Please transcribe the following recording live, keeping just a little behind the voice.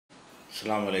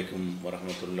अस्सलामु अलैकुम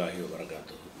वरहमतुल्लाहि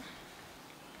वबरकातुहू।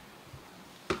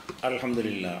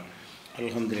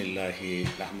 अल्हम्दुलिल्लाहि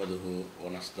नहमदुहु व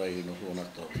नस्तईनुहु व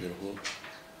नस्तगफिरुहु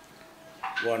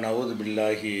व नऊज़ु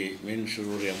बिल्लाहि मिन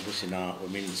शुरूरि अंफुसिना व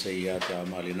मिन सय्यिआति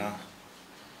अमालिना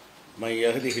मन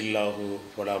यहदिहिल्लाहु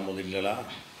फला मुदिल्ल लहु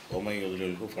व मन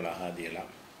युद्लिल्हु फला हादिय लहु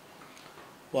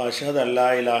व अशहदु अल्ला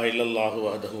इलाहा इल्लल्लाहु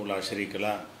वहदहु ला शरीक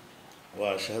लहु व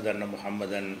अशहदु अन्न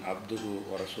मुहम्मदन अब्दुहु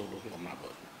व रसूलुहु अम्मा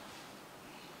बअद।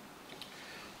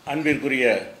 அன்பிற்குரிய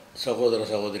சகோதர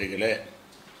சகோதரிகளே,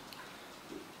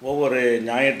 ஒவ்வொரு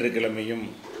ஞாயிற்றுக்கிழமையும்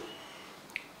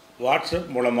வாட்ஸ்அப்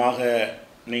மூலமாக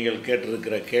நீங்கள்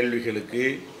கேட்டிருக்கிற கேள்விகளுக்கு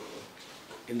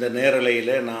இந்த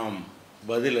நேரலையில் நாம்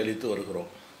பதில் அளித்து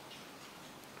வருகிறோம்.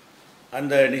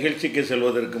 அந்த நிகழ்ச்சிக்கு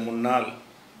செல்வதற்கு முன்னால்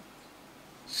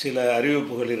சில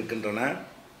அறிவிப்புகள் இருக்கின்றன.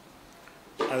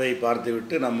 அதை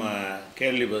பார்த்துவிட்டு நம்ம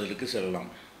கேள்வி பதிலுக்கு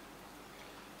செல்லலாம்.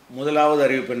 முதலாவது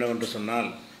அறிவிப்பு என்னவென்று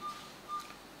சொன்னால்,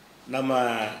 நம்ம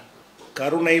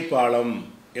கருணை பாலம்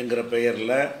என்கிற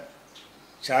பெயரில்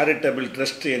சேரிட்டபிள்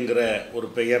ட்ரஸ்ட் என்கிற ஒரு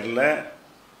பெயரில்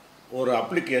ஒரு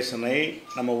அப்ளிகேஷனை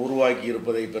நம்ம உருவாக்கி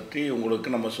இருப்பதை பற்றி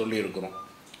உங்களுக்கு நம்ம சொல்லியிருக்கிறோம்.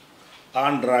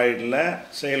 ஆண்ட்ராய்டில்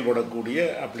செயல்படக்கூடிய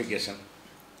அப்ளிகேஷன்.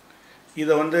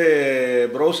 இதை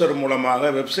ப்ரௌசர்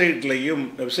மூலமாக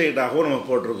வெப்சைட்டாகவும் நம்ம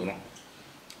போட்டிருக்கிறோம்.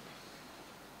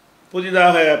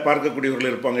 புதிதாக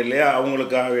பார்க்கக்கூடியவர்கள் இருப்பாங்க இல்லையா,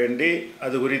 அவங்களுக்காக வேண்டி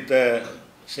அது குறித்த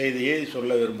செய்தியை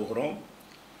சொல்ல விரும்புகிறோம்.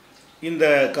 இந்த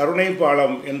கருணை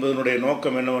பாலம் என்பதனுடைய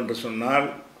நோக்கம் என்னவென்று சொன்னால்,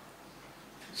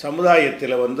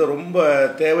 சமுதாயத்தில் ரொம்ப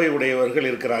தேவை உடையவர்கள்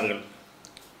இருக்கிறார்கள்.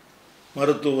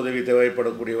 மருத்துவ உதவி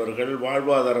தேவைப்படக்கூடியவர்கள்,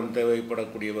 வாழ்வாதாரம்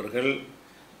தேவைப்படக்கூடியவர்கள்,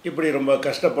 இப்படி ரொம்ப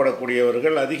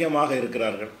கஷ்டப்படக்கூடியவர்கள் அதிகமாக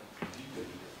இருக்கிறார்கள்.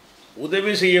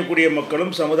 உதவி செய்யக்கூடிய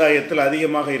மக்களும் சமுதாயத்தில்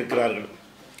அதிகமாக இருக்கிறார்கள்.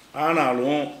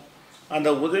 ஆனாலும் அந்த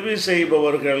உதவி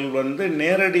செய்பவர்கள்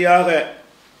நேரடியாக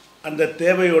அந்த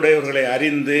தேவையுடையவர்களை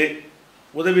அறிந்து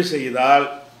உதவி செய்தால்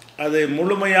அது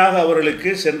முழுமையாக அவர்களுக்கு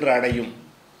சென்று அடையும்.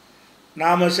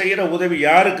 நாம் செய்கிற உதவி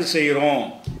யாருக்கு செய்கிறோம்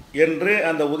என்று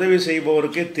அந்த உதவி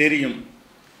செய்பவருக்கே தெரியும்.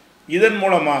 இதன்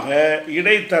மூலமாக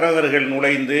இடைத்தரகர்கள்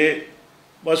நுழைந்து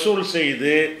வசூல்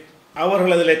செய்து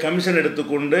அவர்கள் அதில் கமிஷன்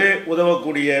எடுத்துக்கொண்டு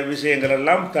உதவக்கூடிய விஷயங்கள்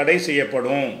எல்லாம் தடை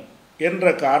செய்யப்படும்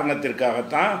என்ற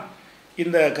காரணத்திற்காகத்தான்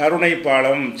இந்த கருணை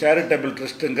பாலம் சேரிட்டபிள்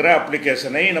ட்ரஸ்ட்டுங்கிற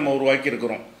அப்ளிகேஷனை நம்ம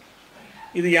உருவாக்கியிருக்கிறோம்.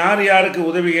 இது யார் யாருக்கு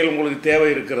உதவிகள் உங்களுக்கு தேவை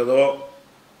இருக்கிறதோ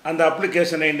அந்த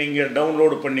அப்ளிகேஷனை நீங்கள்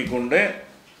டவுன்லோடு பண்ணி கொண்டு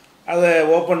அதை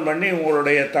ஓப்பன் பண்ணி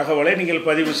உங்களுடைய தகவலை நீங்கள்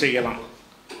பதிவு செய்யலாம்.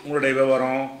 உங்களுடைய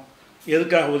விவரம்,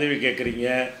 எதுக்காக உதவி கேட்குறீங்க,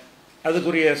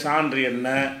 அதுக்குரிய சான்று என்ன,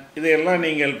 இதையெல்லாம்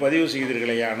நீங்கள் பதிவு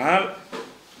செய்தீர்களேயானால்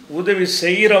உதவி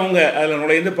செய்கிறவங்க அதில்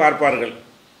நுழைந்து பார்ப்பார்கள்.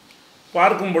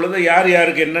 பார்க்கும் பொழுது யார்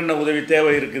யாருக்கு என்னென்ன உதவி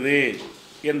தேவை இருக்குது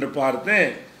என்று பார்த்து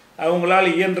அவங்களால்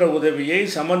இயன்ற உதவியை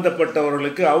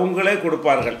சம்பந்தப்பட்டவர்களுக்கு அவங்களே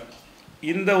கொடுப்பார்கள்.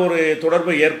 இந்த ஒரு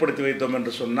தொடர்பை ஏற்படுத்தி வைத்தோம்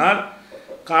என்று சொன்னால்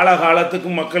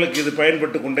காலகாலத்துக்கும் மக்களுக்கு இது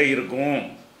பயன்பட்டு கொண்டே இருக்கும்.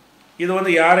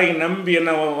 இது யாரையும் நம்பி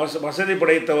என்ன வசதி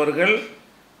படைத்தவர்கள்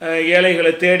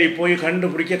ஏழைகளை தேடி போய்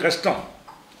கண்டுபிடிக்க கஷ்டம்.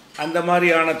 அந்த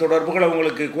மாதிரியான தொடர்புகள்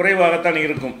அவங்களுக்கு குறைவாகத்தான்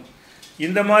இருக்கும்.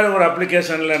 இந்த மாதிரி ஒரு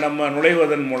அப்ளிகேஷனில் நம்ம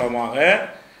நுழைவதன் மூலமாக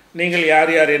நீங்கள்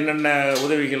யார் யார் என்னென்ன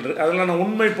உதவிகள் அதெல்லாம் நம்ம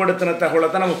உண்மைப்படுத்தின தகவலை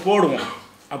தான் நம்ம போடுவோம்.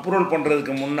 அப்ரூவல்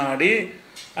பண்ணுறதுக்கு முன்னாடி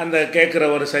அந்த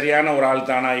கேட்குறவர் சரியான ஒரு ஆள்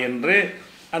தானா என்று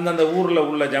அந்தந்த ஊரில்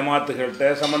உள்ள ஜமாத்துகள்கிட்ட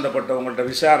சம்மந்தப்பட்டவங்கள்ட்ட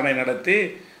விசாரணை நடத்தி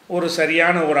ஒரு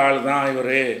சரியான ஒரு ஆள் தான்,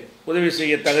 இவர் உதவி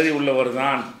செய்ய தகுதி உள்ளவர்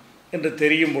தான் என்று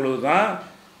தெரியும் பொழுது தான்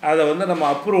அதை நம்ம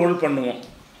அப்ரூவல் பண்ணுவோம்.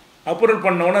 அப்ரூவல்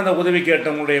பண்ணோன்னே அந்த உதவி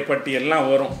கேட்டவங்களுடைய பட்டியெல்லாம்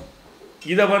வரும்.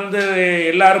 இதை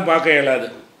எல்லாரும் பார்க்க இயலாது.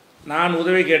 நான்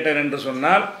உதவி கேட்டேன் என்று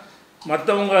சொன்னால்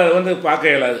மற்றவங்க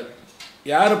பார்க்க இயலாது.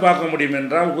 யார் பார்க்க முடியும்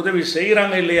என்றால் உதவி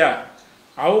செய்கிறாங்க இல்லையா,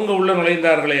 அவங்க உள்ள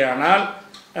நுழைந்தார்களே. ஆனால்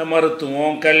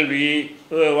மருத்துவம், கல்வி,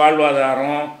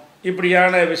 வாழ்வாதாரம்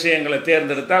இப்படியான விஷயங்களை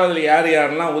தேர்ந்தெடுத்தால் அதில் யார்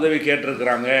யாரெல்லாம் உதவி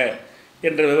கேட்டிருக்கிறாங்க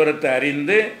என்ற விவரத்தை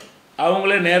அறிந்து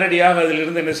அவங்களே நேரடியாக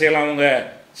அதிலிருந்து என்ன செய்யலாம், அவங்க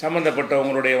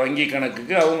சம்மந்தப்பட்டவங்களுடைய வங்கி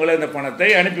கணக்குக்கு அவங்களே இந்த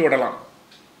பணத்தை அனுப்பிவிடலாம்.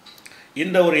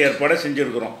 இந்த ஒரு ஏற்பாடை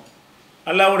செஞ்சுருக்கிறோம்.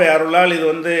 அல்லாஹ்வுடைய அருளால்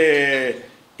இது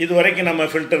இதுவரைக்கும் நம்ம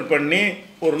ஃபில்டர் பண்ணி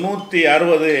ஒரு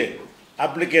 160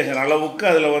 அப்ளிகேஷன் அளவுக்கு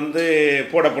அதில்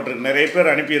போடப்பட்டிருக்கு. நிறைய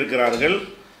பேர் அனுப்பியிருக்கிறார்கள்.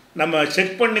 நம்ம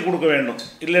செக் பண்ணி கொடுக்க வேண்டும்.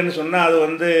 இல்லைன்னு சொன்னால் அது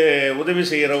உதவி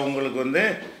செய்கிறவங்களுக்கு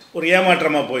ஒரு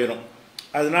ஏமாற்றமாக போயிடும்.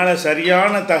 அதனால்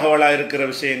சரியான தகவலாக இருக்கிற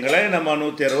விஷயங்களை நம்ம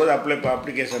 160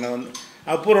 அப்ளிகேஷனை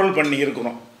அப்ரூவல் பண்ணி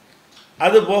இருக்கிறோம்.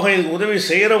 அது போக இது உதவி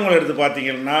செய்கிறவங்களை எடுத்து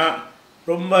பார்த்திங்கன்னா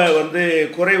ரொம்ப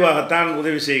குறைவாகத்தான்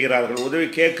உதவி செய்கிறார்கள். உதவி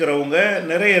கேட்குறவங்க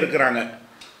நிறைய இருக்கிறாங்க.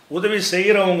 உதவி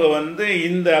செய்கிறவங்க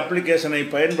இந்த அப்ளிகேஷனை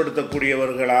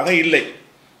பயன்படுத்தக்கூடியவர்களாக இல்லை.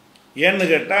 ஏன்னு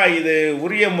கேட்டால் இது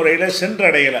உரிய முறையில்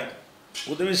சென்றடையலை.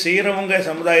 உதவி செய்கிறவங்க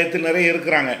சமுதாயத்தில் நிறைய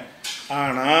இருக்கிறாங்க.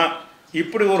 ஆனால்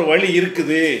இப்படி ஒரு வழி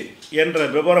இருக்குது என்ற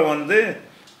விவரம் வந்து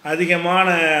அதிகமான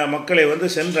மக்களை வந்து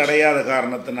சென்றடையாத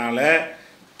காரணத்தினால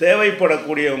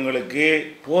தேவைப்படக்கூடியவங்களுக்கு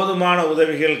போதுமான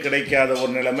உதவிகள் கிடைக்காத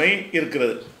ஒரு நிலைமை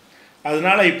இருக்கிறது.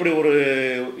 அதனால் இப்படி ஒரு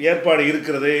ஏற்பாடு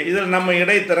இருக்கிறது. இதில் நம்ம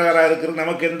இடைத்தரகராக இருக்கிறது,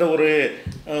 நமக்கு எந்த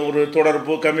ஒரு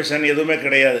தொடர்பு கமிஷன் எதுவுமே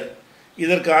கிடையாது.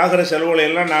 இதற்கு ஆகிற செலவுகளை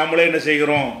எல்லாம் நாமளே என்ன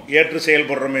செய்கிறோம், ஏற்று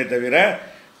செயல்படுறோமே தவிர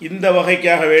இந்த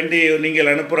வகைக்காக வேண்டி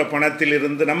நீங்கள் அனுப்புகிற பணத்தில்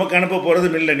இருந்து நமக்கு அனுப்ப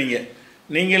போகிறதும் இல்லை.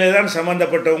 நீங்களே தான்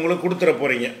சம்மந்தப்பட்டவங்களுக்கு கொடுத்துட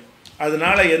போகிறீங்க.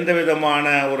 அதனால் எந்த விதமான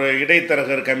ஒரு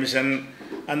இடைத்தரகர் கமிஷன்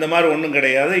அந்த மாதிரி ஒன்றும்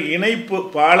கிடையாது. இணைப்பு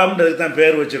பாலம்ன்றதுக்கு தான்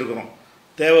பேர் வச்சுருக்கிறோம்.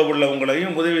 தேவை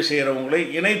உள்ளவங்களையும் உதவி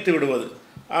செய்கிறவங்களையும் இணைத்து விடுவது.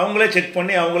 அவங்களே செக்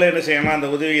பண்ணி அவங்களே என்ன செய்யலாம், அந்த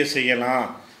உதவியை செய்யலாம்.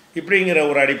 இப்படிங்கிற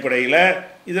ஒரு அடிப்படையில்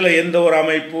இதில் எந்த ஒரு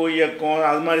அமைப்பு இயக்கம்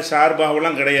அது மாதிரி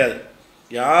சார்பாகலாம் கிடையாது.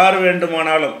 யார்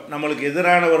வேண்டுமானாலும் நம்மளுக்கு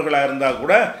எதிரானவர்களாக இருந்தால்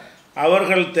கூட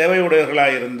அவர்கள்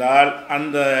தேவையுடையவர்களாக இருந்தால்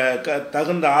அந்த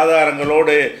தகுந்த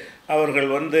ஆதாரங்களோடு அவர்கள்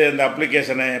வந்து அந்த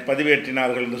அப்ளிகேஷனை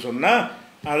பதிவேற்றினார்கள் என்று சொன்னால்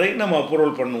அதை நம்ம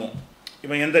அப்ரூவல் பண்ணுவோம்.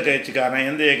 இவன் எந்த கட்சிக்காரன்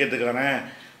எந்த இயக்கத்துக்காரன்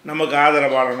நமக்கு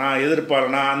ஆதரவாளனா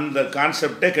எதிர்ப்பாளனா அந்த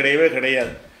கான்செப்டே கிடையவே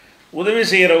கிடையாது. உதவி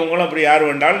செய்கிறவங்களும் அப்படி யார்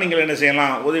வேண்டாலும் நீங்கள் என்ன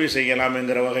செய்யலாம், உதவி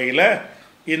செய்யலாம்ங்கிற வகையில்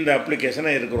இந்த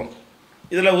அப்ளிகேஷனை இருக்கிறோம்.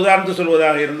 இதில் உதாரணத்து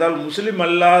சொல்வதாக இருந்தால் முஸ்லீம்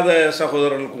அல்லாத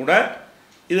சகோதரர்கள் கூட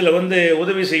இதில் வந்து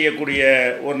உதவி செய்யக்கூடிய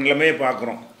ஒரு நிலைமையை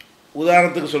பார்க்குறோம்.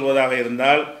 உதாரணத்துக்கு சொல்வதாக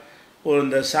இருந்தால்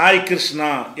இந்த சாய் கிருஷ்ணா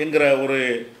என்கிற ஒரு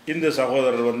இந்து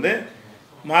சகோதரர் வந்து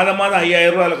மாதம்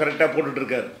 5000 ரூபா அதில் கரெக்டாக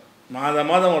போட்டுட்ருக்கார்.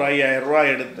 மாதம் ஒரு 5000 ரூபா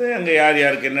எடுத்து அங்கே யார்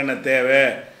யாருக்கு என்னென்ன தேவை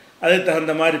அதுக்கு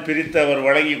தகுந்த மாதிரி பிரித்து அவர்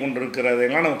வழங்கி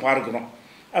கொண்டிருக்கிறதையெல்லாம் நம்ம பார்க்குறோம்.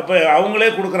 அப்போ அவங்களே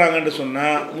கொடுக்குறாங்கன்னு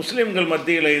சொன்னால் முஸ்லீம்கள்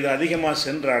மத்தியில் இது அதிகமாக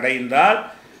சென்று அடைந்தால்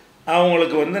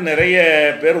அவங்களுக்கு வந்து நிறைய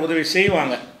பேர் உதவி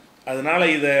செய்வாங்க. அதனால்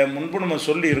இதை முன்பு நம்ம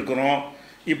சொல்லி இருக்கிறோம்.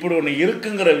 இப்படி ஒன்று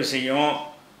இருக்குங்கிற விஷயம்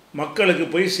மக்களுக்கு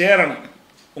போய் சேரணும்.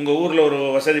 உங்கள் ஊரில் ஒரு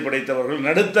வசதி படைத்தவர்கள்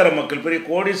நடுத்தர மக்கள், பெரிய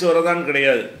கோடீஸ்வரர்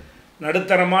கிடையாது,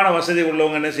 நடுத்தரமான வசதி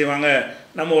உள்ளவங்க என்ன செய்வாங்க,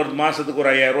 நம்ம ஒரு மாதத்துக்கு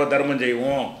ஒரு 5000 ரூபா தர்மம்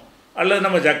செய்வோம், அல்லது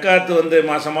நம்ம ஜக்காத்து வந்து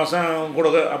மாதம்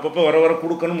கொடுக்க அப்பப்போ வர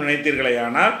கொடுக்கணும்னு நினைத்தீர்களே.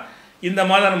 ஆனால் இந்த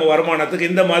மாதம் நம்ம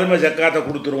வருமானத்துக்கு இந்த மாதமே ஜக்காத்தை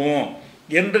கொடுத்துருவோம்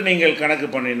என்று நீங்கள் கணக்கு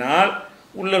பண்ணினால்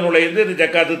உள்ள நுழைந்து இந்த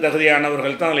ஜக்காத்துக்கு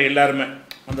தகுதியானவர்கள் தான் அதில் எல்லாருமே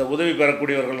அந்த உதவி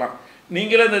பெறக்கூடியவர்கள்லாம்.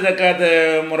 நீங்களே இந்த ஜக்காத்தை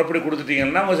முறைப்படி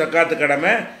கொடுத்துட்டீங்கன்னா உங்கள் ஜக்காத்து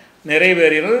கடமை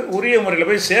நிறைவேறினது உரிய முறையில்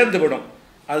போய் சேர்ந்து விடும்.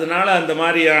 அதனால் அந்த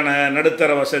மாதிரியான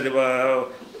நடுத்தர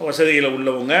வசதியில்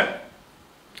உள்ளவங்க,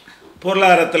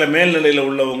 பொருளாதாரத்தில் மேல்நிலையில்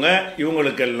உள்ளவங்க,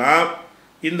 இவங்களுக்கெல்லாம்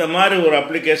இந்த மாதிரி ஒரு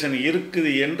அப்ளிகேஷன்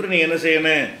இருக்குது என்று நீங்கள் என்ன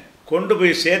செய்யணும், கொண்டு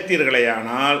போய் சேர்த்தீர்களே.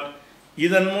 ஆனால்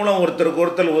இதன் மூலம் ஒருத்தருக்கு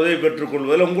ஒருத்தர் உதவி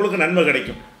பெற்றுக்கொள்வதில் உங்களுக்கு நன்மை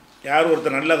கிடைக்கும். யார்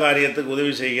ஒருத்தர் நல்ல காரியத்துக்கு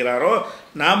உதவி செய்கிறாரோ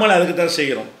நாமளும் அதுக்கு தான்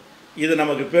செய்கிறோம். இது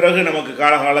நமக்கு பிறகு நமக்கு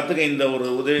காலகாலத்துக்கு இந்த ஒரு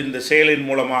உதவி இந்த செயலின்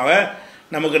மூலமாக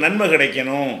நமக்கு நன்மை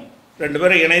கிடைக்கணும். 2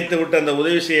 பேரை இணைத்து விட்டு அந்த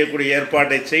உதவி செய்யக்கூடிய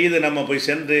ஏற்பாட்டை செய்து நம்ம போய்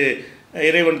சென்று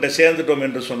இறைவன்கிட்ட சேர்ந்துட்டோம்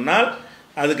என்று சொன்னால்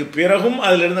அதுக்கு பிறகும்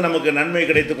அதிலிருந்து நமக்கு நன்மை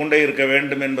கிடைத்து கொண்டே இருக்க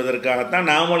வேண்டும் என்பதற்காகத்தான்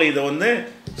நாமளும் இதை வந்து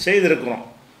செய்திருக்கிறோம்.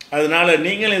 அதனால்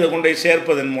நீங்கள் இதை கொண்டு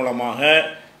சேர்ப்பதன் மூலமாக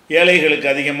ஏழைகளுக்கு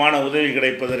அதிகமான உதவி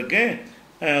கிடைப்பதற்கு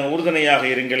உறுதுணையாக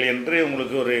இருங்கள் என்று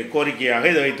உங்களுக்கு ஒரு கோரிக்கையாக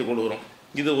இதை வைத்துக் கொள்கிறோம்.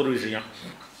 இது ஒரு விஷயம்.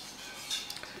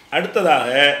 அடுத்ததாக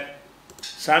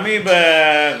சமீப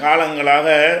காலங்களாக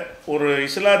ஒரு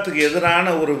இஸ்லாத்துக்கு எதிரான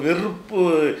ஒரு வெறுப்பு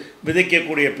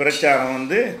விதைக்கக்கூடிய பிரச்சாரம்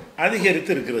வந்து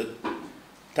அதிகரித்து இருக்கிறது.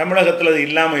 தமிழகத்தில் அது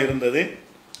இல்லாமல் இருந்தது.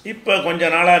 இப்போ கொஞ்ச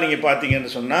நாளாக நீங்கள்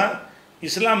பார்த்தீங்கன்னு சொன்னால்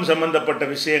இஸ்லாம் சம்பந்தப்பட்ட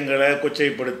விஷயங்களை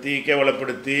கொச்சைப்படுத்தி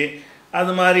கேவலப்படுத்தி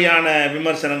அது மாதிரியான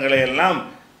விமர்சனங்களை எல்லாம்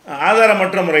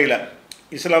ஆதாரமற்ற முறையில்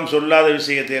இஸ்லாம் சொல்லாத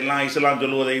விஷயத்தை எல்லாம் இஸ்லாம்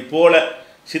சொல்வதை போல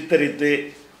சித்தரித்து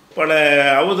பல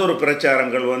அவதூறு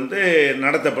பிரச்சாரங்கள் வந்து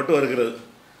நடத்தப்பட்டு வருகிறது.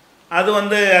 அது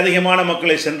வந்து அதிகமான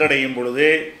மக்களை சென்றடையும் பொழுது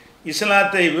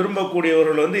இஸ்லாத்தை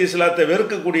விரும்பக்கூடியவர்கள் வந்து இஸ்லாத்தை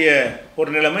வெறுக்கக்கூடிய ஒரு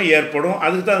நிலைமை ஏற்படும்.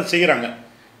 அதுக்கு தான் அதை செய்கிறாங்க.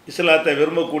 இஸ்லாத்தை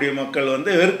விரும்பக்கூடிய மக்கள்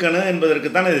வந்து வெறுக்கணும் என்பதற்கு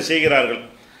தான் இதை செய்கிறார்கள்.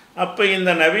 அப்போ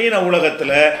இந்த நவீன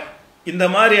உலகத்தில் இந்த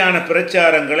மாதிரியான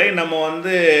பிரச்சாரங்களை நம்ம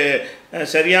வந்து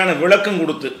சரியான விளக்கம்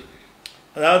கொடுத்து,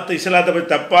 அதாவது இஸ்லாத்தை பற்றி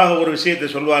தப்பாக ஒரு விஷயத்தை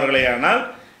சொல்வார்களே, ஆனால்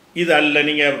இது அல்ல,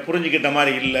 நீங்கள் புரிஞ்சுக்கிட்ட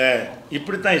மாதிரி இல்லை,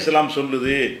 இப்படித்தான் இஸ்லாம்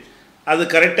சொல்லுது, அது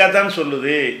கரெக்டாக தான்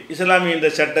சொல்லுது, இஸ்லாமிய இந்த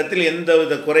சட்டத்தில் எந்த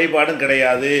வித குறைபாடும்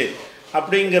கிடையாது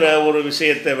அப்படிங்கிற ஒரு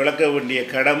விஷயத்தை விளக்க வேண்டிய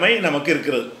கடமை நமக்கு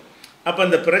இருக்கிறது. அப்போ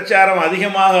இந்த பிரச்சாரம்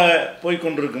அதிகமாக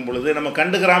போய்கொண்டிருக்கும் பொழுது நம்ம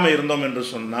கண்டுக்கிறாமல் இருந்தோம் என்று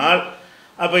சொன்னால்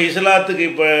அப்போ இஸ்லாத்துக்கு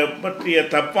இப்போ பற்றிய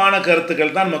தப்பான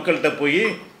கருத்துக்கள் தான் மக்கள்கிட்ட போய்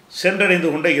சென்றடைந்து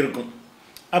கொண்டே இருக்கும்.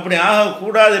 அப்படி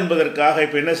ஆகக்கூடாது என்பதற்காக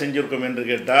இப்போ என்ன செஞ்சுருக்கோம் என்று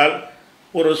கேட்டால்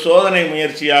ஒரு சோதனை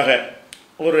முயற்சியாக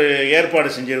ஒரு ஏற்பாடு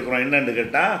செஞ்சுருக்கிறோம். என்னென்னு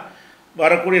கேட்டால்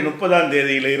வரக்கூடிய 30ஆம்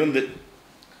தேதியில் இருந்து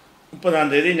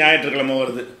 30ஆம் தேதி ஞாயிற்றுக்கிழமை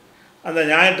வருது. அந்த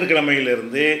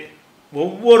ஞாயிற்றுக்கிழமையிலிருந்து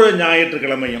ஒவ்வொரு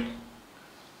ஞாயிற்றுக்கிழமையும்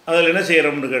அதில் என்ன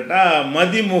செய்கிறோம்னு கேட்டால்,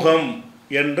 மதிமுகம்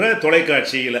என்ற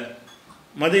தொலைக்காட்சியில்,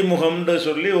 மதிமுகம்னு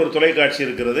சொல்லி ஒரு தொலைக்காட்சி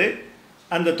இருக்கிறது.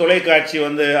 அந்த தொலைக்காட்சி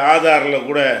வந்து ஆதாரில்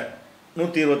கூட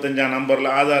 125ஆம் நம்பரில்,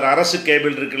 ஆதார் அரசு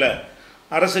கேபிள் இருக்குல்ல,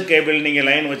 அரசு கேபிள் நீங்கள்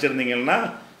லைன் வச்சுருந்தீங்கன்னா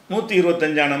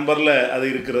 125ஆம் நம்பரில் அது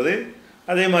இருக்கிறது.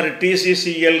 அதே மாதிரி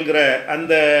டிசிசிஎல்ங்கிற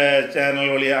அந்த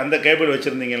சேனல் வழியாக அந்த கேபிள்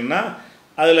வச்சுருந்தீங்கன்னா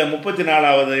அதில்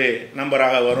 34வது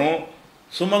நம்பராக வரும்.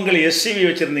 சுமங்கலி எஸ்சிவி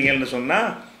வச்சுருந்தீங்கன்னு சொன்னால்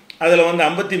அதில் வந்து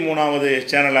 53வது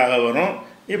சேனலாக வரும்.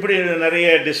 இப்படி நிறைய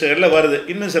டிஷ்களில் வருது.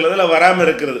 இன்னும் சிலதில் வராமல்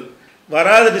இருக்கிறது.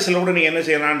 வராத டிஷ்ஷில் கூட நீங்கள் என்ன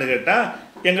செய்யலான்னு கேட்டால்,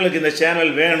 எங்களுக்கு இந்த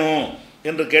சேனல் வேணும்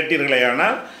என்று கேட்டீர்களே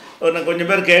ஆனால் கொஞ்சம்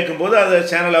பேர் கேட்கும்போது அந்த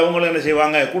சேனல் அவங்களும் என்ன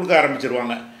செய்வாங்க, கொடுக்க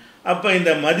ஆரம்பிச்சிருவாங்க. அப்போ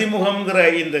இந்த மதிமுகம்ங்கிற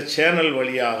இந்த சேனல்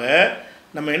வழியாக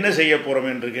நம்ம என்ன செய்ய போகிறோம்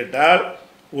என்று கேட்டால்,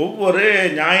 ஒவ்வொரு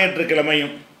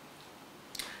ஞாயிற்றுக்கிழமையும்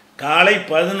காலை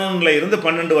 11 இருந்து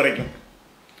 12 வரைக்கும்,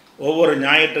 ஒவ்வொரு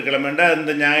ஞாயிற்றுக்கிழமைண்டா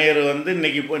இந்த ஞாயிறு வந்து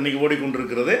இன்றைக்கி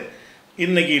ஓடிக்கொண்டிருக்கிறது.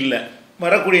 இன்றைக்கி இல்லை,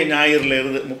 வரக்கூடிய ஞாயிறில்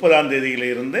இருந்து 30ஆம் தேதியில்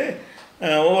இருந்து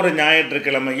ஒவ்வொரு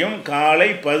ஞாயிற்றுக்கிழமையும் காலை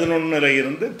 11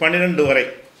 இருந்து 12 வரை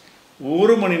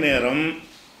 1 மணி நேரம்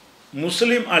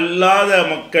முஸ்லீம் அல்லாத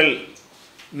மக்கள்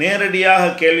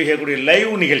நேரடியாக கேள்வி கேட்கக்கூடிய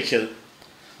லைவ் நிகழ்ச்சி. அது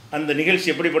அந்த நிகழ்ச்சி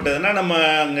எப்படிப்பட்டதுன்னா, நம்ம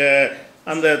அங்கே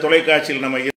அந்த தொலைக்காட்சியில்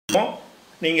நம்ம இருக்கோம்,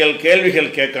 நீங்கள்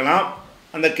கேள்விகள் கேட்கலாம்.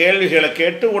 அந்த கேள்விகளை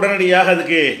கேட்டு உடனடியாக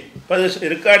அதுக்கு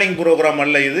ரெக்கார்டிங் ப்ரோக்ராம்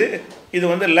அல்ல, இது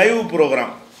வந்து லைவ்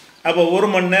ப்ரோக்ராம். அப்போ 1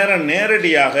 மணி நேரம்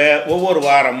நேரடியாக ஒவ்வொரு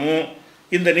வாரமும்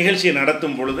இந்த நிகழ்ச்சியை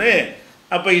நடத்தும் பொழுது,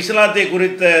 அப்போ இஸ்லாத்தை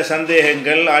குறித்த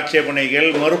சந்தேகங்கள், ஆட்சேபனைகள்,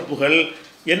 மறுப்புகள்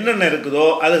என்னென்ன இருக்குதோ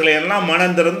அதுகளை எல்லாம்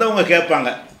மனந்திறந்து அவங்க கேட்பாங்க.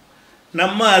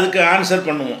 நம்ம அதுக்கு ஆன்சர்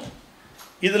பண்ணுவோம்.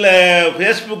 இதில்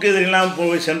ஃபேஸ்புக் இதெல்லாம்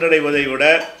போய் சென்றடைவதை விட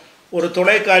ஒரு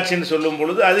தொலைக்காட்சின்னு சொல்லும்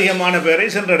பொழுது அதிகமான பேரை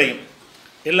சென்றடையும்.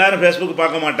 எல்லாரும் ஃபேஸ்புக்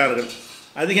பார்க்க மாட்டார்கள்.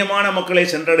 அதிகமான மக்களை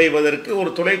சென்றடைவதற்கு ஒரு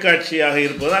தொலைக்காட்சியாக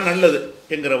இருப்பதுதான் நல்லது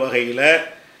என்கிற வகையில்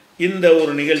இந்த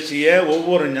ஒரு நிகழ்ச்சியை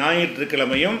ஒவ்வொரு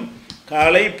ஞாயிற்றுக்கிழமையும்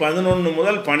காலை 11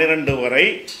 முதல் 12 வரை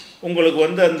உங்களுக்கு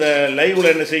வந்து அந்த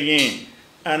லைவில் என்ன செய்யும்,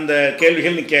 அந்த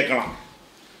கேள்விகள் நீ கேட்கலாம்.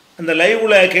 அந்த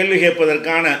லைவில் கேள்வி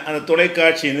கேட்பதற்கான அந்த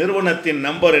தொலைக்காட்சி நிறுவனத்தின்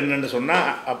நம்பர் என்னென்னு சொன்னால்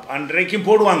அன்றைக்கும்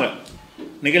போடுவாங்க.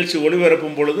 நிகழ்ச்சி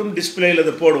ஒளிபரப்பும் பொழுதும் டிஸ்பிளேயில்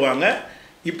அது போடுவாங்க.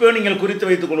 இப்போ நீங்கள் குறித்து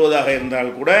வைத்துக் கொள்வதாக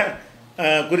இருந்தால் கூட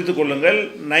குறித்து கொள்ளுங்கள்.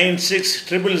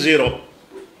 9600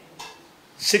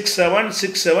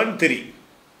 67673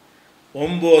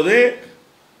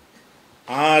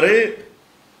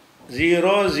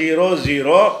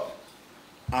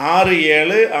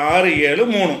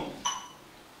 96006767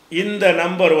 இந்த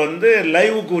நம்பர் வந்து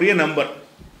லைவுக்குரிய நம்பர்.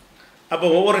 அப்போ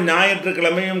ஒவ்வொரு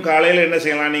ஞாயிற்றுக்கிழமையும் காலையில் என்ன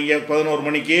செய்யலாம், நீங்கள் 11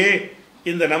 மணிக்கு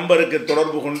இந்த நம்பருக்கு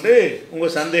தொடர்பு கொண்டு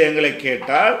உங்கள் சந்தேகங்களை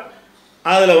கேட்டால்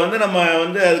அதில் வந்து நம்ம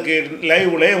வந்து அதுக்கு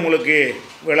லைவில் உங்களுக்கு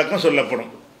விளக்கம்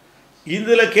சொல்லப்படும்.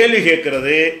 இதில் கேள்வி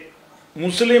கேட்குறது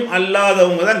முஸ்லீம்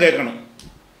அல்லாதவங்க தான் கேட்கணும்.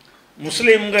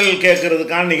 முஸ்லீம்கள்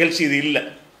கேட்குறதுக்கான நிகழ்ச்சி இது இல்லை.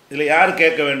 இதில் யார்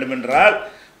கேட்க வேண்டும் என்றால்,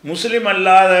 முஸ்லீம்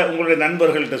அல்லாத உங்களுடைய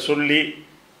நண்பர்கள்ட்ட சொல்லி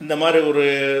இந்த மாதிரி ஒரு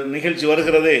நிகழ்ச்சி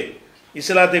வருகிறது,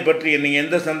 இஸ்லாத்தை பற்றி நீங்கள்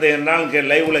எந்த சந்தேகம்னாலும்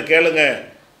லைவில் கேளுங்க,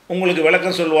 உங்களுக்கு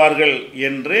விளக்கம் சொல்வார்கள்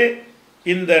என்று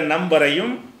இந்த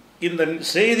நம்பரையும் இந்த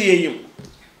செய்தியையும்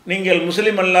நீங்கள்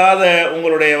முஸ்லீம் அல்லாத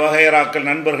உங்களுடைய வகையராக்கள்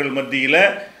நண்பர்கள் மத்தியில்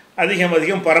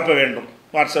அதிகம் பரப்ப வேண்டும்.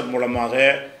 வாட்ஸ்அப் மூலமாக,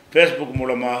 ஃபேஸ்புக்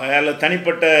மூலமாக, அல்லது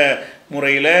தனிப்பட்ட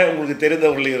முறையில் உங்களுக்கு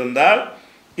தெரிந்தவர்கள் இருந்தால்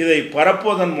இதை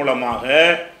பரப்புவதன் மூலமாக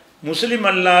முஸ்லீம்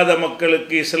அல்லாத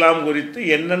மக்களுக்கு இஸ்லாம் குறித்து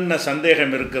என்னென்ன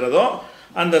சந்தேகம் இருக்கிறதோ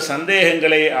அந்த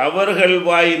சந்தேகங்களை அவர்கள்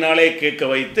வாயினாலே கேட்க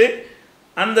வைத்து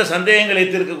அந்த சந்தேகங்களை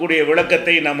தீர்க்கக்கூடிய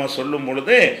விளக்கத்தை நம்ம சொல்லும்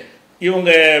பொழுது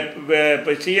இவங்க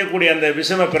இப்போ செய்யக்கூடிய அந்த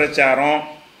விஷம பிரச்சாரம்,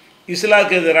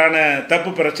 இஸ்லாக்கு எதிரான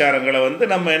தப்பு பிரச்சாரங்களை வந்து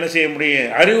நம்ம என்ன செய்ய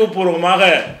முடியும், அறிவுபூர்வமாக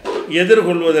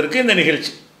எதிர்கொள்வதற்கு இந்த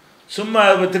நிகழ்ச்சி. சும்மா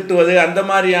திட்டுவது அந்த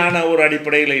மாதிரியான ஒரு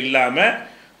அடிப்படையில் இல்லாமல்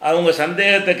அவங்க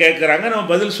சந்தேகத்தை கேட்குறாங்க, நம்ம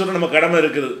பதில் சொல்ல நம்ம கடமை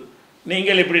இருக்குது.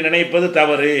 நீங்கள் இப்படி நினைப்பது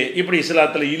தவறு, இப்படி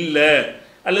இஸ்லாத்தில் இல்லை,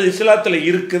 அல்லது இஸ்லாத்தில்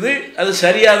இருக்குது, அது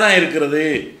சரியாக தான் இருக்கிறது,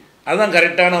 அதுதான்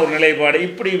கரெக்டான ஒரு நிலைப்பாடு,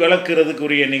 இப்படி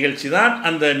விளக்குறதுக்குரிய நிகழ்ச்சி தான்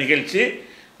அந்த நிகழ்ச்சி.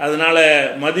 அதனால்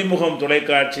மதிமுகம்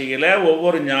தொலைக்காட்சியில்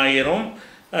ஒவ்வொரு ஞாயிறும்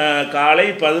காலை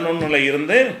 11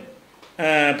 இருந்து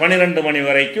 12 மணி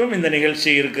வரைக்கும் இந்த நிகழ்ச்சி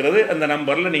இருக்கிறது. அந்த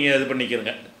நம்பரில் நீங்கள் இது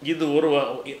பண்ணிக்கிறங்க. இது ஒரு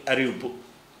அறிவிப்பு.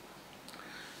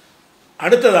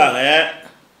 அடுத்ததாக,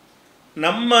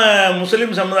 நம்ம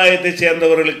முஸ்லீம் சமுதாயத்தை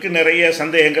சேர்ந்தவர்களுக்கு நிறைய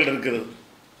சந்தேகங்கள் இருக்கிறது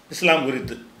இஸ்லாம்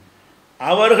குறித்து.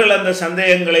 அவர்கள் அந்த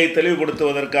சந்தேகங்களை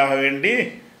தெளிவுபடுத்துவதற்காக வேண்டி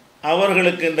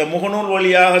அவர்களுக்கு இந்த முகநூல்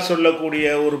வழியாக சொல்லக்கூடிய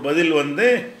ஒரு பதில் வந்து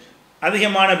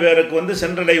அதிகமான பேருக்கு வந்து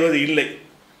சென்றடைவது இல்லை.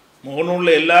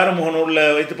 முகநூலில் எல்லாரும்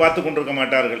முகநூலில் வைத்து பார்த்து கொண்டிருக்க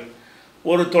மாட்டார்கள்.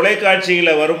 ஒரு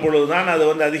தொலைக்காட்சியில் வரும் பொழுது தான் அது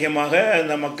வந்து அதிகமாக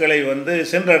அந்த மக்களை வந்து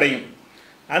சென்றடையும்.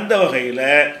 அந்த வகையில்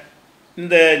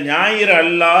இந்த ஞாயிறு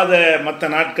அல்லாத மற்ற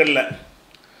நாட்களில்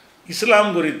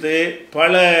இஸ்லாம் குறித்து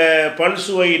பல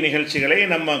பல்சுவை நிகழ்ச்சிகளை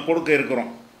நம்ம கொடுக்க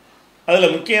இருக்கிறோம்.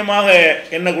 அதில் முக்கியமாக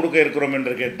என்ன கொடுக்க இருக்கிறோம்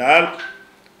என்று கேட்டால்,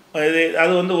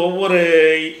 அது வந்து ஒவ்வொரு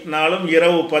நாளும்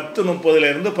இரவு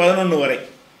 10:30 11 வரை,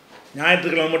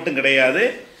 ஞாயிற்றுக்கிழமை மட்டும் கிடையாது,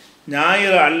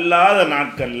 ஞாயிறு அல்லாத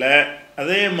நாட்களில்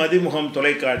அதே மதிமுகம்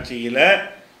தொலைக்காட்சியில்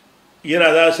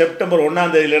அதாவது செப்டம்பர்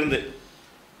 1ஆம் தேதியிலிருந்து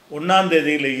 1ஆம்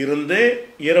தேதியில் இருந்து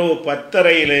இரவு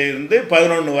 10:30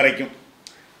 11 வரைக்கும்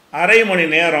அரை மணி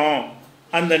நேரம்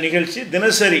அந்த நிகழ்ச்சி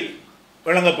தினசரி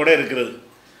வழங்கப்பட இருக்கிறது.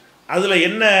 அதில்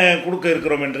என்ன கொடுக்க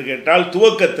இருக்கிறோம் என்று கேட்டால்,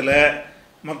 துவக்கத்தில்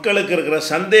மக்களுக்கு இருக்கிற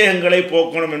சந்தேகங்களை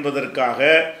போக்கணும் என்பதற்காக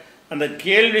அந்த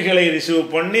கேள்விகளை ரிசீவ்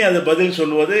பண்ணி அது பதில்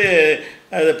சொல்வது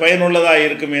அது பயனுள்ளதாக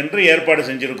இருக்கும் என்று ஏற்பாடு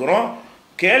செஞ்சுருக்கிறோம்.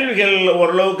 கேள்விகள்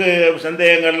ஓரளவுக்கு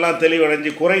சந்தேகங்கள்லாம்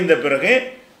தெளிவடைஞ்சு குறைந்த பிறகு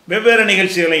வெவ்வேறு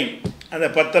நிகழ்ச்சிகளையும் அந்த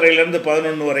 10:30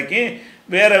 11 வரைக்கும்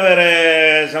வேறு வேறு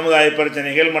சமுதாய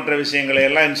பிரச்சனைகள் மற்ற விஷயங்களை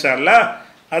எல்லாம் இன்ஷா அல்லாஹ்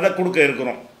அதை கொடுக்க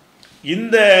இருக்கிறோம்.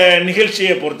 இந்த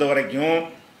நிகழ்ச்சியை பொறுத்த வரைக்கும்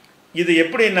இது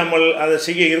எப்படி நம்ம அதை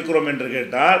செய்ய இருக்கிறோம் என்று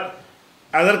கேட்டால்,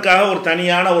 அதற்காக ஒரு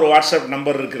தனியான ஒரு வாட்ஸ்அப்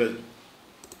நம்பர் இருக்கிறது.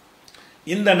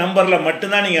 இந்த நம்பரில்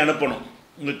மட்டும்தான் நீங்கள் அனுப்பணும்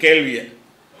உங்கள் கேள்வியை.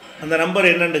 அந்த நம்பர்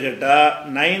என்னென்னு கேட்டால்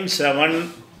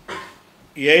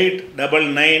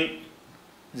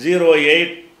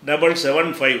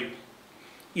 9789908775.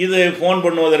 இது ஃபோன்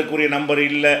பண்ணுவதற்குரிய நம்பர்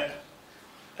இல்லை,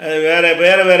 வேறு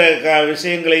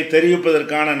விஷயங்களை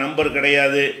தெரிவிப்பதற்கான நம்பர்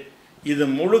கிடையாது. இது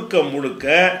முழுக்க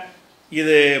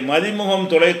இது மதிமுகம்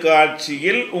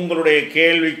தொலைக்காட்சியில் உங்களுடைய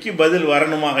கேள்விக்கு பதில்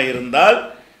வரணுமாக இருந்தால்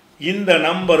இந்த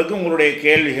நம்பருக்கு உங்களுடைய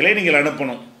கேள்விகளை நீங்கள்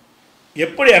அனுப்பணும்.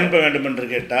 எப்படி அனுப்ப வேண்டும் என்று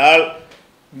கேட்டால்,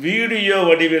 வீடியோ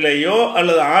வடிவிலேயோ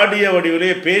அல்லது ஆடியோ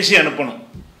வடிவிலேயோ பேசி அனுப்பணும்,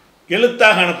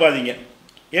 எழுத்தாக அனுப்பாதீங்க.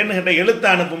 ஏன்னு கேட்டால் எழுத்து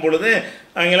அனுப்பும் பொழுது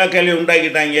அவங்களாம் கேள்வி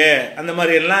உண்டாக்கிட்டாங்க அந்த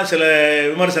மாதிரி எல்லாம் சில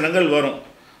விமர்சனங்கள் வரும்.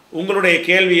 உங்களுடைய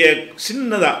கேள்வியை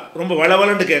சின்னதாக ரொம்ப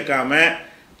வளவலன்னு கேட்காம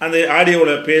அந்த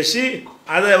ஆடியோவில் பேசி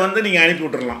அதை வந்து நீங்கள் அனுப்பி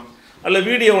விட்டுறலாம். அல்ல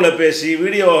வீடியோவில்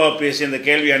பேசி அந்த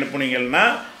கேள்வி அனுப்புனீங்கன்னா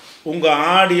உங்கள்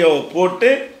ஆடியோவை போட்டு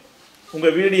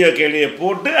உங்கள் வீடியோ கேள்வியை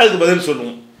போட்டு அதுக்கு பதில்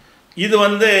சொல்லுவோம். இது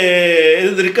வந்து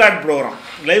இது ரெக்கார்ட் ப்ரோக்ராம்,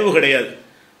 லைவ் கிடையாது.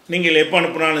 நீங்கள் எப்போ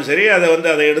அனுப்புனாலும் சரி அதை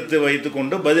எடுத்து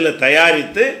வைத்துக்கொண்டு பதிலை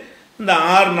தயாரித்து இந்த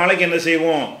 6 நாளைக்கு என்ன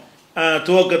செய்வோம்,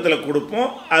 துவக்கத்தில் கொடுப்போம்.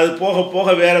 அது போக போக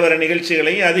வேறு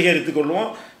நிகழ்ச்சிகளையும் அதிகரித்து கொள்வோம்,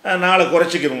 நாளை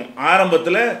குறைச்சிக்கிடுவோம்.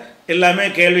 ஆரம்பத்தில் எல்லாமே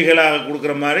கேள்விகளாக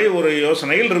கொடுக்குற மாதிரி ஒரு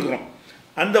யோசனையில் இருக்கிறோம்.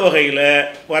 அந்த வகையில்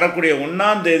வரக்கூடிய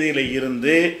 1ஆம் தேதியில்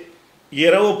இருந்து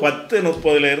இரவு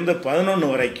 10:30 11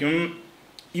 வரைக்கும்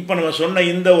இப்போ நம்ம சொன்ன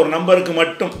இந்த ஒரு நம்பருக்கு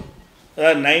மட்டும்,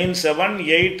 அதாவது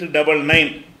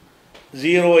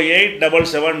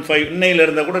 9789908775 இன்னையில்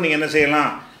இருந்தால் கூட நீங்கள் என்ன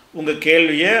செய்யலாம், உங்கள்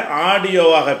கேள்வியை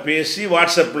ஆடியோவாக பேசி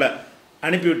வாட்ஸ்அப்பில்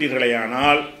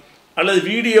அனுப்பிவிட்டீர்களேயானால் அல்லது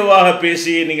வீடியோவாக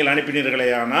பேசி நீங்கள்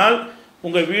அனுப்பினீர்களேயானால்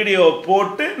உங்கள் வீடியோவை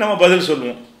போட்டு நம்ம பதில்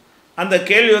சொல்லுவோம். அந்த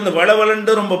கேள்வி வந்து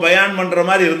வளவலண்டு ரொம்ப பயான் பண்ணுற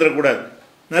மாதிரி இருந்துடக்கூடாது,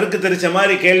 நறுக்கு தெரிச்ச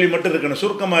மாதிரி கேள்வி மட்டும் இருக்கணும்,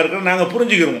 சுருக்கமாக இருக்கணும். நாங்கள்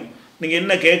புரிஞ்சுக்கிறோம் நீங்கள்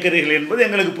என்ன கேட்குறீர்கள் என்பது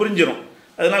எங்களுக்கு புரிஞ்சிடும்.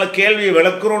 அதனால் கேள்வியை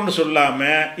விளக்குறோன்னு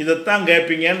சொல்லாமல் இதைத்தான்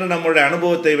கேட்பீங்கன்னு நம்மளுடைய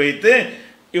அனுபவத்தை வைத்து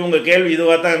இவங்க கேள்வி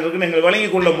இதுவாக தான் இருக்குன்னு எங்களை வழங்கி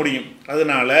கொள்ள முடியும்.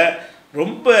 அதனால்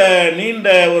ரொம்ப நீண்ட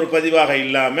ஒரு பதிவாக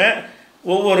இல்லாமல்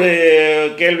ஒவ்வொரு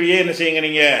கேள்வியே என்ன செய்யுங்க,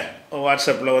 நீங்கள்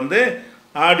வாட்ஸ்அப்பில் வந்து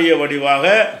ஆடியோ வடிவாக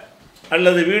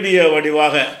அல்லது வீடியோ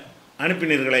வடிவாக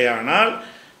அனுப்பினீர்களேயானால்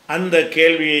அந்த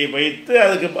கேள்வியை வைத்து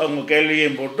அதுக்கு அவங்க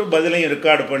கேள்வியையும் போட்டு பதிலையும்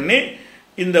ரெக்கார்டு பண்ணி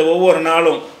இந்த ஒவ்வொரு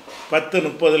நாளும்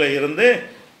 10:30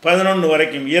 11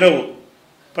 வரைக்கும் இரவு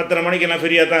 10:30 மணிக்கு எல்லாம்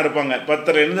ஃப்ரீயாக தான் இருப்பாங்க,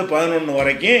 10:00 11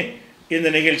 வரைக்கும் இந்த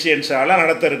நிகழ்ச்சி இன்ஷா அல்லாஹ்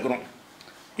நடத்த இருக்கிறோம்.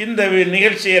 இந்த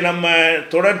நிகழ்ச்சியை நம்ம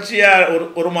தொடர்ச்சியாக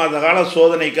ஒரு மாத கால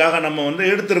சோதனைக்காக நம்ம வந்து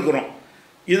எடுத்திருக்கிறோம்.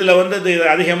 இதில் வந்து இது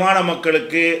அதிகமான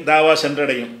மக்களுக்கு தாவா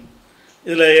சென்றடையும்.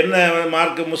 இதில் என்ன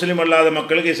முஸ்லீம் அல்லாத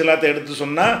மக்களுக்கு இஸ்லாத்தை எடுத்து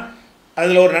சொன்னால்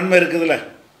அதில் ஒரு நன்மை இருக்குதுல்ல,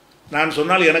 நான்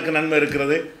சொன்னால் எனக்கு நன்மை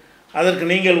இருக்கிறது, அதற்கு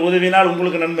நீங்கள் உதவினால்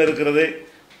உங்களுக்கு நன்மை இருக்கிறது.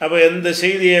 அப்போ எந்த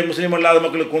செய்தியை முஸ்லீம் அல்லாத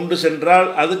மக்களுக்கு கொண்டு சென்றால்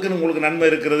அதுக்குன்னு உங்களுக்கு நன்மை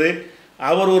இருக்கிறது.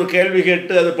 அவர் ஒரு கேள்வி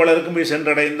கேட்டு அது பலருக்கும் போய்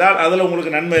சென்றடைந்தால் அதில்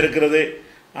உங்களுக்கு நன்மை இருக்கிறது.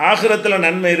 ஆகிரத்தில்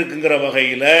நன்மை இருக்குங்கிற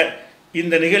வகையில்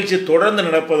இந்த நிகழ்ச்சி தொடர்ந்து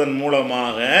நடப்பதன்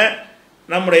மூலமாக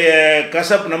நம்முடைய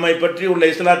நம்மை பற்றி உள்ள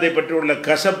இஸ்லாத்தை பற்றி உள்ள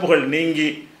கசப்புகள் நீங்கி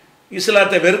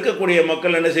இஸ்லாத்தை வெறுக்கக்கூடிய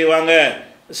மக்கள் என்ன செய்வாங்க,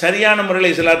 சரியான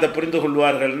முறையில் இஸ்லாத்தை புரிந்து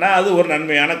கொள்வார்கள்னா அது ஒரு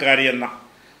நன்மையான காரியம்தான்.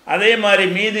 அதே மாதிரி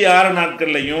மீதி 6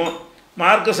 நாட்கள்லையும்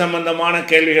மார்க்க சம்பந்தமான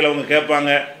கேள்விகளை அவங்க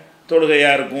கேட்பாங்க.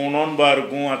 தொழுகையாக இருக்கும், நோன்பாக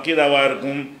இருக்கும், அக்கீதாவாக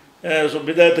இருக்கும்,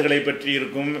 பிதத்துகளை பற்றி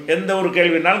இருக்கும், எந்த ஒரு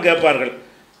கேள்வினாலும் கேட்பார்கள்.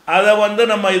 அதை வந்து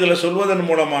நம்ம இதில் சொல்வதன்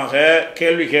மூலமாக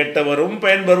கேள்வி கேட்டவரும்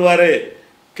பயன்பெறுவார்,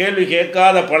 கேள்வி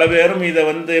கேட்காத பல பேரும் இதை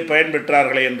வந்து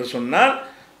பயன்பெற்றார்களே என்று சொன்னால்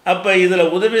அப்போ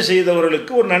இதில் உதவி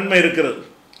செய்தவர்களுக்கு ஒரு நன்மை இருக்கிறது.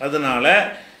 அதனால்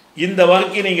இந்த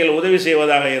வகைக்கு நீங்கள் உதவி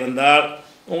செய்வதாக இருந்தால்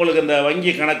உங்களுக்கு இந்த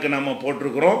வங்கி கணக்கு நம்ம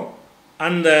போட்டிருக்கிறோம்,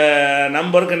 அந்த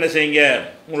நம்பருக்கு என்ன செய்யுங்க,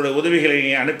 உங்களுடைய உதவிகளை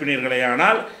அனுப்பினீர்களே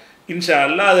ஆனால் இன்ஷா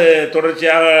அல்லாஹ் அது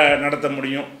தொடர்ச்சியாக நடத்த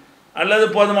முடியும். அல்லது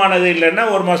போதுமானது இல்லைன்னா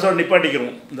ஒரு மாதம்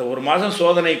நிப்பாட்டிக்கிறோம். இந்த ஒரு மாதம்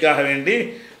சோதனைக்காக வேண்டி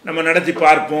நம்ம நடத்தி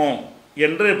பார்ப்போம்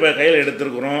என்று இப்போ கையில்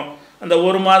எடுத்திருக்கிறோம். அந்த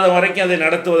ஒரு மாதம் வரைக்கும் அதை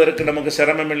நடத்துவதற்கு நமக்கு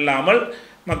சிரமம் இல்லாமல்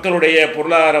மக்களுடைய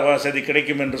பொருளாதார வசதி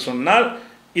கிடைக்கும் என்று சொன்னால்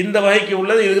இந்த வகைக்கு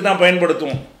உள்ளது இதுக்கு தான்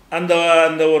பயன்படுத்துவோம். அந்த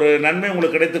அந்த ஒரு நன்மை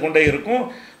உங்களுக்கு கிடைத்து கொண்டே இருக்கும்.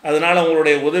 அதனால்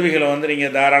உங்களுடைய உதவிகளை வந்து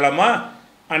நீங்கள் தாராளமாக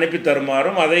அனுப்பி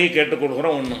தருமாறும் அதை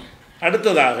கேட்டுக்கொள்கிறோம். ஒன்று.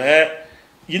 அடுத்ததாக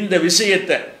இந்த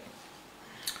விஷயத்தை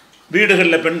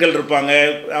வீடுகளில் பெண்கள் இருப்பாங்க,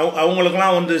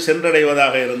 அவங்களுக்கெல்லாம் வந்து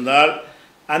சென்றடைவதாக இருந்தால்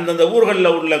அந்தந்த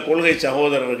ஊர்களில் உள்ள கொள்கை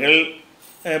சகோதரர்கள்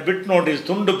பிட் நோட்டீஸ்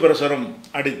துண்டு பிரசுரம்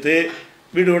அடித்து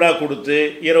வீடு வீடாக கொடுத்து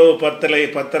இரவு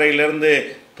 10:30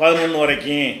 11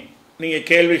 வரைக்கும் நீங்கள்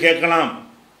கேள்வி கேட்கலாம்.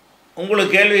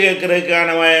 உங்களுக்கு கேள்வி கேட்குறதுக்கான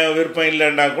விருப்பம்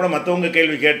இல்லைன்னா கூட மற்றவங்க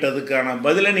கேள்வி கேட்டதுக்கான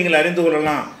பதிலை நீங்கள் அறிந்து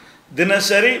கொள்ளலாம்.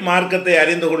 தினசரி மார்க்கத்தை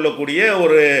அறிந்து கொள்ளக்கூடிய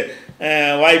ஒரு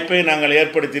வாய்ப்பை நாங்கள்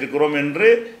ஏற்படுத்தியிருக்கிறோம் என்று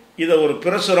இதை ஒரு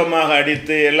பிரசுரமாக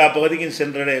அடித்து எல்லா பகுதிக்கும்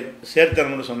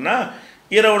சேர்த்தணும்னு சொன்னால்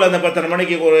இரவில் அந்த 10:30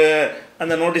 மணிக்கு ஒரு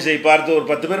அந்த நோட்டீஸை பார்த்து ஒரு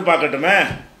 10 பேர் பார்க்கட்டுமே,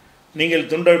 நீங்கள்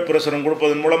துண்டு பிரசுரம்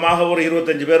கொடுப்பதன் மூலமாக ஒரு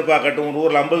 25 பேர் பார்க்கட்டும், ஒரு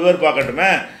ஊரில் 50 பேர் பார்க்கட்டுமே,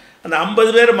 அந்த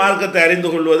 50 பேர் மார்க்கத்தை அறிந்து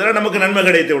கொள்வதில் நமக்கு நன்மை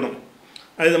கிடைத்து விடும்.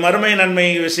 அது மறுமை நன்மை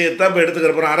விஷயத்தான் இப்போ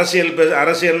எடுத்துக்கிறப்போம்.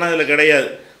 அரசியல்னால் இதில் கிடையாது,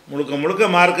 முழுக்க முழுக்க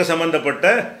மார்க்க சம்மந்தப்பட்ட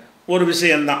ஒரு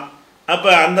விஷயந்தான். அப்போ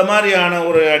அந்த மாதிரியான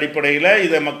ஒரு அடிப்படையில்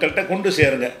இதை மக்கள்கிட்ட கொண்டு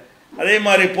சேருங்க. அதே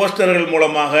மாதிரி போஸ்டர்கள்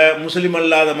மூலமாக முஸ்லீம்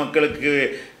அல்லாத மக்களுக்கு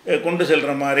கொண்டு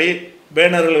செல்கிற மாதிரி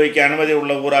பேனர்கள் வைக்க அனுமதி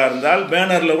உள்ள ஊராக இருந்தால்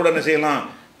பேனரில் கூட என்ன செய்யலாம்,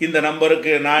 இந்த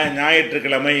நம்பருக்கு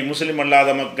ஞாயிற்றுக்கிழமை முஸ்லீம்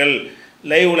அல்லாத மக்கள்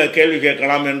லைவில் கேள்வி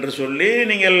கேட்கலாம் என்று சொல்லி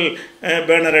நீங்கள்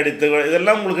பேனர் அடித்து,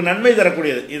 இதெல்லாம் உங்களுக்கு நன்மை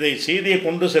தரக்கூடியது. இதை செய்தியை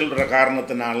கொண்டு செல்கிற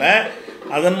காரணத்தினால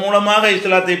அதன் மூலமாக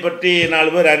இஸ்லாத்தை பற்றி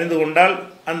 4 பேர் அறிந்து கொண்டால்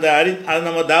அது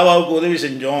நம்ம தாவாவுக்கு உதவி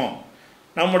செஞ்சோம்,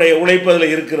 நம்முடைய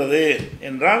உழைப்பதில் இருக்கிறது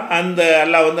என்றால் அந்த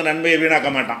அல்லாஹ் வந்து நன்மையை வீணாக்க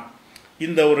மாட்டான்.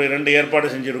 இந்த ஒரு 2 ஏற்பாடு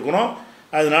செஞ்சுருக்கிறோம்.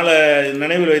 அதனால்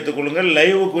நினைவில் வைத்துக் கொள்ளுங்கள்.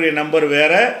 லைவுக்குரிய நம்பர்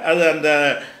வேறு, அது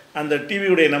அந்த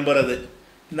டிவியுடைய நம்பர். அது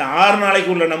இந்த 6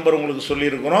 நாளைக்கு உள்ள நம்பர் உங்களுக்கு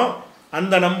சொல்லியிருக்கிறோம்.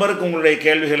 அந்த நம்பருக்கு உங்களுடைய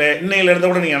கேள்விகளை இன்னையிலேருந்து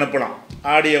கூட நீங்கள் அனுப்பலாம்.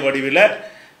 ஆடியோ வடிவில்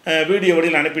வீடியோ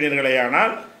வடிவில் அனுப்பினீர்களே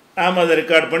ஆனால் நாம் அதை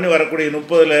ரெக்கார்ட் பண்ணி வரக்கூடிய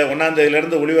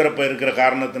 31 ஒளிபரப்ப இருக்கிற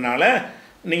காரணத்தினால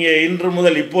நீங்கள்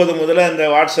இப்போது முதல்ல அந்த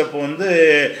வாட்ஸ்அப் வந்து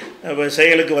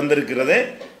செயலுக்கு வந்திருக்கிறது.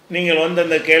 நீங்கள் வந்து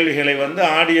அந்த கேள்விகளை வந்து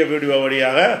ஆடியோ வீடியோ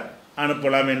வழியாக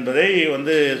அனுப்பலாம் என்பதை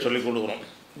வந்து சொல்லிக் கொடுக்குறோம்.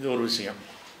 இது ஒரு விஷயம்.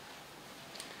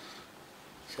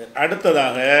 சரி,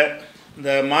 அடுத்ததாக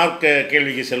இந்த மார்க்க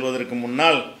கேள்விக்கு செல்வதற்கு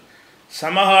முன்னால்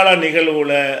சமகால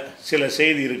நிகழ்வில் சில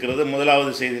செய்தி இருக்கிறது.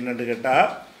 முதலாவது செய்தி என்னன்னு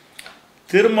கேட்டால்,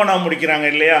 திருமணம் முடிக்கிறாங்க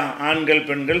இல்லையா, ஆண்கள்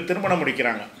பெண்கள் திருமணம்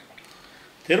முடிக்கிறாங்க.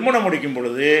 திருமணம் முடிக்கும்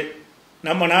பொழுது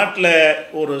நம்ம நாட்டில்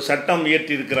ஒரு சட்டம்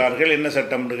இயற்றியிருக்கிறார்கள். என்ன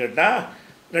சட்டம்னு கேட்டால்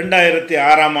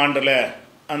 2006ஆம் ஆண்டில்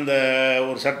அந்த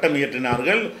ஒரு சட்டம்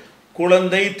இயற்றினார்கள்,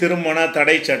 குழந்தை திருமண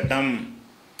தடை சட்டம்.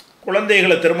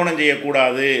 குழந்தைகளை திருமணம்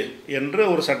செய்யக்கூடாது என்று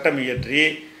ஒரு சட்டம் இயற்றி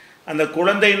அந்த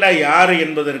குழந்தைன்னா யார்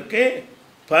என்பதற்கு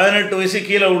 18 வயசு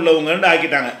கீழே உள்ளவங்கன்னு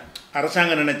ஆக்கிட்டாங்க.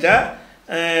 அரசாங்கம் நினச்சா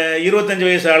 25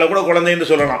 வயசு ஆளை கூட குழந்தைன்னு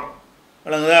சொல்லலாம்,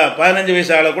 இல்லைங்களா? 15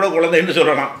 வயசு ஆளை கூட குழந்தைன்னு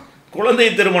சொல்லலாம். குழந்தை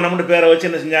திருமணம்னு பேரை வச்சு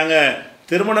என்ன செஞ்சாங்க,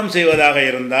 திருமணம் செய்வதாக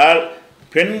இருந்தால்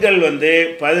பெண்கள் வந்து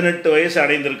 18 வயசு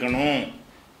அடைந்திருக்கணும்,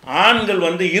 ஆண்கள்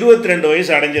வந்து 22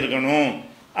 வயசு அடைஞ்சிருக்கணும்.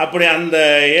 அப்படி அந்த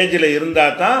ஏஜில்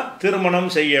இருந்தால் தான் திருமணம்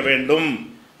செய்ய வேண்டும்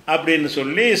அப்படின்னு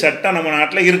சொல்லி சட்டம் நம்ம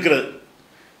நாட்டில் இருக்கிறது.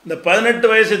 இந்த 18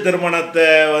 வயசு திருமணத்தை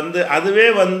வந்து அதுவே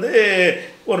வந்து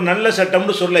ஒரு நல்ல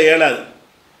சட்டம்னு சொல்ல இயலாது.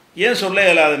 ஏன் சொல்ல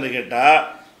இயலாதுன்னு கேட்டால்,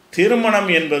 திருமணம்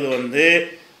என்பது வந்து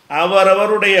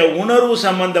அவரவருடைய உணர்வு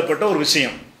சம்பந்தப்பட்ட ஒரு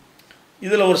விஷயம்.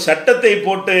 இதில் ஒரு சட்டத்தை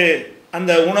போட்டு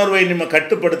அந்த உணர்வை நம்ம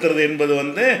கட்டுப்படுத்துறது என்பது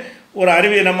வந்து ஒரு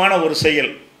அறிவீனமான ஒரு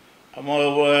செயல்.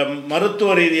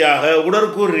 மருத்துவ ரீதியாக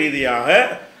உடற்கூறு ரீதியாக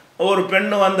ஒரு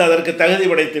பெண்ணு வந்து அதற்கு தகுதி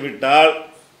படைத்து விட்டால்,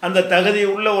 அந்த தகுதி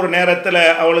உள்ள ஒரு நேரத்தில்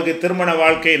அவளுக்கு திருமண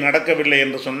வாழ்க்கை நடக்கவில்லை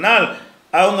என்று சொன்னால்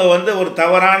அவங்க வந்து ஒரு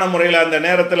தவறான முறையில் அந்த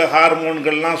நேரத்தில்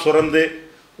ஹார்மோன்கள்லாம் சுரந்து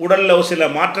உடலில் சில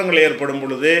மாற்றங்கள் ஏற்படும்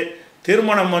பொழுது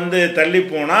திருமணம் வந்து தள்ளி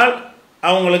போனால்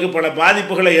அவங்களுக்கு பல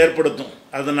பாதிப்புகளை ஏற்படுத்தும்.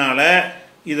 அதனால்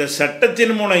இதை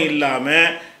சட்டத்தின் மூலம்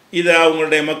இல்லாமல் இதை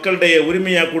அவங்களுடைய மக்களுடைய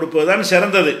உரிமையாக கொடுப்பது தான்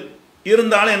சிறந்தது.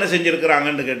 இருந்தாலும் என்ன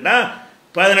செஞ்சுருக்கிறாங்கன்னு கேட்டால்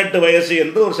 18 வயசு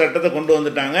என்று ஒரு சட்டத்தை கொண்டு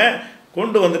வந்துட்டாங்க.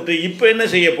 கொண்டு வந்துட்டு இப்போ என்ன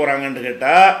செய்ய போகிறாங்கன்னு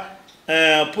கேட்டால்,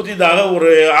 புதிதாக ஒரு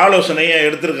ஆலோசனையை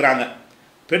எடுத்திருக்கிறாங்க.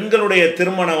 பெண்களுடைய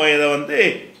திருமண வயதை வந்து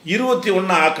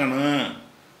 21 ஆக்கணும்.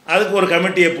 அதுக்கு ஒரு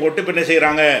கமிட்டியை போட்டு இப்போ என்ன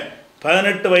செய்கிறாங்க,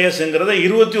 18 வயசுங்கிறத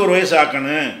 21 வயசு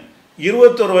ஆக்கணும்.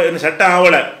 21 வயசு சட்டம்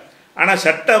ஆகலை. ஆனால்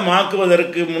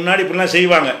சட்டமாக்குவதற்கு முன்னாடி இப்படிலாம்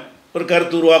செய்வாங்க. ஒரு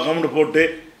கருத்து உருவாக்கம்னு போட்டு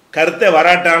கருத்தை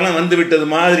வராட்டாலும் வந்து விட்டது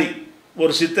மாதிரி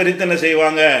ஒரு சித்தரித்து என்ன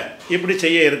செய்வாங்க, இப்படி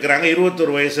செய்ய இருக்கிறாங்க.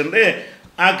 21 வயசுன்னு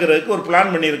ஆக்குறதுக்கு ஒரு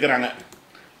பிளான் பண்ணியிருக்கிறாங்க.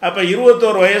 அப்போ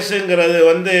 21 வயசுங்கிறது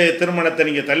வந்து திருமணத்தை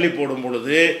நீங்கள் தள்ளி போடும்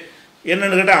பொழுது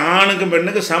என்னென்னு கேட்டால் ஆணுக்கும்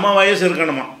பெண்ணுக்கும் சம வயசு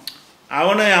இருக்கணுமா.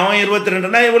 அவன்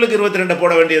 22னா இவளுக்கு 22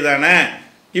 போட வேண்டியது தானே.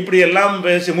 இப்படி எல்லாம்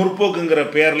பேசி முற்போக்குங்கிற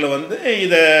பேரில் வந்து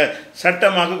இதை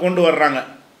சட்டமாக கொண்டு வர்றாங்க.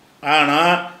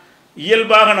 ஆனால்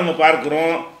இயல்பாக நம்ம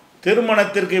பார்க்குறோம்,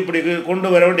 திருமணத்திற்கு இப்படி கொண்டு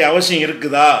வர வேண்டிய அவசியம்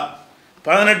இருக்குதா?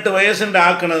 18 வயசுன்ற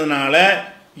ஆக்குனதுனால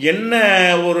என்ன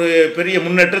ஒரு பெரிய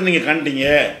முன்னேற்றம் நீங்கள் கண்டீங்க?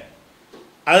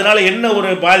 அதனால் என்ன ஒரு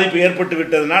பாதிப்பு ஏற்பட்டு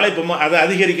விட்டதுனால இப்போ அதை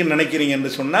அதிகரிக்குன்னு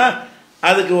நினைக்கிறீங்கன்னு சொன்னால்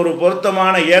அதுக்கு ஒரு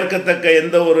பொருத்தமான ஏற்கத்தக்க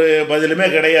எந்த ஒரு பதிலுமே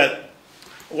கிடையாது.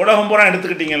 உலகம் பூரா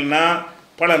எடுத்துக்கிட்டிங்கன்னா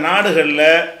பல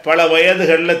நாடுகளில் பல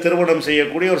வயதுகளில் திருமணம்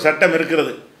செய்யக்கூடிய ஒரு சட்டம்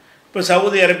இருக்கிறது. இப்போ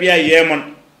சவுதி அரேபியா, ஏமன்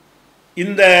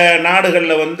இந்த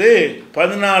நாடுகளில் வந்து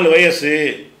 14 வயசு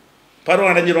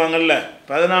பருவம் அடைஞ்சிருவாங்கல்ல.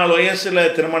 14 வயசில்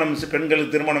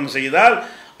பெண்களுக்கு திருமணம் செய்தால்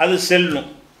அது செல்லும்.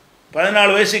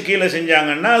 14 வயசு கீழே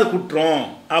செஞ்சாங்கன்னா அது குற்றம்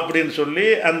அப்படின்னு சொல்லி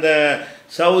அந்த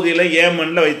சவுதியில்,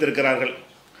 ஏமனில் வைத்திருக்கிறார்கள்.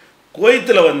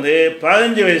 குவைத்தில் வந்து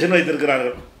 15 வயசுன்னு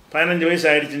வைத்திருக்கிறார்கள். 15 வயசு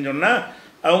ஆயிடுச்சுன்னு சொன்னால்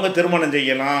அவங்க திருமணம்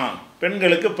செய்யலாம்.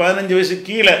 பெண்களுக்கு 15 வயசு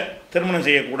கீழே திருமணம்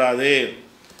செய்யக்கூடாது.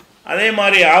 அதே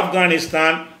மாதிரி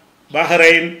ஆப்கானிஸ்தான்,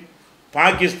 பஹ்ரைன்,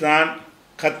 பாகிஸ்தான்,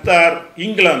 கத்தார்,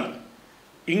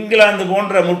 இங்கிலாந்து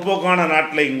போன்ற முற்போக்கான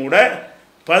நாட்டிலையும் கூட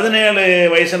 17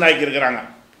 வயசுன்னு ஆக்கியிருக்கிறாங்க.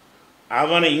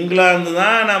 அவன் இங்கிலாந்து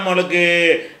தான் நம்மளுக்கு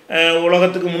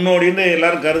உலகத்துக்கு முன்னோடின்னு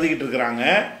எல்லோரும் கருதிக்கிட்டு இருக்கிறாங்க.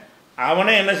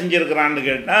 அவனே என்ன செஞ்சுருக்கிறான்னு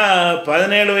கேட்டால்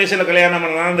 17 வயசில் கல்யாணம்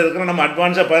பண்ணலான்னு இருக்கிறோம். நம்ம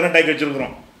அட்வான்ஸாக 18 ஆக்கி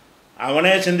வச்சுருக்குறோம்.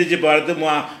 அவனே சிந்திச்சு பார்த்து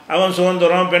அவன்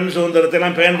சுதந்திரம், பெண்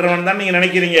சுதந்திரத்தைலாம் பேண்டுறவன் தான் நீங்கள்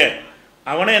நினைக்கிறீங்க.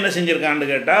 அவனே என்ன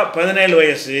செஞ்சுருக்கான்னு கேட்டால் 17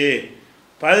 வயசு,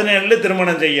 17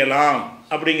 திருமணம் செய்யலாம்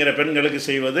அப்படிங்கிற பெண்களுக்கு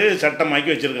செய்வது சட்டமாக்கி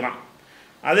வச்சுருக்கிறான்.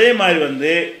 அதே மாதிரி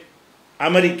வந்து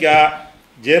America,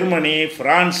 Germany,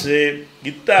 France,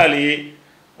 Italy,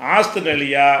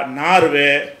 Australia,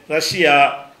 Norway, Russia,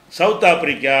 south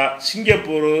Africa,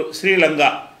 Singapore, Sri Lanka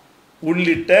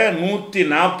உள்ளிட்ட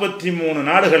 143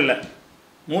 நாடுகளில்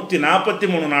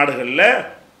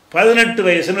 18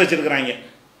 வயசுன்னு வச்சுருக்கிறாங்க.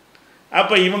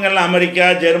 அப்போ இவங்கெல்லாம் America,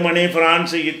 Germany,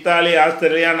 France, Italy,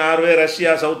 Australia, Norway,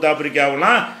 Russia, south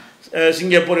ஆப்பிரிக்காவெல்லாம்,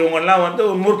 Singapore இவங்கெல்லாம் வந்து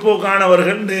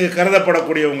முற்போக்கானவர்கள்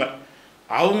கருதப்படக்கூடியவங்க.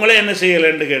 அவங்களே என்ன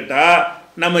செய்யலைன்னு கேட்டால்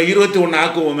நம்ம 21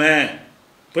 ஆக்குவோமே,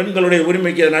 பெண்களுடைய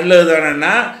உரிமைக்கு அது நல்லது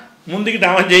தானேன்னா முந்திக்கிட்டு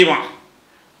அவன் செய்வான்.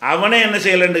 அவனே என்ன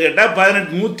செய்யலைன்னு கேட்டால்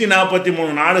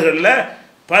 143 நாடுகளில்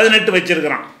 18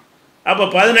 வச்சுருக்கிறான். அப்போ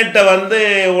 18 வந்து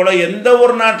எந்த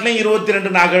ஒரு நாட்டிலையும்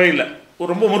 22 ஆக்கவே இல்லை.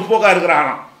 ரொம்ப முற்போக்காக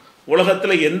இருக்கிறாங்களாம்.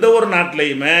 உலகத்தில் எந்த ஒரு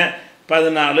நாட்டிலையுமே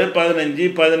 14, 15,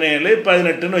 17,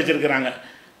 18ன்னு வச்சுருக்கிறாங்க.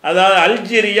 அதாவது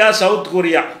அல்ஜீரியா, சவுத்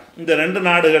கொரியா இந்த 2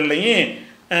 நாடுகள்லையும்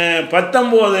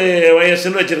 19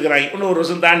 வயசுன்னு வச்சுருக்கிறாங்க. இன்னும் 1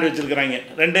 வருஷம் தாண்டி வச்சுருக்கிறாங்க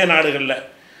 2 நாடுகளில்.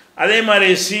 அதே மாதிரி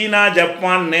சீனா,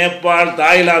 ஜப்பான், நேபாள்,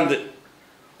 தாய்லாந்து,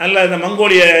 நல்ல இந்த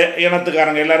மங்கோலிய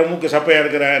இனத்துக்காரங்க எல்லோரும் மூக்கு சப்பையாக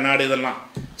இருக்கிற நாடு இதெல்லாம்.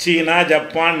 சீனா,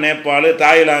 ஜப்பான், நேபாள்,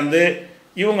 தாய்லாந்து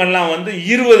இவங்கெல்லாம் வந்து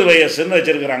 20 வயசுன்னு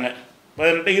வச்சுருக்கிறாங்க.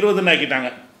 18, 20ன்னு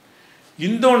ஆக்கிட்டாங்க.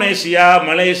 இந்தோனேசியா,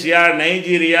 மலேசியா,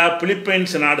 நைஜீரியா,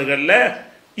 பிலிப்பைன்ஸ் நாடுகளில்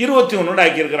 21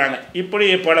 ஆக்கியிருக்கிறாங்க. இப்படி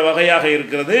பல வகையாக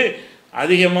இருக்கிறது.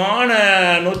 அதிகமான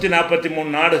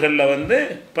 143 நாடுகளில் வந்து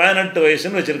 18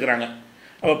 வயசுன்னு வச்சுருக்கிறாங்க.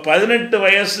 அப்போ 18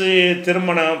 வயசு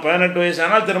திருமணம், 18 வயசு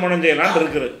ஆனால் திருமணம் செய்யலான்னு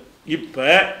இருக்குது. இப்போ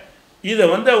இதை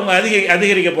வந்து அவங்க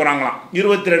அதிகரிக்க போகிறாங்களாம்.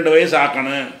 22 வயசு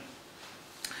ஆக்கணும்.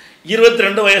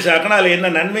 22 வயசு ஆக்கணும். அதில்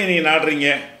என்ன நன்மை நீங்கள் நாடுறீங்க?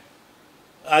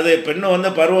 அது பெண்ணு வந்து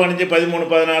பருவம் அடைஞ்சு 13,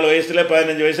 14 வயசில்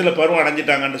 15 வயசில் பருவம்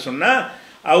அடைஞ்சிட்டாங்கன்னு சொன்னால்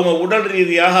அவங்க உடல்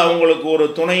ரீதியாக அவங்களுக்கு ஒரு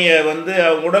துணையை வந்து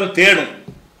அவங்க உடல் தேடும்.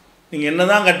 நீங்கள் என்ன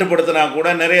தான் கட்டுப்படுத்தினா கூட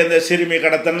நிறைய இந்த சிறுமி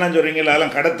கடத்தல்லாம் சொல்கிறீங்களா,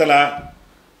 அதெல்லாம்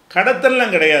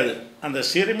கடத்தல்லாம் கிடையாது. அந்த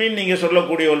சிறுமின்னு நீங்கள்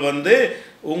சொல்லக்கூடியவள் வந்து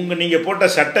நீங்கள் போட்ட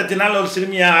சட்டத்தினால் ஒரு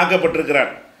சிறுமியாக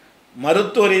ஆக்கப்பட்டிருக்கிறார்.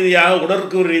 மருத்துவ ரீதியாக,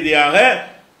 உடற்கூறு ரீதியாக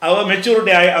அவள்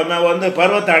மெச்சூரிட்டி வந்து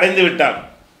பருவத்தை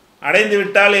அடைந்து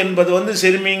விட்டால் என்பது வந்து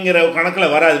சிறுமிங்கிற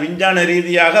கணக்கில் வராது. விஞ்ஞான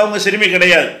ரீதியாக அவங்க சிறுமி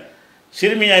கிடையாது.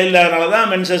 சிறுமியாக இல்லாதனால தான்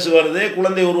மென்சஸ் வருது,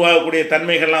 குழந்தை உருவாகக்கூடிய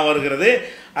தன்மைகள்லாம் வருகிறது.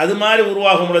 அது மாதிரி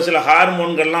உருவாகும் பொழுது சில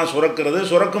ஹார்மோன்கள்லாம்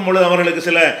சுரக்கும் பொழுது அவர்களுக்கு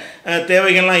சில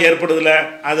தேவைகள்லாம் ஏற்படுதில்ல.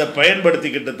 அதை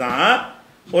பயன்படுத்திக்கிட்டு தான்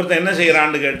ஒருத்தன் என்ன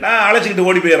செய்கிறான்னு கேட்டால் அழைச்சிக்கிட்டு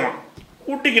ஓடி போயிடுறான்.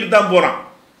 கூட்டிக்கிட்டு தான் போகிறான்.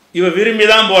 இவன் விரும்பி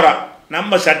தான் போகிறான்.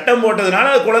 நம்ம சட்டம்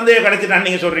போட்டதுனால அது குழந்தையை கடத்திட்டான்னு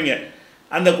நீங்கள் சொல்கிறீங்க.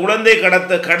 அந்த குழந்தை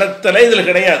கடத்தலை இதில்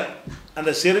கிடையாது.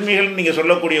 அந்த சிறுமிகள் நீங்கள்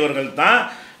சொல்லக்கூடியவர்கள் தான்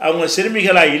அவங்க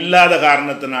சிறுமிகளாக இல்லாத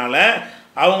காரணத்தினால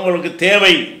அவங்களுக்கு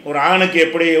தேவை, ஒரு ஆணுக்கு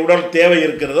எப்படி உடல் தேவை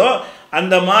இருக்கிறதோ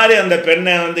அந்த மாதிரி அந்த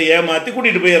பெண்ணை வந்து ஏமாற்றி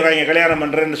கூட்டிகிட்டு போயிடுறாங்க கல்யாணம்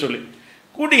பண்ணுறேன்னு சொல்லி.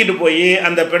 கூட்டிக்கிட்டு போய்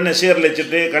அந்த பெண்ணை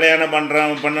சீரழிச்சிட்டு கல்யாணம்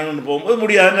பண்ணணும்னு போகும்போது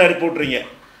முடியாதுன்னு அனுப்பி விட்றீங்க.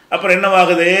 அப்புறம்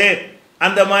என்னவாகுது,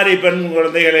 அந்த மாதிரி பெண்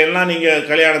குழந்தைகளை எல்லாம் நீங்கள்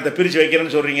கல்யாணத்தை பிரித்து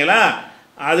வைக்கிறேன்னு சொல்கிறீங்களா,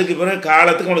 அதுக்கு பிறகு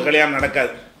காலத்துக்கு உங்களுக்கு கல்யாணம்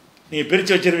நடக்காது. நீங்கள்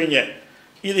பிரித்து வச்சுருவீங்க.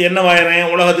 இது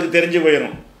என்னவாயிரம், உலகத்துக்கு தெரிஞ்சு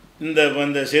போயிடும்.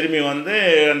 இந்த சிறுமி வந்து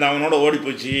அந்த அவனோட ஓடி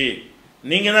போச்சு,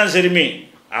 நீங்கள் தான் சிறுமி,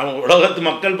 அவன் உலகத்து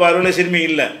மக்கள் பார்வையில் சிறுமி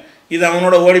இல்லை, இது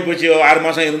அவனோட ஓடி போச்சு, 6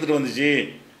 மாதம் இருந்துட்டு வந்துச்சு,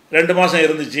 2 மாதம்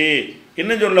இருந்துச்சு.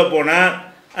 இன்னும் சொல்ல போனால்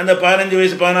அந்த 15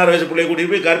 வயசு 16 வயசு பிள்ளைய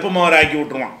கூட்டிகிட்டு போய் கர்ப்பமாவரை ஆக்கி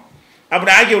விட்ருவான்.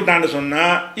 அப்படி ஆக்கி விட்டான்னு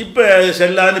சொன்னால் இப்போ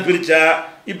செல்லாதுன்னு பிரித்தா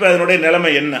இப்போ அதனுடைய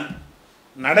நிலைமை என்ன?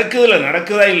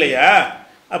 நடக்குதா இல்லையா?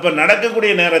 அப்போ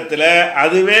நடக்கக்கூடிய நேரத்தில்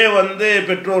அதுவே வந்து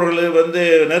பெற்றோர்கள் வந்து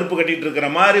நெருப்பு கட்டிகிட்டு இருக்கிற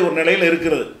மாதிரி ஒரு நிலையில்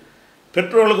இருக்கிறது.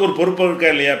 பெற்றோர்களுக்கு ஒரு பொறுப்பு இருக்கா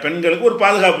இல்லையா? பெண்களுக்கு ஒரு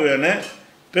பாதுகாப்பு வேணும்.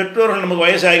 பெற்றோர்கள் நமக்கு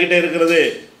வயசாகிக்கிட்டே இருக்கிறது,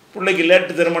 பிள்ளைக்கு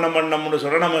லேட்டு திருமணம் பண்ணணும்னு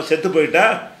சொல்ல நம்ம செத்து போயிட்டா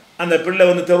அந்த பிள்ளை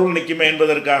வந்து தெருவில் நிற்குமே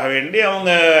என்பதற்காக வேண்டி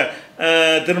அவங்க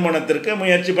திருமணத்திற்கு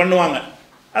முயற்சி பண்ணுவாங்க.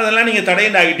 அதெல்லாம் நீங்கள்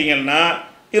தடையிட்டு ஆகிட்டீங்கன்னா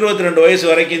 22 வயசு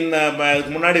வரைக்கும்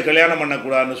இதுக்கு முன்னாடி கல்யாணம்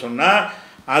பண்ணக்கூடாதுன்னு சொன்னால்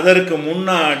அதற்கு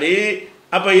முன்னாடி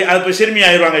அப்போ சிறுமி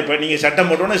ஆயிடுவாங்க. இப்போ நீங்கள் சட்டம்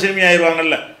போட்டோன்னா சிறுமி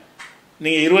ஆயிடுவாங்கல்ல.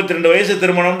 நீங்கள் 22 வயசு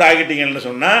திருமணம்னு ஆகிட்டீங்கன்னு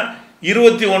சொன்னால்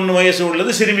 21 வயசு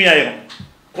உள்ளது சிறுமி ஆயிரும்.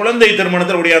 குழந்தை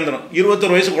திருமணத்தில் ஒடியாந்துடும்.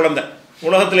 21 வயசு குழந்தை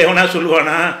உலகத்தில் எவனா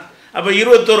சொல்லுவானா? அப்போ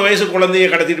 21 வயசு குழந்தையை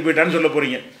கடத்திட்டு போயிட்டான்னு சொல்ல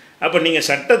போகிறீங்க. அப்போ நீங்கள்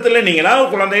சட்டத்தில் நீங்களா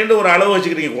குழந்தைன்ற ஒரு அளவு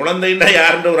வச்சுக்கிறீங்க. குழந்தைண்டா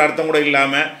யாருன்ற ஒரு அர்த்தம் கூட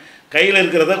இல்லாமல் கையில்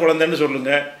இருக்கிறத குழந்தைன்னு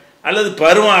சொல்லுங்கள், அல்லது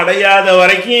பருவம் அடையாத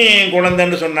வரைக்கும்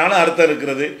குழந்தைன்னு சொன்னாலும் அர்த்தம்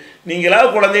இருக்கிறது. நீங்களா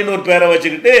குழந்தைன்னு ஒரு பேரை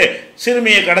வச்சுக்கிட்டு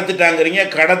சிறுமியை கடத்திட்டாங்கிறீங்க.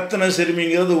 கடத்தின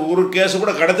சிறுமிங்கிறது ஒரு கேஸு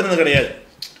கூட கடத்தினது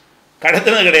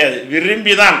கிடையாது.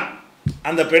 விரும்பி தான்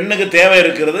அந்த பெண்ணுக்கு தேவை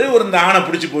இருக்கிறது. இந்த ஆணை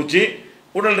பிடிச்சி போச்சு,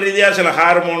 உடல் ரீதியாக சில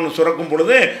ஹார்மோன் சுரக்கும்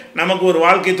பொழுது நமக்கு ஒரு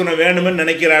வாழ்க்கை துணை வேணுமென்னு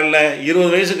நினைக்கிறாள்ல.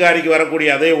 20 வயசுக்காரிக்கு வரக்கூடிய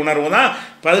அதே உணர்வு தான்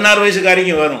 16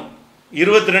 வயசுக்காரிக்கும் வரும்.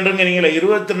 22ங்கிறீங்களே,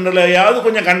 22லயாவது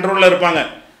கொஞ்சம் கண்ட்ரோலில் இருப்பாங்க.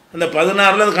 அந்த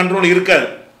 16ல் அது கண்ட்ரோல் இருக்காது.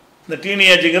 இந்த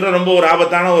டீனேஜுங்கிறது ரொம்ப ஒரு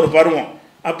ஆபத்தான ஒரு பருவம்.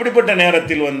 அப்படிப்பட்ட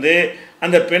நேரத்தில் வந்து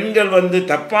அந்த பெண்கள் வந்து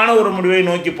தப்பான ஒரு முடிவை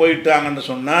நோக்கி போயிட்டாங்கன்னு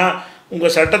சொன்னால்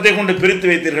உங்கள் சட்டத்தை கொண்டு பிரித்து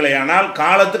வைத்தீர்களே, ஆனால்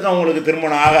காலத்துக்கு அவங்களுக்கு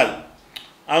திருமணம் ஆகாது.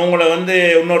 அவங்கள வந்து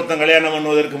இன்னொருத்தன் கல்யாணம்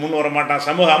பண்ணுவதற்கு முன் வர மாட்டான்.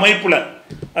 சமூக அமைப்பில்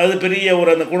அது பெரிய ஒரு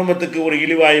அந்த குடும்பத்துக்கு ஒரு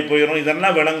இழிவாகி போயிடும்.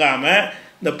 இதெல்லாம் விளங்காமல்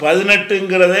இந்த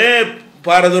 18ங்கிறதே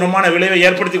பாரதூரமான விளைவை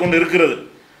ஏற்படுத்தி கொண்டு இருக்கிறது.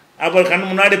 அப்புறம் கண்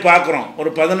முன்னாடி பார்க்குறோம், ஒரு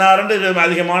 16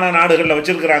 அதிகமான நாடுகளில்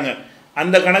வச்சுருக்கிறாங்க.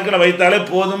 அந்த கணக்கில் வைத்தாலே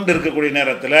போதும்னு இருக்கக்கூடிய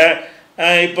நேரத்தில்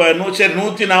இப்போ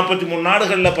 143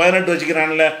 நாடுகளில் 18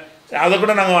 வச்சுக்கிறான்ல, அதை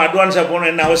கூட நாங்கள் அட்வான்ஸாக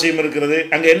போகணும் என்ன அவசியம் இருக்கிறது?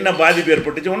 அங்கே என்ன பாதிப்பு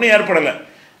ஏற்பட்டுச்சு? ஒன்றும் ஏற்படலை.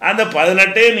 அந்த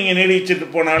 18 நீங்கள் நீடிச்சுட்டு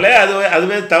போனாலே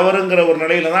அதுவே தவறுங்கிற ஒரு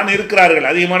நிலையில் தான் இருக்கிறார்கள்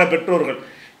அதிகமான பெற்றோர்கள்.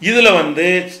 இதில் வந்து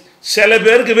சில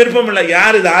பேருக்கு விருப்பம் இல்லை.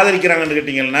 யார் இதை ஆதரிக்கிறாங்கன்னு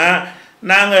கேட்டிங்கன்னா,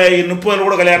 நாங்கள் 30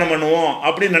 கூட கல்யாணம் பண்ணுவோம்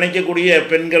அப்படின்னு நினைக்கக்கூடிய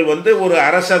பெண்கள் வந்து ஒரு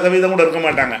 1% கூட இருக்க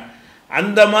மாட்டாங்க.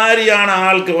 அந்த மாதிரியான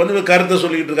ஆளுக்கு வந்து கருத்தை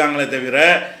சொல்லிக்கிட்டு இருக்காங்களே தவிர,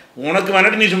 உனக்கு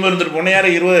வேணாட்டு நீ சும்மா இருந்துட்டு போன,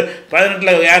 யார்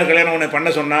 18 யார் கல்யாணம் உன்னை பண்ண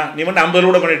சொன்னா? நீ வந்து 50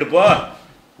 கூட பண்ணிட்டு போ.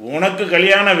 உனக்கு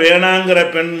கல்யாணம் வேணாங்கிற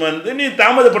பெண் வந்து நீ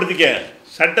தாமதப்படுத்திக்க.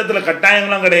 சட்டத்தில்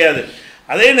கட்டாயங்களும் கிடையாது.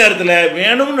 அதே நேரத்தில்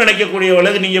வேணும்னு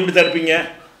நினைக்கக்கூடியவளுக்கு நீங்கள் எப்படி தடுப்பீங்க?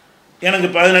 எனக்கு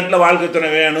 18 வாழ்க்கை துணை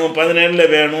வேணும், 17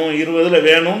 வேணும், 20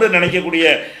 வேணும்னு நினைக்கக்கூடிய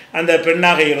அந்த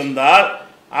பெண்ணாக இருந்தால்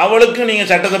அவளுக்கு நீங்கள்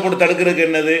சட்டத்தை போட்டு தடுக்கிறதுக்கு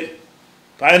என்னது?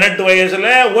 18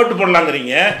 வயசில் ஓட்டு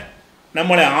போடலாங்கிறீங்க.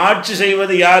 நம்மளை ஆட்சி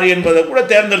செய்வது யார் என்பதை கூட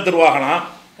தேர்ந்தெடுத்துருவாங்களாம்.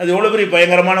 அது எவ்வளோ பெரிய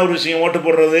பயங்கரமான ஒரு விஷயம். ஓட்டு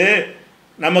போடுறது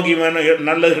நமக்கு இவன்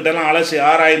நல்லதுக்கிட்டலாம் அலசி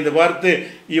ஆராய்ந்து பார்த்து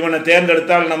இவனை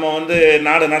தேர்ந்தெடுத்தால் நம்ம வந்து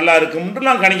நாடு நல்லா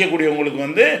இருக்கும்ட்டுலாம் கணிக்கக்கூடியவங்களுக்கு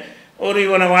வந்து ஒரு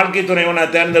இவனை வாழ்க்கை துணைவனை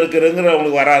தேர்ந்தெடுக்கிறதுங்கிற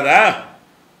உங்களுக்கு வராதா?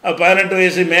 18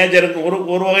 வயசு மேஜருக்கு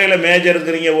ஒரு வகையில்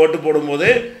மேஜருங்கிறீங்க. ஓட்டு போடும்போது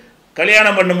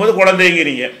கல்யாணம் பண்ணும்போது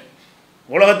குழந்தைங்கிறீங்க.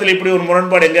 உலகத்தில் இப்படி ஒரு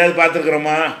முரண்பாடு எங்கேயாவது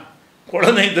பார்த்துருக்குறோமா?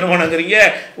 குழந்தை திருமணங்கிறீங்க,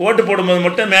 ஓட்டு போடும்போது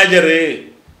மட்டும் மேஜரு,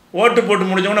 ஓட்டு போட்டு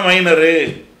முடிஞ்சவொன்னே மைனரு.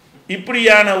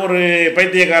 இப்படியான ஒரு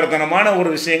பைத்தியக்காரத்தனமான ஒரு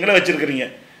விஷயங்களை வச்சுருக்கிறீங்க.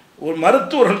 ஒரு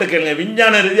மருத்துவர்கள்ட்ட கேளுங்க,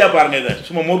 விஞ்ஞான ரீதியாக பாருங்கள். இதை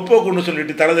சும்மா முற்போக்குன்னு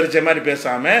சொல்லிட்டு தலைதறிச்ச மாதிரி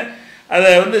பேசாமல்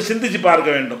அதை வந்து சிந்திச்சு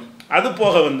பார்க்க வேண்டும். அது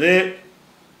போக வந்து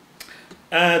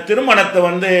திருமணத்தை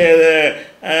வந்து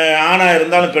ஆணாக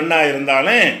இருந்தாலும் பெண்ணாக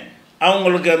இருந்தாலும்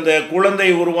அவங்களுக்கு அந்த குழந்தை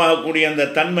உருவாகக்கூடிய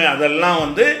அந்த தன்மை அதெல்லாம்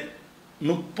வந்து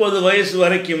 30 வயசு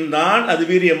வரைக்கும் தான் அது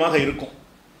வீரியமாக இருக்கும்.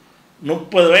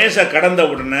 30 வயசை கடந்த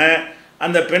உடனே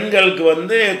அந்த பெண்களுக்கு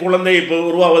வந்து குழந்தை இப்போ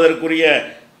உருவாவதற்குரிய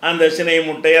அந்த சினை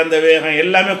முட்டை அந்த வேகம்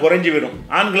எல்லாமே குறைஞ்சி விடும்,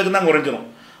 ஆண்களுக்கு தான் குறைஞ்சிரும்.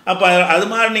 அப்போ அது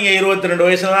மாதிரி நீங்கள் 22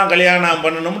 வயசில் தான் கல்யாணம்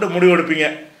பண்ணணும்னு முடிவெடுப்பீங்க.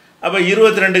 அப்போ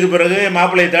 22க்கு பிறகு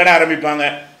மாப்பிள்ளையை தேட ஆரம்பிப்பாங்க.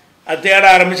 அது தேட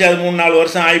ஆரம்பித்து அது 3-4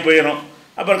 வருஷம் ஆகி போயிடும்.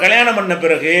 அப்புறம் கல்யாணம் பண்ண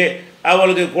பிறகு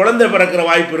அவளுக்கு குழந்தை பிறக்கிற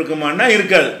வாய்ப்பு இருக்குமான்னா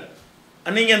இருக்காது.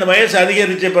 நீங்கள் அந்த வயசு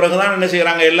அதிகரித்த பிறகு தான் என்ன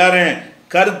செய்கிறாங்க, எல்லோரும்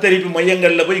கருத்தரிப்பு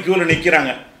மையங்களில் போய் க்யூவில்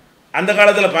நிற்கிறாங்க. அந்த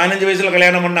காலத்தில் 15 வயசில்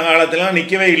கல்யாணம் பண்ண காலத்துலாம்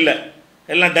நிற்கவே இல்லை,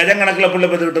 எல்லாம் டஜன் கணக்கில் புள்ள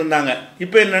பெற்றுக்கிட்டு இருந்தாங்க.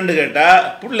 இப்போ என்னென்னு கேட்டால்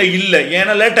புள்ள இல்லை,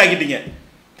 ஏன்னா லேட் ஆக்கிட்டீங்க,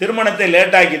 திருமணத்தை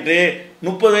லேட் ஆக்கிட்டு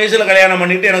 30 வயசில் கல்யாணம்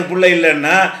பண்ணிவிட்டு எனக்கு புள்ள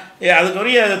இல்லைன்னா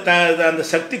அதுக்குரிய அந்த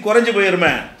சக்தி குறைஞ்சி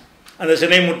போயிருமே, அந்த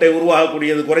சினை முட்டை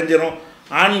உருவாகக்கூடியது குறைஞ்சிரும்,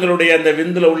 ஆண்களுடைய அந்த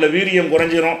விந்தில் உள்ள வீரியம்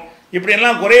குறைஞ்சிரும்.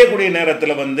 இப்படியெல்லாம் குறையக்கூடிய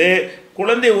நேரத்தில்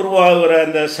குழந்தை உருவாகிற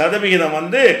அந்த சதவிகிதம்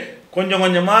கொஞ்சம்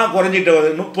கொஞ்சமாக குறைஞ்சிட்டு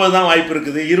வருது. 30 தான் வாய்ப்பு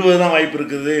இருக்குது, 20 தான் வாய்ப்பு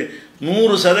இருக்குது,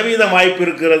 100% வாய்ப்பு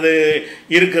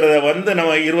இருக்கிறத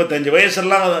நம்ம 25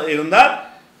 வயசெல்லாம் இருந்தால்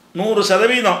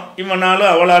 100%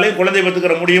 இவனாலும் அவளாலையும் குழந்தை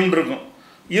பெற்றுக்கிற முடியும்னு இருக்கும்.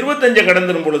 25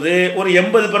 கடந்துடும் பொழுது ஒரு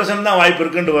 80% தான் வாய்ப்பு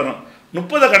இருக்குன்னு வரும்.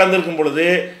 30 கடந்திருக்கும் பொழுது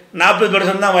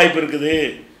 40% தான் வாய்ப்பு இருக்குது.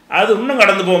 அது இன்னும்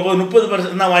கடந்து போகும்போது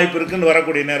 30% தான் வாய்ப்பு இருக்குன்னு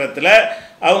வரக்கூடிய நேரத்தில்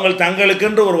அவங்க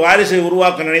தங்களுக்கென்று ஒரு வாரிசை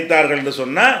உருவாக்க நினைத்தார்கள் என்று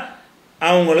சொன்னால்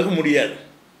அவங்களுக்கு முடியாது.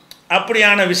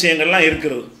 அப்படியான விஷயங்கள்லாம்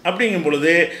இருக்கிறது. அப்படிங்கும்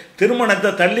பொழுது திருமணத்தை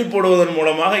தள்ளி போடுவதன்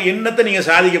மூலமாக என்னத்தை நீங்கள்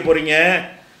சாதிக்க போகிறீங்க,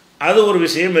 அது ஒரு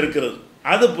விஷயம் இருக்கிறது.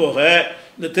 அது போக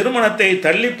இந்த திருமணத்தை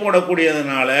தள்ளி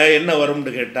போடக்கூடியதுனால என்ன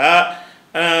வரும்னு கேட்டால்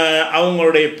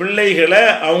அவங்களுடைய பிள்ளைகளை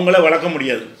அவங்கள வளர்க்க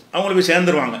முடியாது, அவங்கள போய்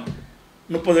சேர்ந்துருவாங்க.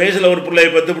 30 வயசில் ஒரு பிள்ளையை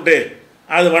பெற்றுவிட்டு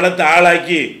அது வளர்த்து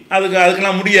ஆளாக்கி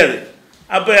அதுக்கெல்லாம் முடியாது.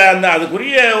 அப்போ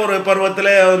அதுக்குரிய ஒரு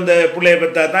பருவத்தில் அந்த பிள்ளையை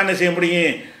பெற்றா தான் என்ன செய்ய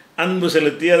முடியும், அன்பு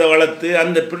செலுத்தி அதை வளர்த்து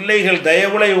அந்த பிள்ளைகள்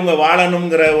தயவுல இவங்க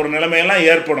வாழணுங்கிற ஒரு நிலைமையெல்லாம்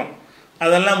ஏற்படும்,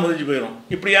 அதெல்லாம் முறிஞ்சு போயிடும்.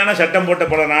 இப்படியான சட்டம் போட்ட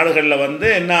பல நாடுகளில்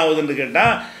என்ன ஆகுதுன்னு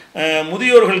கேட்டால்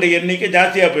முதியோர்களுடைய எண்ணிக்கை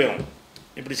ஜாஸ்தியாக போயிடும்.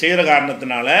 இப்படி செய்கிற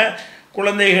காரணத்தினால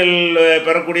குழந்தைகள்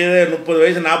பெறக்கூடியது 30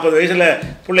 வயசு 40 வயசில்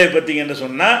பிள்ளையை பற்றிங்கன்னு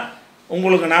சொன்னால்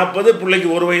உங்களுக்கு 40, பிள்ளைக்கு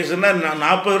 1 வயசுன்னா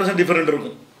 40 வருஷம் டிஃப்ரெண்ட்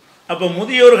இருக்கும். அப்போ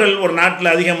முதியோர்கள் ஒரு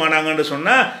நாட்டில் அதிகமானாங்கன்னு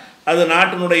சொன்னால் அது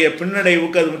நாட்டினுடைய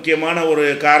பின்னடைவுக்கு அது முக்கியமான ஒரு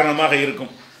காரணமாக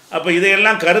இருக்கும். அப்போ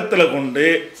இதையெல்லாம் கருத்தில் கொண்டு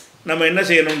நம்ம என்ன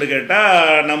செய்யணும்னு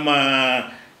கேட்டால் நம்ம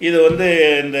இது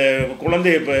இந்த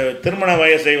குழந்தை இப்போ திருமண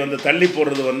வயசை தள்ளி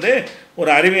போடுறது ஒரு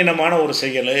அறிவீனமான ஒரு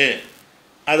செயல்,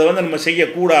 அதை நம்ம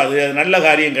செய்யக்கூடாது, அது நல்ல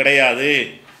காரியம் கிடையாது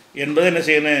என்பதை என்ன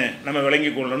செய்யணும் நம்ம விளங்கி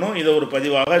கொள்ளணும். இதை ஒரு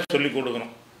பதிவாக சொல்லிக்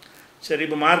கொடுக்கணும். சரி,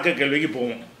 இப்போ மார்க்க கேள்விக்கு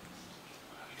போவோம்.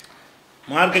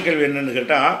 மார்க்க கேள்வி என்னென்னு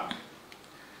கேட்டால்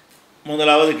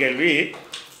முதலாவது கேள்வி,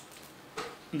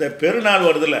 இந்த பெருநாள்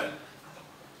வருதுல்ல,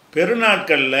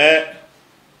 பெருநாட்களில்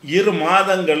 2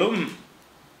 மாதங்களும்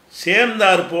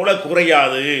சேர்ந்தாற் போல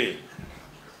குறையாது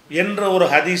என்ற ஒரு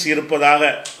ஹதீஸ்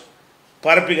இருப்பதாக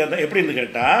பரப்பிக்க. எப்படின்னு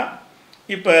கேட்டால்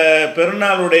இப்போ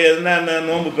பெருநாளுடைய என்ன,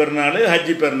 நோன்பு பெருநாள்,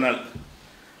 ஹஜ்ஜி பெருநாள்.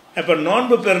 இப்போ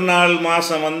நோன்பு பெருநாள்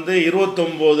மாதம்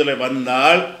 29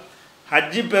 வந்தால்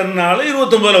ஹஜ்ஜி பெருநாள்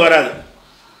 29 வராது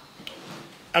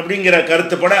அப்படிங்கிற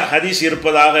கருத்துப்பட ஹதீஸ்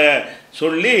இருப்பதாக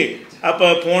சொல்லி, அப்போ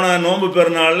போன நோன்பு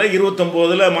பெருநாளில்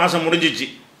 29 மாதம் முடிஞ்சிச்சு,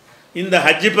 இந்த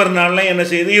ஹஜ்ஜி பெருநாளில் என்ன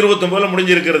செய்யுது 29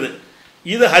 முடிஞ்சிருக்கிறது.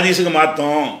 இது ஹதீஸுக்கு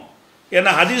மாற்றோம்.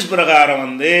 ஏன்னா ஹதீஸ்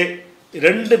பிரகாரம்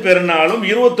 2 பெருநாளும்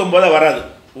 29 வராது.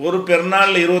 ஒரு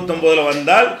பெருநாள் 29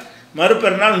 வந்தால் மறு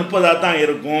பெருநாள் 30 தான்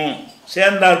இருக்கும்,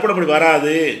 சேர்ந்தாற்போல் அப்படி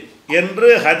வராது என்று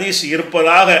ஹதீஸ்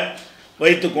இருப்பதாக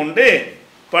வைத்துக்கொண்டு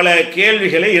பல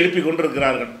கேள்விகளை எழுப்பி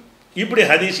கொண்டிருக்கிறார்கள். இப்படி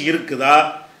ஹதீஸ் இருக்குதா,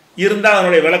 இருந்தால்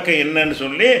அதனுடைய விளக்கம் என்னன்னு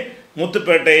சொல்லி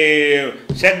முத்துப்பேட்டை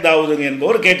ஷேக் தாவூதுங்க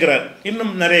என்பவர் கேட்குறார்.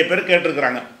 இன்னும் நிறைய பேர்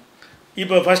கேட்டிருக்கிறாங்க.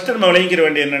 இப்போ ஃபஸ்ட்டு நம்ம விளங்கிக்கிற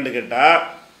வேண்டிய என்னென்னு கேட்டால்,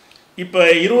 இப்போ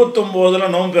 29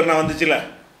 நோன்பு பெருநாள் வந்துச்சுல,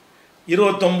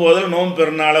 29 நோன்பு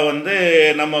பெருநாளை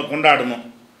நம்ம கொண்டாடணும்.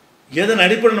 எதன்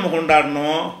அடிப்படை நம்ம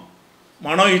கொண்டாடணும்,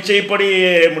 மனோ இச்சைப்படி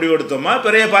முடிவெடுத்தோமா,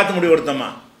 பிறையை பார்த்து முடிவெடுத்தோமா?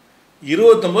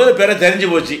 29 பிறை தெரிஞ்சு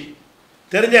போச்சு,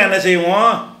 தெரிஞ்சால் என்ன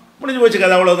செய்வோம், முடிஞ்சு போச்சு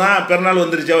கதை, அவ்வளோதான், பெருநாள்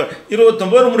வந்துருச்சு,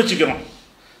 29 முடிச்சுக்கிறோம்.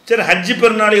 சரி, ஹஜ்ஜி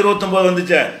பெருநாள் 29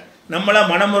 வந்துச்சா,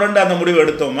 நம்மளாம் மனமுரண்டு அந்த முடிவு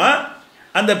எடுத்தோமா,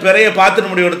 அந்த பிறையை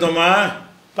பார்த்துட்டு முடிவு எடுத்தோமா?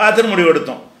 பார்த்துட்டு முடிவு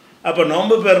எடுத்தோம். அப்போ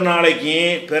நோன்பு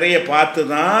பெருநாளைக்கும் பிறையை பார்த்து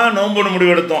தான் நோன்புன்னு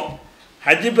முடிவு எடுத்தோம்,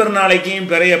 ஹஜ்ஜி பெருநாளைக்கும்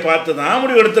பிறையை பார்த்து தான்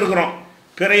முடிவு எடுத்துருக்குறோம்.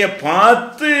 பிறையை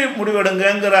பார்த்து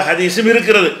முடிவெடுங்கிற ஹதீஸும்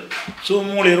இருக்கிறது.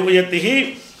 சூமூல் இருவியத்திகி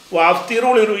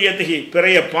அஃப்திரூல் இருவியத்திகி,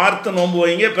 பிறையை பார்த்து நோன்பு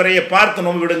வைங்க, பிறையை பார்த்து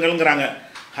நோன்பு விடுங்கள்ங்கிறாங்க.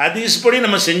 ஹதீஸ் படி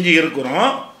நம்ம செஞ்சு இருக்கிறோம்.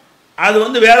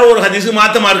 அது வேற ஒரு ஹதீஸு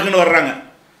மாற்றமாக இருக்குன்னு வர்றாங்க.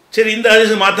 சரி, இந்த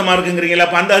ஹதீஸு மாற்றமாக இருக்குங்கிறீங்களா,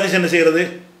 அப்போ அந்த ஹதீஸ் என்ன செய்கிறது?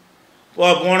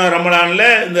 போன ரமலானில்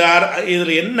இந்த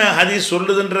இதில் என்ன ஹதீஸ்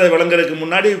சொல்லுதுன்ற விளங்குறதுக்கு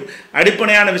முன்னாடி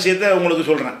அடிப்படையான விஷயத்தை உங்களுக்கு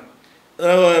சொல்கிறேன்.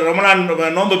 ரமலான்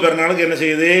நோன்பு பெருநாளுக்கு என்ன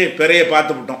செய்யுது, பிறையை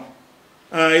பார்த்து விட்டோம்,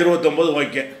 29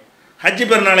 ஓகே. ஹஜ்ஜி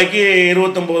பெருநாளைக்கு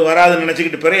 29 வராதுன்னு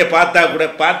நினச்சிக்கிட்டு பிறையை பார்த்தா கூட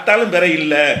பார்த்தாலும் பிறை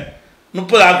இல்லை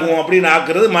 30 ஆக்குவோம் அப்படின்னு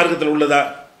ஆக்குறது மார்க்கத்தில் உள்ளதா?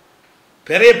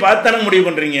 பிறையை பார்த்தானே முடிவு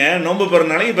பண்ணுறீங்க. நோன்பு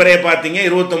பெருநாளைக்கு பிறையை பார்த்தீங்க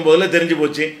 29 தெரிஞ்சு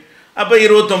போச்சு, அப்போ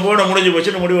 29 முடிஞ்சு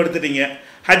போச்சுன்னு முடிவு எடுத்துட்டீங்க.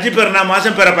 ஹஜ்ஜி பெருநாள்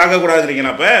மாதம் பிறை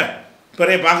பார்க்கக்கூடாதுங்களா? அப்போ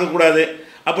பிறையை பார்க்கக்கூடாது.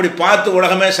 அப்படி பார்த்து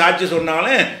உலகமே சாட்சி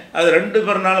சொன்னாலும் அது 2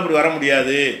 பெருநாள் அப்படி வர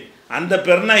முடியாது. அந்த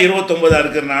பெருனா 29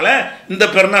 இருக்கிறனால இந்த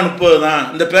பெருனா 30 தான்.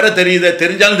 இந்த பெறை தெரியுது,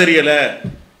 தெரிஞ்சாலும் தெரியலை,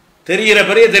 தெரிகிற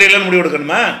பெரிய தெரியலன்னு முடிவு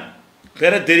எடுக்கணுமா?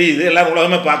 பெறை தெரியுது, எல்லோரும்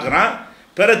உலகமே பார்க்குறான்,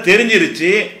 பெறை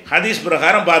தெரிஞ்சிருச்சு, ஹதீஸ்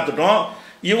பிரகாரம் பார்த்துட்டோம்.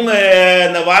 இவங்க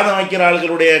இந்த வாதம் வைக்கிற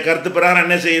ஆளுகளுடைய கருத்து பிரகாரம்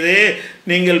என்ன செய்யுது?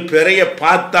 நீங்கள் பெறையை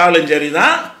பார்த்தாலும் சரி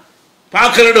தான்,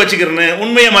 பார்க்கலன்னு வச்சுக்கிறேன்னு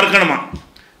உண்மையை மறக்கணுமா?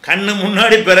 கண்ணு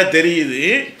முன்னாடி பெறை தெரியுது,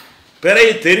 பெறை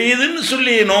தெரியுதுன்னு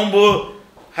சொல்லி நோன்பு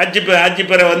ஹஜ்ஜி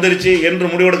பெறை வந்துருச்சு என்று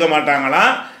முடிவெடுக்க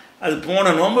மாட்டாங்களாம். அது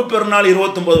போன நோன்பு பெருநாள்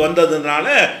 29 வந்ததுனால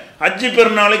ஹஜ்ஜி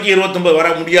பெருநாளைக்கு 29 வர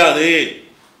முடியாது,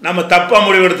 நம்ம தப்பாக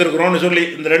முடிவு எடுத்துருக்குறோன்னு சொல்லி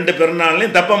இந்த 2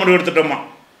 பெருநாள்லையும் தப்பாக முடிவு எடுத்துட்டோமா?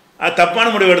 அது தப்பான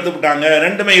முடிவு எடுத்துக்கிட்டாங்க,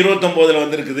 ரெண்டுமே 29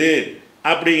 வந்திருக்குது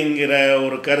அப்படிங்கிற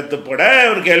ஒரு கருத்துப்பட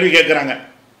ஒரு கேள்வி கேட்குறாங்க.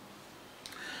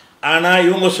 ஆனால்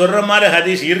இவங்க சொல்கிற மாதிரி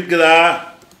ஹதீஸ் இருக்குதா?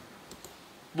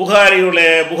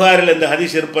 புகாரில் இந்த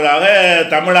ஹதீஸ் இருப்பதாக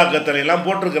தமிழாக்கத்தில் எல்லாம்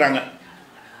போட்டிருக்கிறாங்க.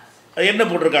 அது என்ன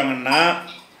போட்டிருக்காங்கன்னா,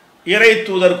 இறை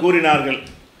தூதர் கூறினார்கள்,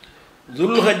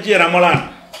 துல்ஹஜ்ஜி ரமலான்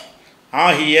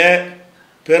ஆகிய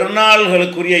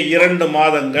பெருநாள்களுக்குரிய 2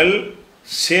 மாதங்கள்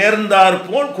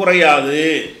சேர்ந்தாற்போல் குறையாது.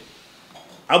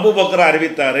 அபூபக்கர்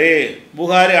அறிவித்தார்.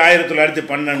 புகாரி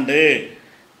 1912.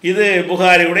 இது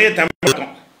புகாரியுடைய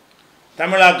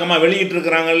தமிழாக்கமாக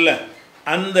வெளியிட்டிருக்கிறாங்கல்ல,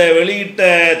 அந்த வெளியிட்ட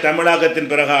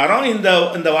தமிழாக்கத்தின் பிரகாரம்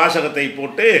இந்த வாசகத்தை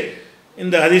போட்டு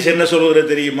இந்த ஹதீஸ் என்ன சொல்கிறது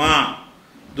தெரியுமா?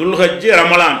 துல்ஹஜ்ஜி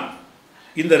ரமலான்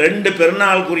இந்த 2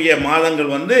 பெருநாளுக்குரிய மாதங்கள்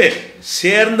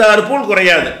சேர்ந்தாற்போல்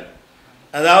குறையாது.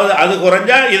 அதாவது அது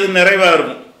குறைஞ்சா இது நிறைவாக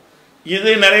இருக்கும்,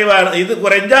 இது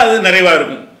குறைஞ்சா அது நிறைவாக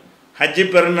இருக்கும். ஹஜ்ஜி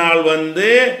பெருநாள்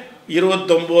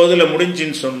 29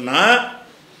 முடிஞ்சின்னு சொன்னால்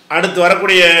அடுத்து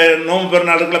வரக்கூடிய நோம்பு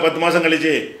பெருநாளுக்குள்ள 10 மாதம்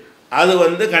கழிச்சு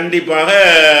அது கண்டிப்பாக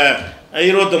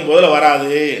 29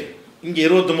 வராது. இங்கே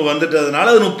 29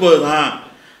 வந்துட்டதுனால அது 30 தான்.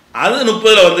 அது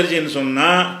 30 வந்துருச்சுன்னு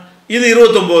சொன்னால் இது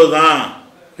 29 தான்.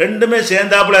 ரெண்டுமே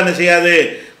சேர்ந்தாப்புல என்ன செய்யாது,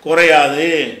 குறையாது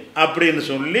அப்படின்னு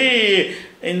சொல்லி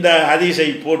இந்த ஹதீஸை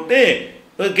போட்டு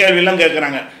கேள்வியெல்லாம்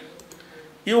கேட்குறாங்க.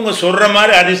 இவங்க சொல்கிற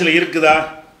மாதிரி ஹதீஸில் இருக்குதா?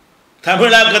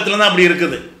 தமிழாக்கத்தில் தான் அப்படி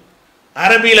இருக்குது,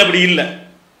 அரபியில் அப்படி இல்லை.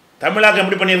 தமிழாக்கம்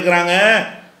எப்படி பண்ணியிருக்கிறாங்க?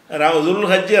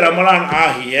 துல்ஹஜ்ஜி ரமலான்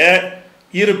ஆகிய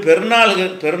 2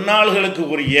 பெருநாள்களுக்கு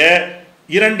உரிய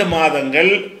 2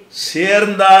 மாதங்கள்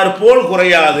சேர்ந்தாற்போல்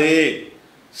குறையாது.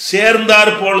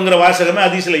 சேர்ந்தாற்போல்ங்கிற வாசகமே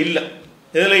ஹதீஸில் இல்லை.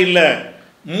 இதில் இல்லை,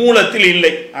 மூலத்தில்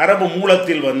இல்லை. அரபு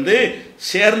மூலத்தில்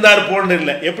சேர்ந்தாற்போல்னு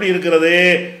இல்லை. எப்படி இருக்கிறது?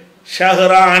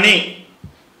 ஷஹ்ரானி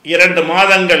 2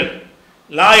 மாதங்கள்,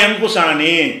 லா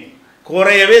யன்குசானி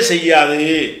குறையவே செய்யாது.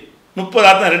 30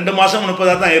 தான், 2 மாதம்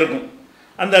 30 தான் இருக்கும்.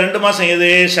 அந்த 2 மாதம் எது?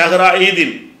 ஷஹ்ரா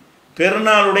ஈதின்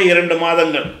பெருநாளுடைய 2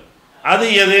 மாதங்கள். அது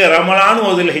எது? ரமலான்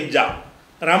துல்ஹிஜ்ஜா.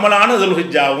 ரமலான்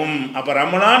துல்ஹிஜ்ஜாவும். அப்போ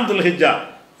ரமலான் துல்ஹிஜ்ஜா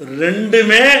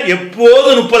ரெண்டுமே எப்போது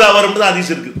 30 வரும் தான்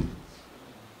ஹதீஸ் இருக்குது.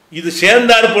 இது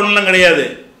சேர்ந்தார் பொருள்லாம் கிடையாது.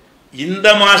 இந்த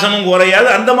மாதமும் குறையாது,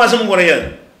 அந்த மாதமும் குறையாது.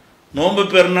 நோன்பு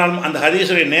பெருநாள் அந்த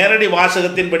ஹதீஸுடைய நேரடி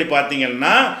வாசகத்தின்படி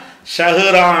பார்த்தீங்கன்னா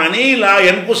ஷஹ்ரானி லா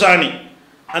யன்குசானி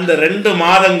அந்த 2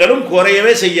 மாதங்களும்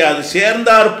குறையவே செய்யாது.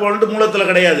 சேர்ந்தார் போன்று மூலத்தில்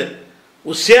கிடையாது.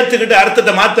 சேர்த்துக்கிட்டு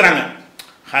அர்த்தத்தை மாற்றுறாங்க.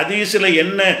 ஹதீஸில்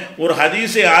என்ன ஒரு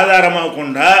ஹதீஸை ஆதாரமாக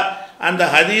கொண்டா அந்த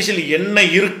ஹதீஸில் என்ன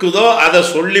இருக்குதோ அதை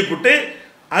சொல்லிவிட்டு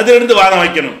அதிலிருந்து வாதம்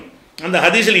வைக்கணும். அந்த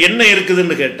ஹதீஸில் என்ன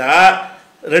இருக்குதுன்னு கேட்டால்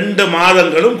 2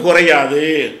 மாதங்களும் குறையாது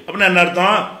அப்படின்னு என்ன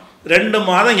அர்த்தம்? 2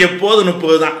 மாதம் எப்போது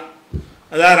 30 தான்.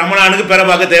 அதாவது ரமலானுக்கு பெற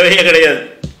பார்க்க தேவையே கிடையாது,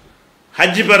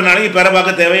 ஹஜ்ஜி பெருநாளைக்கு பெற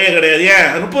பார்க்க தேவையே கிடையாது. ஏன்?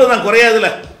 30 தான், குறையாதுல.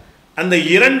 அந்த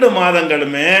 2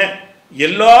 மாதங்களுமே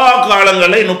எல்லா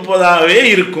காலங்களையும் 30ஆகவே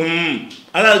இருக்கும்.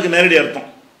 அது அதுக்கு நேரடி அர்த்தம்.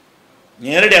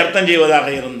 நேரடி அர்த்தம் செய்வதாக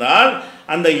இருந்தால்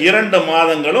அந்த 2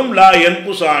 மாதங்களும் லா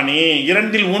யன்குசானி,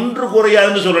 2இல் 1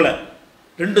 குறையாதுன்னு சொல்லலை.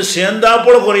 2 சேர்ந்தார்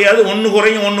போல குறையாது, 1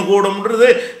 குறையும் 1 கூடும்ன்றது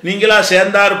நீங்களா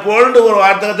சேர்ந்தார் போல்னு ஒரு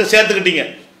வார்த்தகத்தை சேர்த்துக்கிட்டீங்க.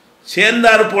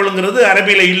 சேர்ந்தார் போலுங்கிறது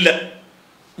அரபியில் இல்லை,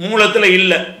 மூலத்தில்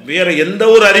இல்லை, வேறு எந்த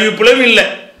ஒரு அறிவிப்பிலும் இல்லை.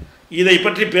 இதை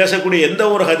பற்றி பேசக்கூடிய எந்த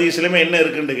ஒரு ஹதீஸ்லையுமே என்ன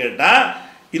இருக்குன்னு கேட்டால்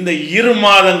இந்த 2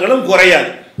 மாதங்களும்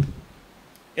குறையாது.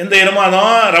 எந்த 2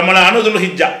 மாதம்? ரமலான்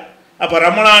துல்ஹிஜ்ஜா. அப்போ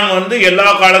ரமலான் எல்லா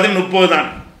காலத்தையும் 30 தான்,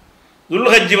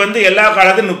 துல்ஹஜ்ஜி எல்லா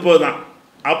காலத்தையும் 30 தான்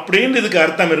அப்படின்னு இதுக்கு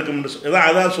அர்த்தம் இருக்கும்னு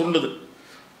அதான் சொல்லுது.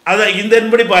 அதை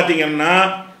இதன்படி பார்த்தீங்கன்னா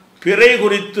பிறை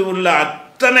குறித்து உள்ள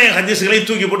அத்தனை ஹதீஸ்களையும்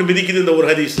தூக்கி போட்டு மிதிக்குது இந்த ஒரு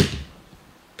ஹதீஸ்.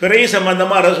 பிறை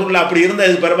சம்பந்தமாக ரசூலுல்லாஹ் அப்படி இருந்தால்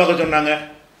இது பிறை பார்க்க சொன்னாங்க?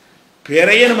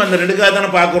 பிறையை நம்ம அந்த ரெண்டுக்காக தானே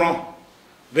பார்க்குறோம்.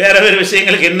 வேறு வேறு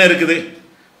விஷயங்களுக்கு என்ன இருக்குது?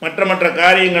 மற்ற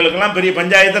காரியங்களுக்கெல்லாம் பெரிய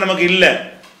பஞ்சாயத்து நமக்கு இல்லை.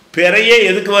 பிறையே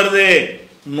எதுக்கு வருது?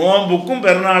 நோம்புக்கும்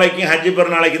பெருநாளைக்கும் ஹஜ்ஜு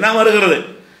பெருநாளைக்கும் தான் வருகிறது.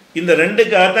 இந்த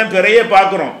ரெண்டுக்காகத்தான் பிறையை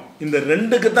பார்க்குறோம். இந்த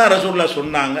ரெண்டுக்கு தான் ரசூலுல்லாஹ்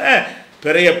சொன்னாங்க,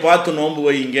 பிறையை பார்த்து நோன்பு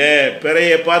வைங்க,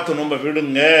 பிறையை பார்த்து நோன்பை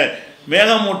விடுங்க.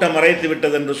 மேகமூட்டம் மறைத்து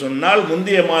விட்டது என்று சொன்னால்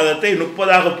முந்தைய மாதத்தை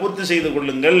 30ஆக பூர்த்தி செய்து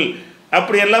கொள்ளுங்கள்,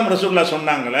 அப்படியெல்லாம் ரசூலுல்லாஹ்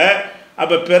சொன்னாங்களே.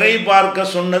 அப்போ பிறை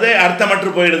பார்க்க சொன்னதே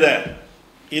அர்த்தமற்று போயிடுத.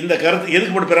 இந்த கருத்து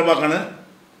எதுக்கு போட்டு பிறை பார்க்கணும்?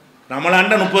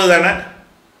 ரமலான்டா 30 தானே,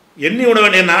 எண்ணி விட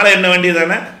வேண்டிய நாளை என்ன வேண்டியது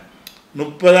தானே.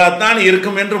 30ஆகத்தான்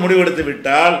இருக்கும் என்று முடிவெடுத்து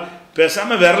விட்டால்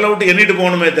பேசாமல் விரலை விட்டு எண்ணிட்டு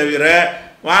போகணுமே தவிர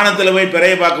வானத்தில் போய்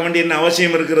பிறையை பார்க்க வேண்டிய என்ன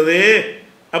அவசியம் இருக்கிறது?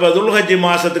 அப்போ துல்ஹஜ்ஜி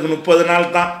மாதத்துக்கு 30 நாள்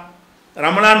தான்,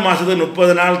 ரமலான் மாதத்துக்கு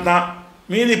 30 நாள் தான்,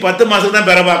 மீதி 10 மாதத்துக்கு தான்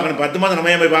பிறை பார்க்கணும். 10 மாதம்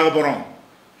நம்ம ஏன் போய் பார்க்க போகிறோம்?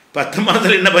 10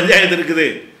 மாதத்தில் என்ன பஞ்சாயத்து இருக்குது?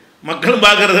 மக்களும்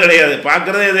பார்க்கறது கிடையாது.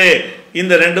 பார்க்குறதே இது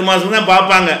இந்த 2 மாதத்துக்கு தான்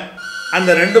பார்ப்பாங்க. அந்த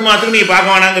 2 மாதத்துக்கு நீங்கள்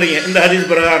பார்க்க வேணாங்கிறீங்க இந்த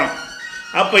ஹதீஸ் பிரகாரம்.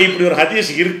 அப்போ இப்படி ஒரு ஹதீஸ்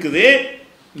இருக்குது,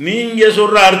 நீங்கள்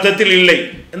சொல்கிற அர்த்தத்தில் இல்லை.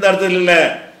 எந்த அர்த்தத்தில் இல்லை?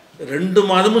 2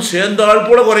 மாதமும் சேர்ந்தால்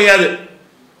போல குறையாது.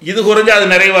 இது குறைஞ்சா அது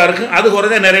நிறைவாக இருக்கும், அது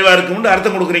குறைஞ்சா நிறைவாக இருக்கும்னு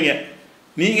அர்த்தம் கொடுக்குறீங்க.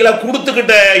 நீங்களா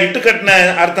கொடுத்துக்கிட்ட இட்டு கட்டின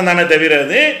அர்த்தம் தானே தவிர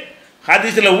அது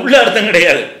ஹதீஸில் உள்ள அர்த்தம்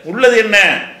கிடையாது. உள்ளது என்ன?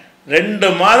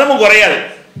 2 மாதமும் குறையாது.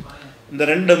 இந்த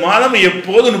 2 மாதம்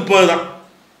எப்போது 30 தான்.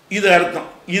 இது அர்த்தம்.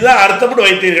 இதான் அர்த்தப்பட்டு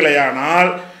வைத்தீர்களே. ஆனால்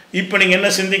இப்போ நீங்கள் என்ன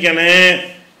சிந்திக்கணும்?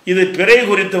 இது பிறை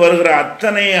குறித்து வருகிற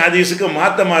அத்தனை ஹதீஸுக்கு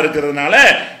மாற்றமாக இருக்கிறதுனால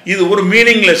இது ஒரு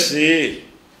மீனிங்லெஸ்ஸு.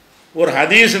 ஒரு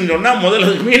ஹதீஸ்ன்னு சொன்னால் முதல்ல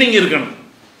மீனிங் இருக்கணும்.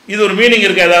 இது ஒரு மீனிங்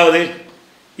இருக்கு. அதாவது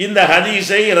இந்த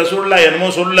ஹதீஸை ரசூலுல்லாஹ் என்னமோ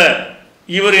சொல்ல,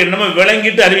 இவர் என்னமோ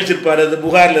விளங்கிட்டு அறிவிச்சிருப்பார். அது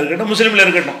புகாரில் இருக்கட்டும், முஸ்லீமில்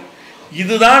இருக்கட்டும்,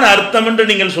 இதுதான் அர்த்தம் என்று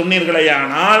நீங்கள் சொன்னீர்களே.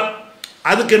 ஆனால்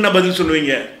அதுக்கு என்ன பதில்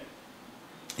சொல்லுவீங்க?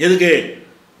 எதுக்கு?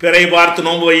 பிறை பார்த்து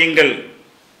நோன்பு வையுங்கள்,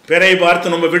 பிறை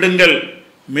பார்த்து நோன்பு விடுங்கள்,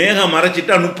 மேகம்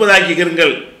மறைச்சிட்டா 30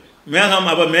 ஆக்கிக்கிறீங்கள். மேகம்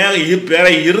அப்போ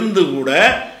பிறை இருந்து கூட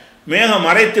மேகம்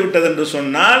மறைத்து விட்டது என்று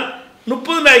சொன்னால்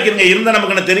 30 ஆக்கிருங்க. இருந்தால்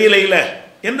நமக்கு என்ன தெரியல இல்லை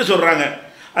என்று சொல்கிறாங்க.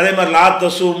 அதே மாதிரி லா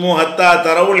தசூமு ஹத்தா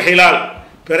தரவுல் ஹிலால்,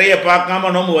 பிறையை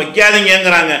பார்க்காம நோம்பு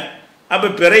வைக்காதீங்கிறாங்க. அப்போ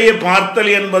பிறையை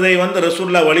பார்த்தல் என்பதை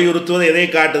ரசூலுல்லாஹ் வலியுறுத்துவது எதை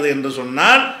காட்டுது என்று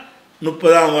சொன்னால்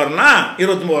 30 வரலாம்,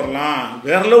 29 வரலாம்,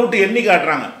 விரல விட்டு எண்ணி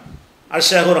காட்டுறாங்க.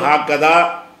 அஷ்ஷஹுர் ஹாக்கதா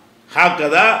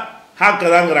ஹாக்கதா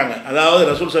ஹாக்கதாங்கிறாங்க. அதாவது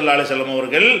ரசூல் ஸல்லல்லாஹு அலைஹி வஸல்லம்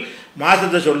அவர்கள்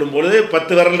மாதத்தை சொல்லும் பொழுது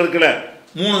 10 விரல் இருக்குல்ல,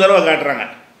 3 தடவை காட்டுறாங்க.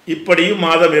 இப்படியும்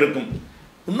மாதம் இருக்கும்.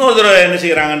 இன்னொரு தடவை என்ன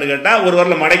செய்கிறாங்கன்னு கேட்டால் ஒரு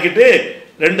விரலை மடக்கிட்டு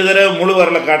 2 தடவை முழு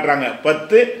விரலை காட்டுறாங்க.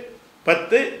 10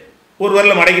 10 ஒரு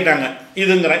விரலை மடக்கிட்டாங்க.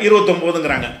 இதுங்கிறாங்க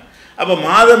 29ங்கிறாங்க. அப்போ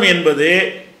மாதம் என்பது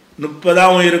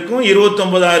 30 இருக்கும்,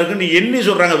 29 இருக்குன்னு எண்ணி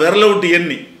சொல்கிறாங்க. விரலை விட்டு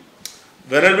எண்ணி,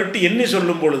 விரல் விட்டு எண்ணி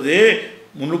சொல்லும் பொழுது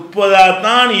 30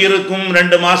 தான் இருக்கும்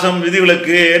 2 மாதம்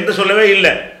விதிவிலக்கு என்று சொல்லவே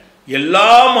இல்லை. எல்லா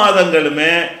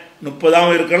மாதங்களுமே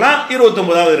 30 இருக்கலாம்,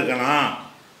 29 இருக்கலாம்,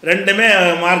 ரெண்டுமே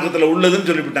மார்க்கத்தில் உள்ளதுன்னு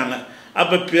சொல்லிவிட்டாங்க.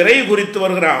 அப்போ பிறை குறித்து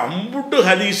வருகிற அம்புட்டு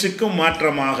ஹதீஸுக்கும்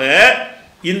மாற்றமாக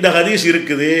இந்த ஹதீஸ்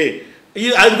இருக்குது.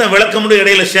 அதுக்கு தான் விளக்கம்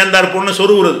இடையில சேர்ந்தார் பொண்ணு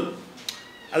சொருவுறது.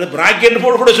 அது பிராக்கெட்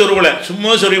போட்டு கூட சொருவலை,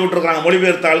 சும்மா சொருவி விட்டுருக்காங்க.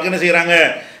 மொழிபெயர்த்த ஆளுக்கு என்ன செய்கிறாங்க?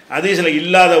 ஹதீஸில்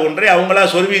இல்லாத ஒன்றை அவங்களா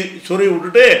சொருவி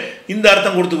விட்டுட்டு இந்த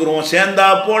அர்த்தம் கொடுத்துக்குறோம், சேர்ந்தா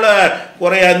போல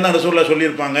குறையாதுன்னு தான் ரசூலுல்லாஹ்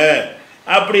சொல்லியிருப்பாங்க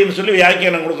அப்படின்னு சொல்லி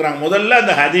வியாக்கியானம் கொடுக்குறாங்க. முதல்ல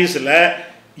அந்த ஹதீஸில்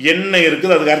என்ன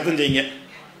இருக்குது அதுக்கு அர்த்தம் செய்யுங்க.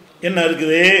 என்ன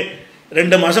இருக்குது?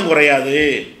 2 மாதம் குறையாது,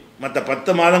 மற்ற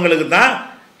 10 மாதங்களுக்கு தான்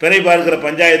பிறை பார்க்கிற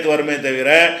பஞ்சாயத்து வருமே தவிர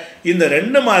இந்த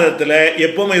 2 மாதத்தில்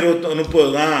எப்போவுமே 30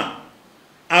 தான்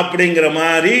அப்படிங்கிற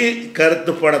மாதிரி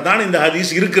கருத்துப்படத்தான் இந்த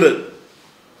ஹதீஸ் இருக்கிறது.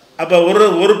 அப்போ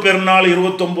ஒரு பெருநாள்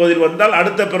 29 வந்தால்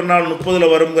அடுத்த பெருநாள் 30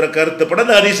 வருங்கிற கருத்துப்பட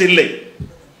இந்த ஹதீஸ் இல்லை.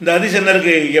 இந்த ஹதீஸ் என்ன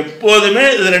இருக்குது? எப்போதுமே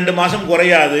இது 2 மாதம்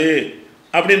குறையாது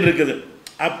அப்படின்னு இருக்குது.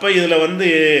 அப்போ இதில்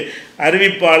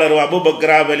அறிவிப்பாளர்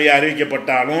அபூபக்கர் வழியாக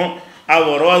அறிவிக்கப்பட்டாலும்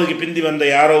அவரோ அதுக்கு பிந்தி வந்த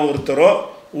யாரோ ஒருத்தரோ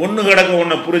ஒன்று கிடக்க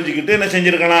ஒன்றை புரிஞ்சுக்கிட்டு என்ன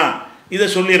செஞ்சுருக்கலாம், இதை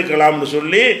சொல்லியிருக்கலாம்னு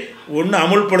சொல்லி ஒன்று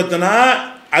அமுல்படுத்தினா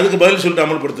அதுக்கு பதில் சொல்லிட்டு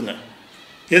அமுல்படுத்துங்க.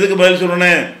 எதுக்கு பதில்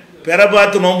சொல்லணும்? பிற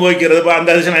பார்த்து நோன்பு வைக்கிறதுப்பா. அந்த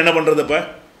ஹதீஸ் என்ன பண்ணுறதுப்பா?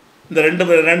 இந்த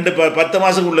 10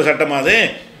 மாதத்துக்கு உள்ள சட்டமாவது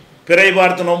பிறை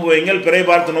பார்த்து நோன்பு வைங்கள், பிறை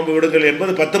பார்த்து நோன்பு விடுங்கள்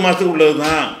என்பது 10 மாதத்துக்கு உள்ளது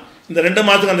தான். இந்த 2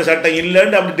 மாதத்துக்கு அந்த சட்டம்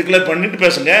இல்லைன்னு அப்படி டிக்ளேர் பண்ணிட்டு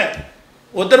பேசுங்க.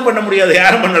 ஒத்தனை பண்ண முடியாது,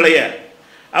 யாரும் பண்ணலையே.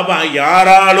 அப்போ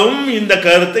யாராலும் இந்த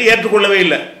கருத்தை ஏற்றுக்கொள்ளவே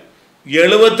இல்லை.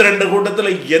 72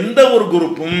 கூட்டத்தில் எந்த ஒரு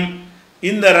குரூப்பும்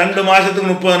இந்த 2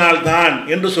 மாதத்துக்கு 30 நாள் தான்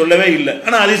என்று சொல்லவே இல்லை.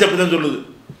 ஆனால் ஹதீஸ் அப்படி தான் சொல்லுது.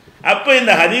 அப்போ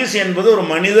இந்த ஹதீஸ் என்பது ஒரு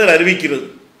மனிதர் அறிவிக்கிறது.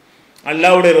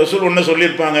 அல்லாஹ்வுடைய ரசூல் ஒன்று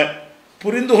சொல்லியிருப்பாங்க,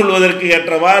 புரிந்து கொள்வதற்கு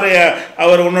ஏற்றவாறு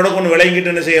அவர் உன்னோட கொண்டு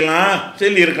விளங்கிட்டு என்ன செய்யலாம்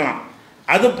சொல்லி இருக்கலாம்.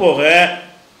 அது போக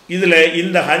இதில்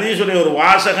இந்த ஹதீஸுடைய ஒரு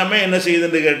வாசகமே என்ன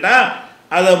செய்யுதுன்னு கேட்டால்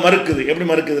அதை மறுக்குது. எப்படி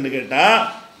மறுக்குதுன்னு கேட்டால்,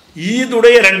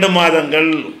 ஈதுடைய 2 மாதங்கள்,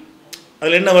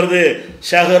 அதில் என்ன வருது,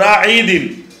 ஷஹ்ரா ஈதின்,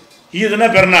 ஈதுனா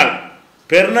பெருநாள்,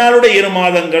 பெருநாளுடைய 2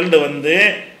 மாதங்கள் வந்து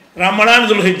ரமலான்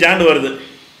துல்ஹிஜ்ஜான்னு வருது.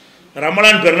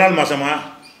 ரமலான் பெருநாள் மாதமா?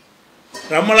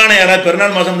 ரமலானை யாராவது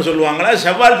பெருநாள் மாதம்னு சொல்லுவாங்களா?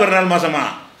 செவ்வால் பெருநாள் மாதமா?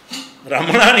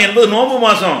 ரமலான் என்பது நோம்பு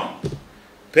மாதம்.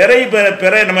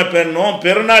 நம்ம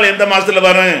பெருநாள் எந்த மாதத்தில்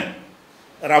வரும்?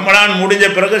 ரமலான் முடிஞ்ச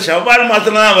பிறகு செவ்வால்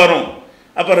மாதத்தில் தான் வரும்.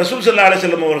 அப்போ ரசூல் ஸல்லல்லாஹு அலைஹி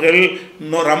வஸல்லம் அவர்கள்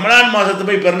ரமலான் மாதத்து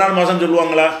போய் பெருநாள் மாதம்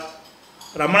சொல்லுவாங்களா?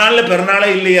 ரமலானில் பெருநாளே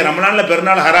இல்லையே. ரமலானில்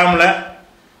பெருநாள் ஹராமில்,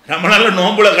 ரமலானில்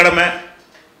நோம்புல கடமை.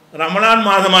 ரமலான்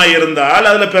மாதமாக இருந்தால்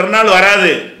அதில் பெருநாள்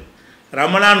வராது.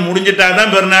 ரமலான் முடிஞ்சிட்டா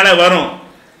தான் பெருநாளே வரும்.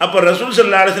 அப்போ ரசூல்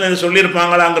ஸல்லல்லாஹு அலைஹி வஸல்லம்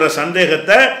சொல்லியிருப்பாங்களாங்கிற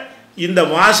சந்தேகத்தை இந்த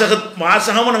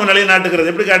வாசகமும் நம்ம நிலைநாட்டுகிறது.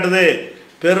 எப்படி காட்டுது?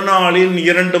 பெருநாளின்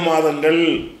 2 மாதங்கள்,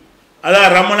 அதான்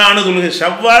ரமலானு துல்ஹிஜ்,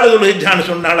 செவ்வால் துல்ஹிஜ்ஜான்னு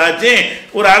சொன்னாலாச்சு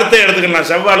ஒரு அர்த்தம் எடுத்துக்கலாம்.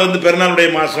 செவ்வால் வந்து பெருநாளுடைய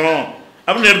மாதம்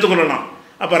அப்படின்னு எடுத்துக்கொள்ளலாம்.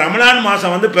 அப்போ ரமலான்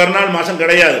மாதம் வந்து பெருநாள் மாதம்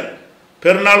கிடையாது,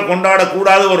 பெருநாள்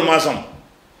கொண்டாடக்கூடாத ஒரு மாதம்.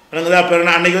 எனக்குதான்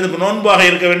பெருநாள் அன்றைக்கி வந்து நோன்பாக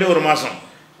இருக்க வேண்டிய ஒரு மாதம்.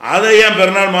 அதை ஏன்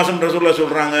பெருநாள் மாதம் ரசூல்லா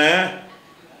சொல்கிறாங்க?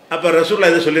 அப்போ ரசூல்லா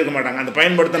இதை சொல்லியிருக்க மாட்டாங்க. அந்த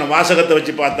பயன்படுத்தின வாசகத்தை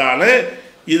வச்சு பார்த்தாலும்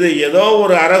இது ஏதோ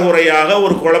ஒரு அறகுறையாக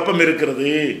ஒரு குழப்பம்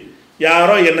இருக்கிறது,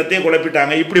 யாரோ என்னத்தையும்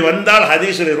குழப்பிட்டாங்க. இப்படி வந்தால்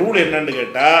ஹதீஸுடைய ரூல் என்னன்னு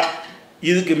கேட்டால்,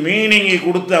 இதுக்கு மீனிங்கை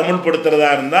கொடுத்து அமுல்படுத்துறதா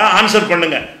இருந்தால் ஆன்சர்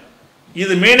பண்ணுங்க.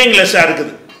 இது மீனிங்லெஸ்ஸாக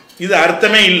இருக்குது, இது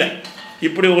அர்த்தமே இல்லை.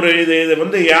 இப்படி ஒரு இது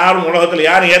வந்து யாரும் உலகத்தில்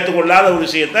யாரும் ஏற்றுக்கொள்ளாத ஒரு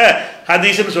விஷயத்தை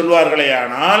ஹதீஸ்ன்னு சொல்வார்களே,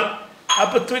 ஆனால்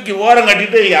அப்போ தூக்கி ஓரம்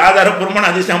கட்டிட்டு ஆதாரப்பூர்வமான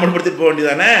ஹதீஸை அமல்படுத்திட்டு போக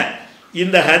வேண்டியதானே.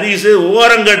 இந்த ஹதீஸு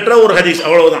ஓரங்கற்ற ஒரு ஹதீஸ்,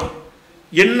 அவ்வளவுதான்.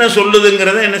 என்ன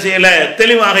சொல்லுதுங்கிறத என்ன செய்யலை,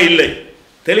 தெளிவாக இல்லை.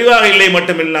 தெளிவாக இல்லை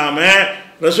மட்டும் இல்லாமல்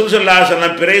ரசூல் ஸல்லல்லாஹு அலைஹி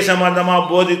வஸல்லம் பிறை சம்பந்தமாக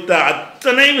போதித்த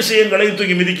அத்தனை விஷயங்களையும்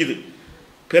தூக்கி மிதிக்குது.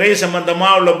 பிறை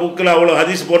சம்பந்தமாக உள்ள புக்கில் அவ்வளோ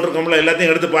ஹதீஸ் போட்டிருக்கோம்ல,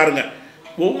 எல்லாத்தையும் எடுத்து பாருங்கள்.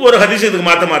 ஒவ்வொரு ஹதீஸும் இதுக்கு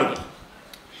மாற்றமாக இருக்கும்.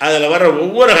 அதில் வர்ற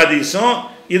ஒவ்வொரு ஹதீஸும்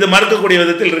இது மறுக்கக்கூடிய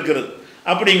விதத்தில் இருக்கிறது.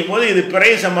 அப்படிங்கும்போது இது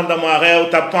பிறை சம்பந்தமாக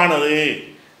தப்பானது,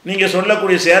 நீங்கள்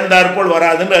சொல்லக்கூடிய சேர்ந்தாற்போல்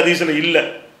வராதுன்ற ஹதீஸில் இல்லை.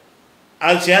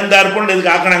 அது சேர்ந்தாற்போல்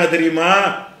இதுக்கு ஆக்கினாங்க தெரியுமா?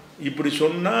 இப்படி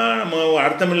சொன்னால் நம்ம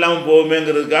அர்த்தம் இல்லாமல்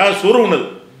போகுமேங்கிறதுக்காக சொருவுனது.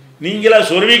 நீங்களாக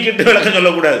சொருவிக்கிட்டு விளக்கம்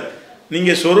சொல்லக்கூடாது.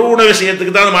 நீங்கள் சொருவுன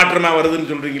விஷயத்துக்கு தான் மாற்றமாக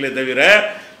வருதுன்னு சொல்கிறீங்களே தவிர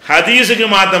ஹதீஸுக்கு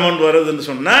மாற்றம்னு வருதுன்னு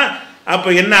சொன்னால் அப்போ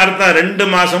என்ன அர்த்தம்? 2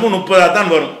 மாதமும் 30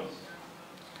 தான் வரும்.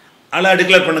 அல்ல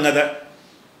டிக்ளேர் பண்ணுங்க. அதை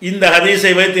இந்த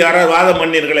ஹதீஸை வைத்து யாராவது வாதம்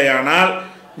பண்ணீர்களே ஆனால்,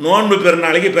 நோன்பு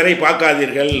பெருநாளைக்கு பிறையை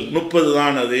பார்க்காதீர்கள், 30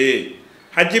 தான் அது.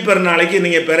 ஹஜ்ஜி பெருநாளைக்கு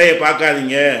நீங்கள் பிறையை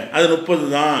பார்க்காதீங்க, அது 30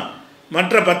 தான்.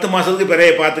 மற்ற 10 மாதத்துக்கு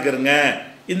பிறையை பார்த்துக்கிறங்க.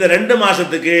 இந்த 2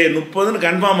 மாதத்துக்கு 30ன்னு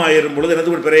கன்ஃபார்ம் ஆகிடும் பொழுது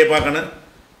எனக்கு பிறையை பார்க்கணும்,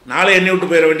 நாளை எண்ணி விட்டு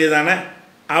போயிட வேண்டியதானே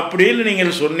அப்படின்னு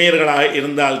நீங்கள் சொன்னீர்களாக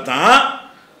இருந்தால்தான்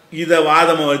இதை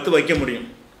வாதமாக வைக்க முடியும்.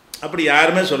 அப்படி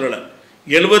யாருமே சொல்லலை.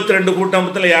 72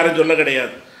 கூட்டத்தில் யாரும் சொல்ல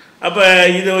கிடையாது. அப்போ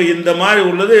இது இந்த மாதிரி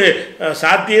உள்ளது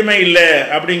சாத்தியமே இல்லை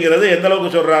அப்படிங்கிறது எந்த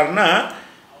அளவுக்கு சொல்கிறாருன்னா,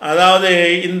 அதாவது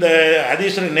இந்த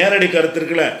ஹதீஸின் நேரடி கருத்து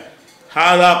இருக்குல்ல,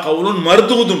 ஹாதா கவுலுன்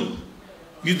மர்தூதுன்,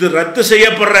 இது ரத்து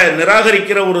செய்யப்படுற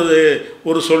நிராகரிக்கிற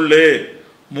ஒரு சொல்லு.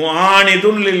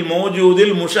 முஆனிதுன் லில்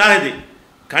மௌஜூதில் முஷாஹிதி,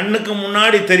 கண்ணுக்கு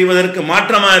முன்னாடி தெரிவதற்கு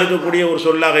மாற்றமாக இருக்கக்கூடிய ஒரு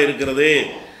சொல்லாக இருக்கிறது.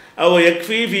 அவ்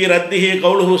யக்ஃபி ஃபி ரத்திஹி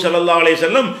கவுலுஹு ஸல்லல்லாஹு அலைஹி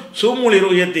வஸல்லம் சூமு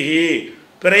லிருயத்திஹி,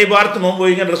 பிறை பார்த்து நோன்பு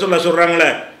வைங்கன்னு ரசூலுல்லாஹ்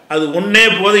சொல்கிறாங்களே, அது ஒன்றே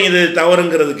போதும் இது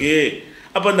தவறுங்கிறதுக்கு.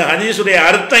 அப்போ இந்த ஹதீஸுடைய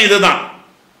அர்த்தம் இதுதான்.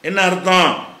 என்ன அர்த்தம்?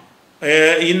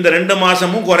 இந்த 2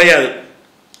 மாதமும் குறையாது,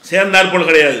 சேர்ந்தாற்போல்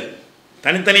கிடையாது,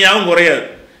 தனித்தனியாகவும் குறையாது.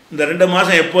 இந்த 2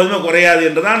 மாதம் எப்போதுமே குறையாது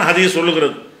என்று தான் ஹதீஸ்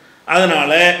சொல்லுகிறது.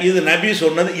 அதனால் இது நபி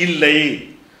சொன்னது இல்லை.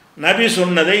 நபி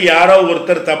சொன்னதை யாரோ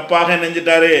ஒருத்தர் தப்பாக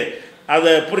நினைஞ்சிட்டாரு,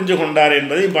 அதை புரிஞ்சு கொண்டார்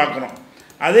என்பதையும் பார்க்குறோம்.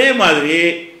 அதே மாதிரி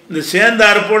இந்த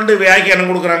சேர்ந்தாற்போல்னு வியாக்கியானம்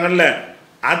கொடுக்குறாங்கல்ல,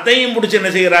 அதையும் பிடிச்சி என்ன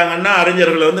செய்கிறாங்கன்னா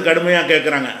அறிஞர்களை வந்து கடுமையாக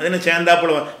கேட்குறாங்க. அது என்ன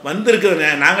சேர்ந்தாப்புல வந்திருக்குதுங்க,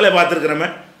 நாங்களே பார்த்துருக்குறோமே.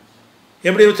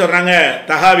 எப்படி சொல்கிறாங்க?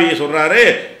 தஹாவி சொல்கிறாரு,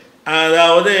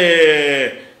 அதாவது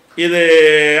இது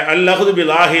அல்லஹுது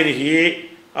பில் ஆஹிரிஹி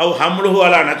அவ் ஹம்லுஹு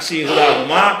அலா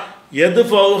நக்ஸிஹுலாகுமா எது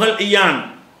ஃபவுஹல் இயான்,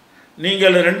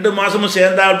 நீங்கள் 2 மாதமும்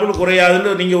சேர்ந்தாற்போல்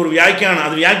குறையாதுன்னு நீங்கள் ஒரு வியாக்கியானம்,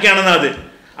 அது வியாக்கியானம் தான், அது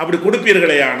அப்படி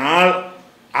கொடுப்பீர்களே ஆனால்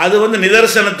அது வந்து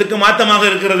நிதர்சனத்துக்கு மாற்றமாக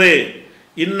இருக்கிறது.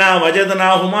 இன்னா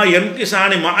வஜதனாகுமா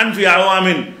எம்கிசானி மான்ஃபி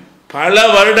அவாமின், பல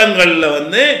வருடங்களில்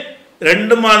வந்து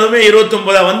 2 மாதமே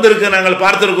 29 வந்திருக்கு, நாங்கள்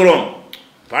பார்த்துருக்குறோம்.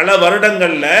 பல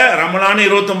வருடங்களில் ரமலான்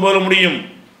 29 முடியும்,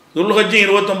 துல்ஹஜ்ஜும்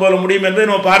 29 முடியும் என்பதை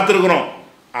நம்ம பார்த்துருக்குறோம்.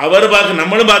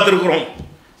 நம்மளும் பார்த்துருக்குறோம்,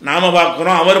 நாம்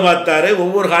பார்க்குறோம், அவர் பார்த்தாரு,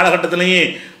 ஒவ்வொரு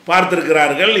காலகட்டத்திலையும்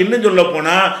பார்த்துருக்கிறார்கள். இன்னும் சொல்ல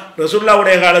போனால்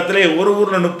ரசூலுல்லாஹ்வுடைய காலத்திலே ஒரு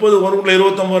ஊரில் 30, ஒரு ஊரில்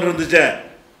 29 இருந்துச்சு.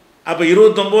 அப்போ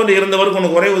 29 இருந்தவருக்கு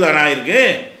ஒன்று குறைவு தானே ஆயிருக்கு.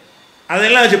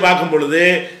 அதெல்லாம் வச்சு பார்க்கும் பொழுது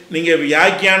நீங்கள்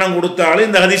வியாக்கியானம் கொடுத்தாலும்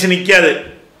இந்த ஹதீஸ் நிற்காது,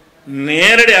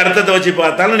 நேரடி அர்த்தத்தை வச்சு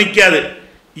பார்த்தாலும் நிற்காது.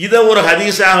 இதை ஒரு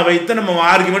ஹதீஸாக வைத்து நம்ம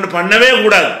ஆர்குமெண்ட் பண்ணவே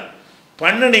கூடாது.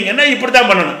 பண்ணினீங்கன்னா இப்படி தான்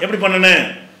பண்ணணும். எப்படி பண்ணணும்?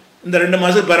 இந்த 2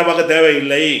 மாதம் பிற பார்க்க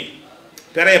தேவையில்லை,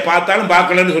 பிறையை பார்த்தாலும்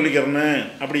பார்க்கலன்னு சொல்லிக்கிறேன்னு.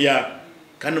 அப்படியா?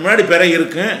 கண்ணு முன்னாடி பிறை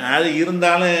இருக்கு, அது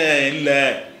இருந்தாலும் இல்லை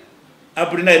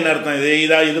அப்படின்னா என்ன அர்த்தம்?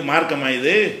 இது மார்க்கமா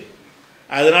இது?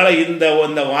 அதனால் இந்த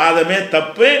வாதமே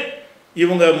தப்பு.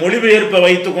 இவங்க மொழிபெயர்ப்பை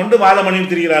வைத்து கொண்டு வாதம் பண்ணி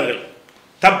திரிகிறார்கள்.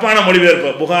 தப்பான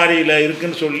மொழிபெயர்ப்பு புகாரியில்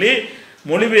இருக்குன்னு சொல்லி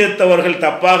மொழிபெயர்த்தவர்கள்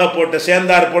தப்பாக போட்ட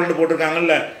சேந்தார் போல்னு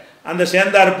போட்டிருக்காங்கல்ல, அந்த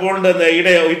சேந்தார் போன்ற அந்த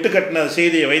இட்டு கட்டின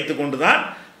செய்தியை வைத்து கொண்டு தான்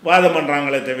வாதம்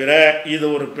பண்ணுறாங்களே தவிர இது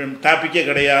ஒரு டாப்பிக்கே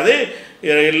கிடையாது.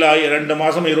 எல்லா 2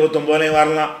 மாதம் 29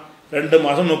 வரலாம், 2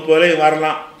 மாதம் 30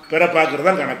 வரலாம். பிற பார்க்குறது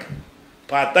தான் கணக்கு.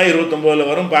 பார்த்தா 29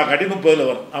 வரும், பார்க்காட்டி 30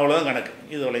 வரும், அவ்வளோதான் கணக்கு.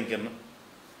 இது விளைக்கணும்.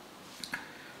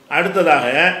 அடுத்ததாக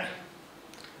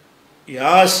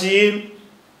யாசீன்,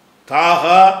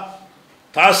 தாஹா,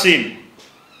 தாசீன்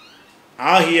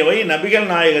ஆகியவை நபிகள்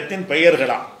நாயகத்தின்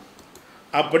பெயர்களா?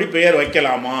 அப்படி பெயர்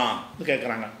வைக்கலாமா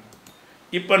கேட்குறாங்க.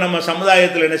 இப்போ நம்ம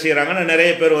சமுதாயத்தில் என்ன செய்கிறாங்கன்னா,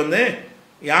 நிறைய பேர்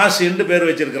யாசின்னு பேர்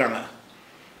வச்சுருக்கிறாங்க,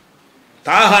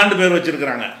 தாகான்னு பேர்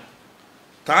வச்சுருக்கிறாங்க,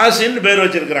 தாசின்னு பேர்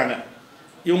வச்சுருக்கிறாங்க.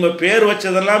 இவங்க பேர்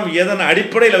வச்சதெல்லாம் எதன்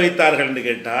அடிப்படையில் வைத்தார்கள்னு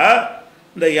கேட்டால்,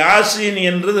 இந்த யாசின்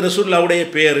என்றது ரசூலுல்லாவுடைய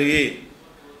பேர்,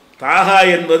 தாகா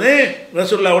என்பது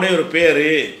ரசூலுல்லாவுடைய ஒரு பேர்,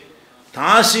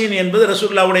 தாசீன் என்பது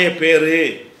ரசூலுல்லாவுடைய பேர்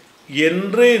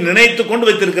என்று நினைத்து கொண்டு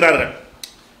வைத்திருக்கிறார்கள்.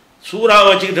 சூறாவை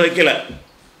வச்சுக்கிட்டு வைக்கல,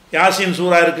 யாசின்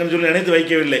சூறா இருக்குன்னு சொல்லி நினைத்து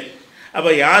வைக்கவில்லை. அப்போ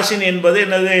யாசின் என்பது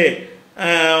என்னது?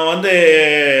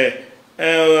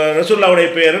 ரசூலுல்லாவுடைய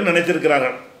பேருன்னு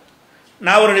நினைத்திருக்கிறார்கள்.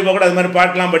 நாவரடி கூட அது மாதிரி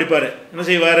பாட்டெலாம் படிப்பார். என்ன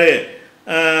செய்வார்?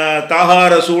 தாஹா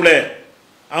ரசூலே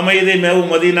அமைதி மேவு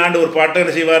மதீனான்னு ஒரு பாட்டை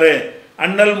என்ன செய்வார்?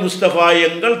 அண்ணல் முஸ்தபா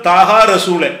எங்கள் தாஹா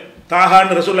ரசூலே,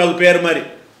 தாஹான்னு ரசூல்லாவுக்கு பேர் மாதிரி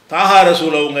தாஹா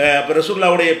ரசூல் அவங்க. அப்போ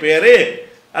ரசூல்லாவுடைய பேர்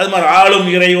அது மாதிரி ஆளும்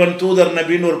இறைவன் தூதர்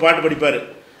நபின்னு ஒரு பாட்டு படிப்பார்.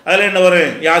 அதில் என்ன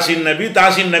வரும்? யாசின் நபி,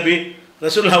 தாசின் நபி.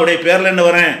 ரசூல்லாவுடைய பேரில் என்ன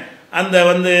வரும்? அந்த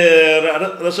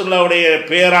ரசூல்லாவுடைய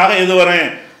பேராக எது வரும்?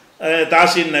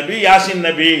 தாசின் நபி, யாசின்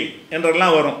நபி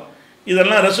என்றெல்லாம் வரும்.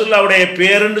 இதெல்லாம் ரசூல்லாவுடைய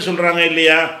பேருன்னு சொல்கிறாங்க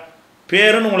இல்லையா?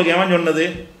 பேருன்னு உங்களுக்கு எவன் சொன்னது?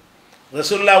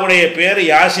 ரசூல்லாவுடைய பேர்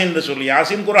யாசின்னு சொல்லி,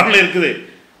 யாசின் குர்ஆனில் இருக்குது,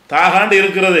 தாகாண்டு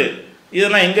இருக்கிறது.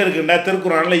 இதெல்லாம் எங்கே இருக்குண்டா?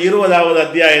 திருக்குர்ஆனில் 20வது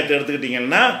அத்தியாயத்தை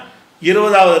எடுத்துக்கிட்டிங்கன்னா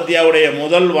 20வது அத்தியாவுடைய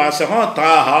முதல் வாசகம்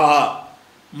தாஹா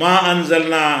மா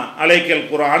அன்சல்னா அலைக்கல்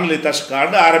குர்ஆன்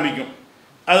லிதஷ்கான்னு ஆரம்பிக்கும்.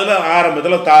 அதில்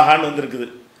ஆரம்பத்தில் தாஹான்னு வந்திருக்குது.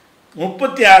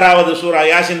 36வது சூறா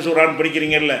யாசின் சூறான்னு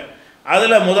படிக்கிறீங்கல்ல,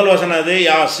 அதில் முதல் வசனம் அது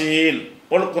யாசின்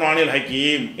ஒல் குர்ஆனில்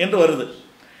ஹக்கீம் என்று வருது.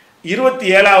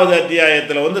 27வது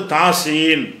அத்தியாயத்தில்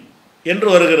தாசீன் என்று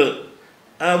வருகிறது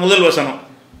முதல் வசனம்.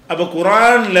 அப்போ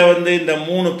குர்ஆனில் இந்த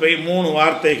 3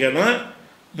 வார்த்தைகளும்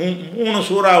 3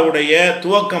 சூறாவுடைய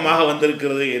துவக்கமாக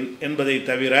வந்திருக்கிறது என்பதை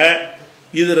தவிர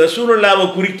இது ரசூலுல்லாவை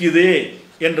குறிக்குது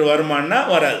என்று வருமானா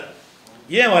வராது.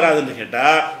 ஏன் வராதுன்னு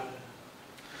கேட்டால்,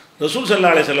 ரசூல்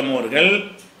ஸல்லல்லாஹு அலைஹி வஸல்லம் அவர்கள்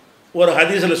ஒரு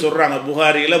ஹதீஸில் சொல்கிறாங்க,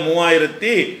 புகாரியில்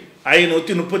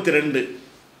 3532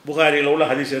 புகாரியில் உள்ள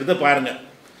ஹதீஸ் எடுத்து பாருங்கள்.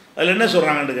 அதில் என்ன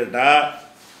சொல்கிறாங்கன்னு கேட்டால்,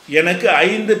 எனக்கு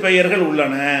 5 பெயர்கள்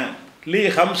உள்ளன, லீ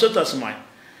ஹம்சத் அஸ்மாய்,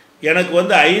 எனக்கு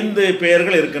 5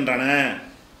 பெயர்கள் இருக்கின்றன.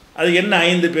 அது என்ன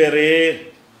 5 பேர்?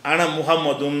 ஆனால்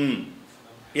முஹம்மதுன்,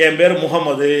 என் பேர்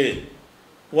முகமது,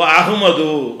 ஓ அஹ்மது,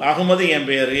 அஹ்மது என்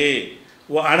பேர்,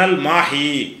 ஓ அனல்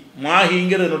மாஹி,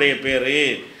 மாஹிங்கிறது என்னுடைய பேர்.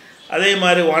 அதே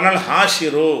மாதிரி அனல்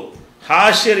ஹாஷிரு,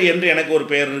 ஹாஷிர் என்று எனக்கு ஒரு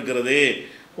பெயர் இருக்கிறது.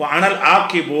 ஓ அனல்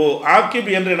ஆக்கிபு, ஆக்கிப்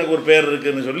என்று எனக்கு ஒரு பெயர்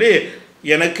இருக்குதுன்னு சொல்லி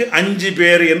எனக்கு 5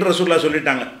 பேர் என்று ரசூலுல்லாஹ்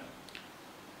சொல்லிட்டாங்க.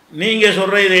 நீங்கள்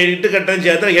சொல்கிற இதை இட்டுக்கட்டம்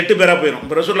சேர்த்தா 8 பேராக போயிடும்.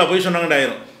 இப்போ ரசூலுல்லாஹ் போய்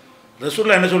சொன்னாங்கண்டாயிரும்.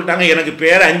 ரசூலுல்லாஹ் என்ன சொல்லிட்டாங்க? எனக்கு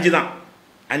பேர் 5 தான்,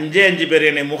 5 பேர்.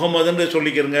 என்னை முகமதுன்னு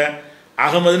சொல்லிக்கிறங்க,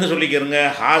 அகமதுன்னு சொல்லிக்கிறங்க,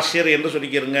 ஹாஷிர் என்று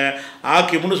சொல்லிக்கிறங்க,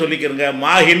 ஆக்கிப்னு சொல்லிக்கிறங்க,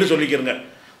 மாஹின்னு சொல்லிக்கிறங்க.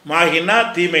 மாஹின்னா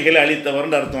தீமைகளை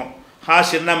அழித்தவர்னு அர்த்தம்,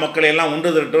 ஹாஷிர்னா மக்களை எல்லாம் ஒன்று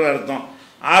திரட்டுன்னு அர்த்தம்,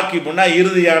 ஆக்கிப்னா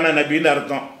இறுதியான நபின்னு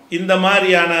அர்த்தம். இந்த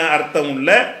மாதிரியான அர்த்தம் உள்ள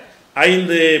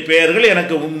 5 பேர்கள்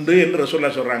எனக்கு உண்டு என்று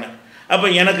ரசூலுல்லாஹ் சொல்கிறாங்க. அப்போ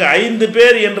எனக்கு 5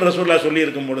 பேர் என்று ரசூலுல்லாஹ்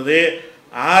சொல்லியிருக்கும் பொழுது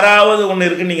 6வது ஒன்று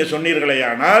இருக்குன்னு நீங்கள் சொன்னீர்களே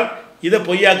ஆனால் இதை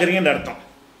பொய்யாக்குறீங்கன்னு அர்த்தம்.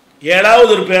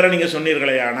 7வது ஒரு பேரை நீங்கள்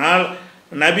சொன்னீர்களே ஆனால்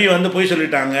நபி போய்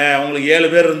சொல்லிட்டாங்க, அவங்களுக்கு 7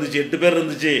 பேர் இருந்துச்சு, 8 பேர்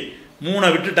இருந்துச்சு, 3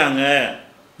 விட்டுட்டாங்க,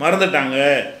 மறந்துட்டாங்க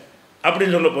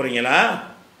அப்படின்னு சொல்ல போகிறீங்களா?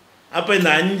 அப்போ இந்த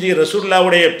 5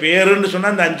 ரசூலுல்லாவுடைய பேருன்னு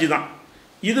சொன்னால் இந்த 5 தான்.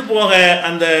 இது போக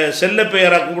அந்த செல்ல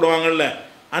பெயராக கூப்பிடுவாங்கல்ல,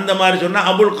 அந்த மாதிரி சொன்னால்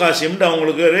அபுல் காசிம்னு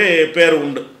அவங்களுக்கு ஒரு பேர்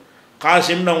உண்டு.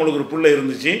 காசிம்னு அவங்களுக்கு ஒரு பிள்ளை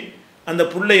இருந்துச்சு, அந்த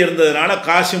பிள்ளை இருந்ததுனால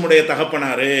காசிமுடைய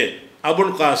தகப்பனார்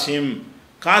அபுல் காசிம்,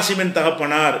 காசிமின்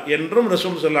தகப்பனார் என்றும்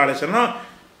ரசூல் ஸல்லல்லாஹு அலைஹி வஸல்லம்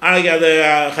அன்றைக்கி அதை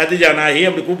ஹதிஜா நாயகி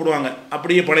அப்படி கூப்பிடுவாங்க.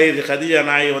 அப்படியே பழைய ஹதிஜா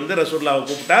நாயகி வந்து ரசூலுல்லாவை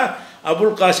கூப்பிட்டா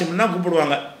அபுல் காசிம்னா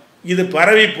கூப்பிடுவாங்க. இது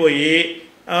பரவி போய்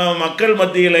மக்கள்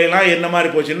மத்தியிலலாம் என்ன மாதிரி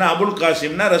போச்சுன்னா அபுல்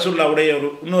காசிம்னா ரசூலுல்லாவுடைய ஒரு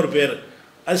இன்னொரு பேர்,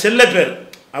 அது செல்ல பேர்.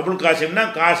 அபுல் காசிம்னா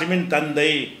காசிமின்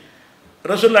தந்தை.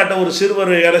 ரசூலுல்லாட்ட ஒரு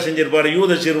சிறுவர் வேலை செஞ்சிருப்பார்,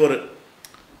 யூத சிறுவர்.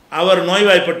 அவர்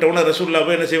நோய்வாய்ப்பட்டவுடனே ரசூலுல்லாஹ்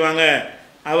போய் என்ன செய்வாங்க,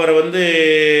 அவரை வந்து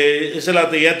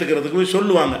இஸ்லாத்தை ஏற்றுக்கிறதுக்கு போய்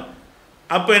சொல்லுவாங்க.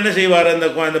 அப்போ என்ன செய்வார்,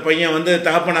 அந்த பையன் வந்து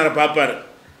தகப்பனாரை பார்ப்பார்.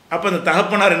 அப்போ அந்த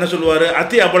தகப்பனார் என்ன சொல்லுவார்,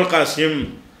 அத்தி அபுல் காசிம்,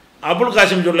 அபுல்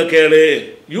காசிம் சொல்ல கேளு.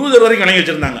 யூதர் வரைக்கும் வணங்கி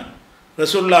வச்சுருந்தாங்க.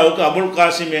 ரசூலுல்லாவுக்கு அபுல்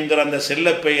காசிம் என்கிற அந்த செல்ல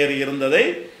பெயர் இருந்ததை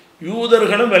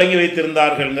யூதர்களும் விளங்கி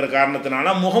வைத்திருந்தார்கள்ங்கிற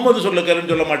காரணத்தினால முகமது சொல்ல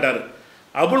கேளுன்னு சொல்ல மாட்டார்,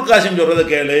 அபுல் காசிம் சொல்கிறத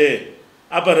கேளு.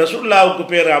 அப்போ ரசூலுல்லாவுக்கு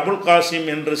பேர் அபுல் காசிம்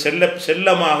என்று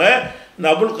செல்லமாக இந்த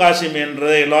அபுல் காசிம்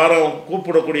என்று எல்லாரும்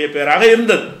கூப்பிடக்கூடிய பேராக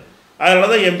இருந்தது. அதனால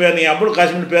தான் என் பேர் நீ அபுல்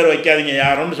காசிம்னு பேர் வைக்காதீங்க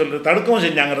யாருன்னு சொல்லி தடுக்கவும்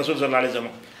செஞ்சாங்க ரசூல் ஸல்லல்லாஹு அலைஹி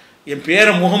வஸல்லம். என்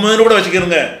பேரை முகமதுன்னு கூட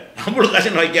வச்சுக்கிறோங்க, அபுல்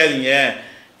காசிம் வைக்காதீங்க,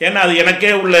 ஏன்னா அது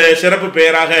எனக்கே உள்ள சிறப்பு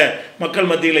பெயராக மக்கள்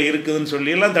மத்தியில் இருக்குதுன்னு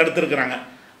சொல்லி எல்லாம் தடுத்துருக்குறாங்க.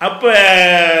 அப்போ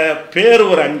பேர்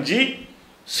ஒரு 5,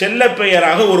 செல்ல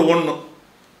பெயராக ஒரு 1,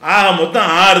 ஆக மொத்தம்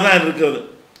 6 தான் இருக்கிறது.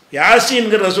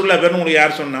 யாசின்கிற ரசூலுல்லாஹ் பேர்னு உங்களுக்கு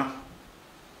யார் சொன்னா?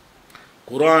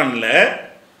 குர்ஆனில்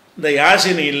இந்த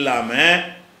யாசின் இல்லாமல்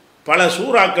பல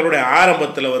சூறாக்களுடைய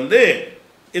ஆரம்பத்தில் வந்து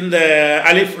இந்த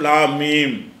அலிஃப் லாம்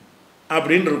மீம்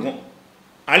அப்படின்னு இருக்கும்.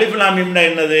 அலிஃப் லாம் மீம்னா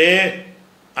என்னது?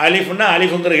 அலிஃப்னா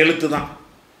அலிஃபுங்கிற எழுத்து தான்,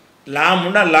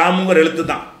 லாமுன்னா லாமுங்கிற எழுத்து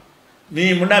தான்,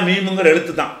 மீமுன்னா மீமுங்கிற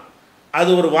எழுத்து தான். அது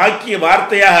ஒரு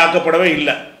வார்த்தையாக ஆக்கப்படவே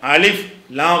இல்லை. அலிஃப்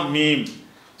லாம் மீம்.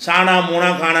 சானா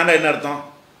மூணா காணாண்டா என்ன அர்த்தம்?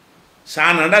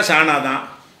 சானாண்டா சானா தான்,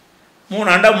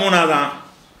 மூணாண்டா மூணா தான்,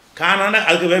 காணாண்டா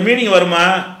அதுக்கு மீனிங் வருமா?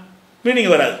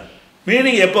 மீனிங் வராது.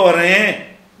 மீனிங் எப்போ வரும்?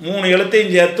 3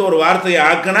 எழுத்தையும் சேர்த்து ஒரு வார்த்தையை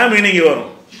ஆக்குனா மீனிங் வரும்.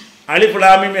 அலிஃப்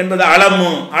லாம் மீம் என்பது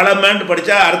அலமன்னு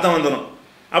படித்தா அர்த்தம் வந்துடும்.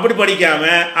 அப்படி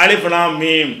படிக்காமல் அலிஃப் லாம்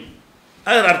மீம்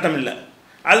அது அர்த்தம் இல்லை.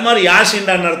 அது மாதிரி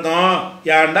யாசின்டான்னு அர்த்தம்,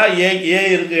 யாண்டா ஏ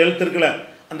இருக்கு எழுத்து இருக்குல்ல,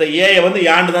 அந்த ஏயை வந்து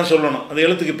யாண்டு தான் சொல்லணும், அந்த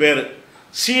எழுத்துக்கு பேர்.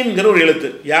 சீன்கிற ஒரு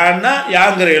எழுத்து, யான்னா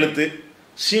யாங்கிற எழுத்து,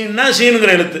 சீன்னா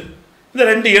சீனுங்கிற எழுத்து. இந்த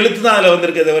 2 எழுத்து தான் அதில்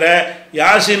வந்திருக்கே தவிர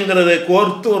யாசின்கிறது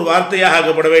கோர்த்து ஒரு வார்த்தையாக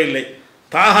ஆக்கப்படவே இல்லை.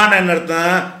 தாகான என்ன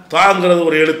அர்த்தம்? தாங்கிறது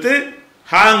ஒரு எழுத்து,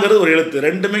 ஹாங்கிறது ஒரு எழுத்து,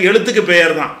 2மே எழுத்துக்கு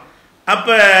பெயர் தான்.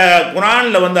 அப்போ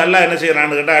குர்ஆனில் வந்து அல்லாஹ் என்ன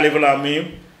செய்கிறான்னு கேட்டால் அலிஃப் லாம் மீம்,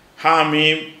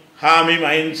 ஹாமீம், ஹாமீம்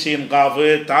ஐன் சீன் காஃபு,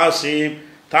 தாசீம்,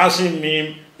 தாசிம் மீம்,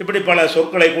 இப்படி பல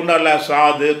சொற்களை கொண்டு அல்லாஹ்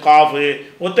சாது காஃபு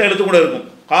ஒத்த எழுத்து கூட இருக்கும்.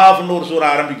 காஃப்னு ஒரு சூறா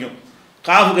ஆரம்பிக்கும்,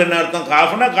 காஃபுக்கு என்ன அர்த்தம்?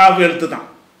 காஃபுனா காஃபு எழுத்து தான்.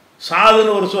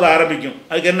 சாதுன்னு ஒரு சூறா ஆரம்பிக்கும்,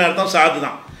 அதுக்கு என்ன அர்த்தம்? சாது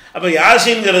தான். அப்போ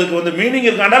யாசின்ங்கிறதுக்கு வந்து மீனிங்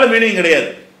இருக்காண்டாலும் மீனிங் கிடையாது,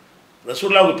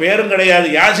 ரசூலுல்லாவுக்கு பேரும் கிடையாது.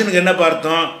 யாசினுக்கு என்ன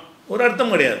அர்த்தம்? ஒரு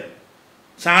அர்த்தம் கிடையாது.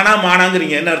 சானா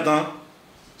மானாங்கிறீங்க, என்ன அர்த்தம்?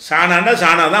 சானாண்டா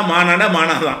சானா தான், மானாண்டா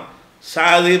மானா தான்.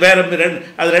 அது வேறு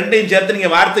அது 2ஐயும் சேர்த்து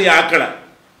நீங்கள் வார்த்தையை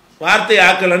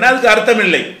ஆக்கலைன்னா அதுக்கு அர்த்தம்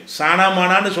இல்லை. சானா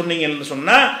மானான்னு சொன்னீங்கன்னு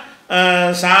சொன்னால்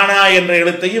சானா என்ற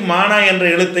எழுத்தையும் மானா என்ற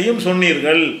எழுத்தையும்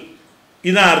சொன்னீர்கள்,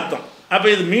 இதுதான் அர்த்தம். அப்போ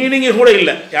இது மீனிங்கு கூட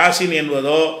இல்லை. யாசின்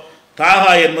என்பதோ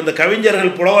தாகா என்பது இந்த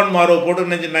கவிஞர்கள் புலவன்மாரோ போட்டு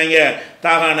நினைச்சிருந்தாங்க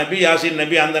தாகா நபி, யாசின்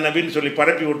நபி, அந்த நபின்னு சொல்லி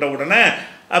பரப்பி விட்ட உடனே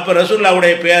அப்போ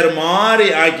ரசூலுல்லாவுடைய பேர் மாறி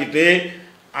ஆக்கிட்டு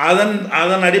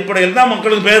அதன் அடிப்படையில் தான்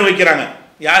மக்களுக்கு பேர் வைக்கிறாங்க.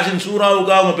 யாசின்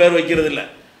சூறாவுக்கு அவங்க பேர் வைக்கிறது இல்லை.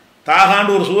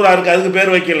 தாகான்னு ஒரு சூறா இருக்குது, அதுக்கு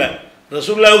பேர் வைக்கல.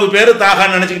 ரசூலுல்லாவுக்கு பேர்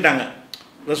தாகான்னு நினச்சிக்கிட்டாங்க.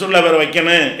 ரசூலுல்லாஹ் பேர்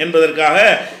வைக்கணும் என்பதற்காக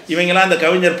இவங்கெல்லாம் இந்த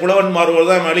கவிஞர் புலவன்மார்கள்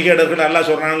தான் மளிகைடர்கள் எல்லாம்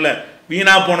சொல்கிறாங்கல்ல,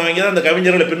 வீணாக போனவங்க தான் இந்த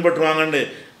கவிஞர்களை பின்பற்றுவாங்கன்னு.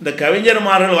 இந்த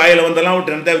கவிஞர்மார்கள் வாயில் வந்தெல்லாம்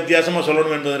விட்டு எந்த வித்தியாசமாக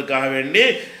சொல்லணும் என்பதற்காக வேண்டி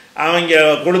அவங்க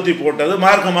கொளுத்தி போட்டது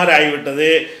மார்க்க மாதிரி ஆகிவிட்டது.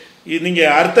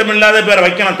 நீங்கள் அர்த்தமில்லாத பேரை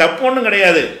வைக்கலாம், தப்பு ஒன்றும்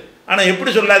கிடையாது. ஆனால்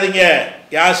எப்படி சொல்லாதீங்க,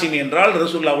 யாசின் என்றால்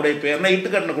ரசூலுல்லாவுடைய பேர்னா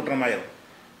இட்டுக்கட்டின குற்றமாயிரும்.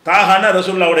 தாகானா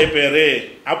ரசூலுல்லாவுடைய பேர்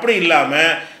அப்படி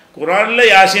இல்லாமல் குர்ஆனில்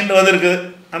யாசின் வந்திருக்குது,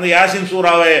 அந்த யாசின்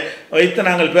சூறாவை வைத்து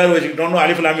நாங்கள் பேர் வச்சுக்கிட்டோன்னு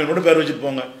அலிஃப் லாம் மீம் பேர் வச்சுட்டு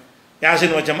போங்க.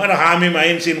 யாசின் வச்ச மாதிரி ஹாமீம்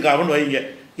ஐன் சீன் காஃப்னு வைங்க,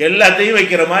 எல்லாத்தையும்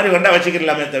வைக்கிற மாதிரி வேண்டாம்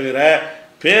வச்சுக்கலாமே தவிர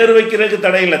பேர் வைக்கிறதுக்கு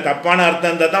தடை இல்லை. தப்பான அர்த்தம்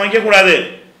இருந்தால் தான் வைக்கக்கூடாது,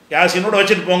 யாசினோடு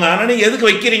வச்சுட்டு போங்க. ஆனால் நீங்கள் எதுக்கு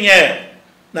வைக்கிறீங்க?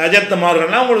 இந்த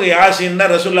அஜர்த்தமார்கள்லாம் உங்களுக்கு யாசின்னா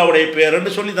ரசூலுல்லாவுடைய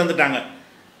பேருன்னு சொல்லி தந்துட்டாங்க.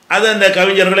 அதை அந்த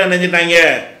கவிஞர்களும் என்ன செஞ்சிட்டாங்க,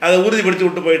 அதை உறுதிப்படுத்தி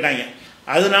விட்டு போயிட்டாங்க.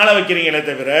 அதனால வைக்கிறீங்களே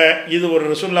தவிர இது ஒரு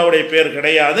ரசூலுல்லாவுடைய பேர்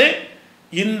கிடையாது,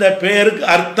 இந்த பேருக்கு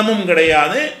அர்த்தமும்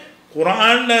கிடையாது.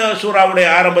 குர்ஆன் சூறாவுடைய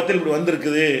ஆரம்பத்தில் இப்படி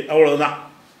வந்திருக்குது, அவ்வளவுதான்.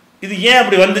 இது ஏன்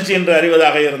அப்படி வந்துச்சு என்று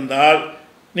அறிவதாக இருந்தால்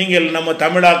நீங்கள் நம்ம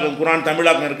தமிழாக்கம், குர்ஆன்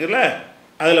தமிழாக்கம் இருக்குல்ல,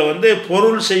 அதில் வந்து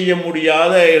பொருள் செய்ய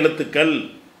முடியாத எழுத்துக்கள்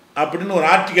அப்படின்னு ஒரு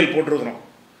ஆர்டிக்கல் போட்டிருக்கிறோம்.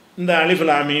 இந்த அலிஃப்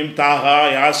லாம் மீம், தாகா,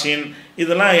 யாசின்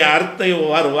இதெல்லாம்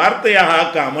வார்த்தையாக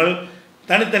ஆக்காமல்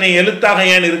தனித்தனி எழுத்தாக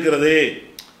ஏன் இருக்கிறது?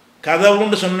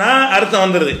 கதவுன்னு சொன்னால் அர்த்தம்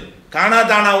வந்துடுது, காணா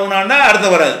தானா ஊனான்னா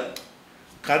அர்த்தம் வராது.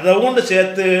 கதவுன்னு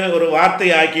சேர்த்து ஒரு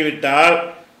வார்த்தையை ஆக்கிவிட்டால்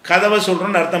கதவை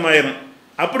சொல்கிறோன்னு அர்த்தமாயிரும்.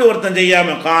 அப்படி ஒருத்தன்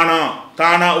செய்யாமல் காணா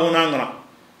தானா ஊனாங்கிறான்,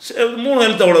 3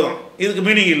 எழுத்து அவ்வளோதான், இதுக்கு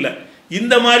மீனிங் இல்லை.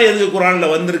 இந்த மாதிரி எதுக்கு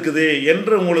குரானில் வந்திருக்குது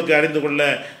என்று உங்களுக்கு அறிந்து கொள்ள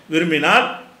விரும்பினால்,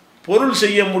 பொருள்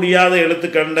செய்ய முடியாத எழுத்து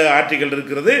கண்ட ஆர்டிக்கல்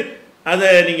இருக்கிறது. அதை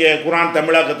நீங்கள் குரான்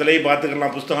தமிழாக்கத்திலேயும்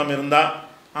பார்த்துக்கலாம், புஸ்தகம் இருந்தால்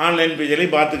ஆன்லைன்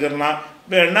பேஜ்லேயும் பார்த்துக்கலாம்.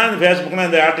 வேணா அந்த ஃபேஸ்புக்கில்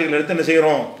இந்த ஆர்டிக்கல் எடுத்து என்ன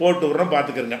செய்கிறோம் போட்டு விட்றோம்,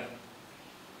 பார்த்துக்கிறங்க.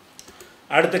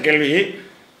 அடுத்த கேள்வி,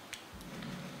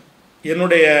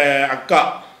 என்னுடைய அக்கா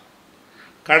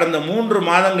கடந்த 3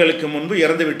 மாதங்களுக்கு முன்பு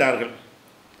இறந்து விட்டார்கள்.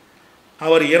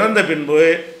 அவர் இறந்த பின்பு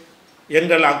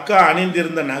எங்கள் அக்கா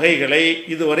அணிந்திருந்த நகைகளை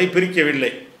இதுவரை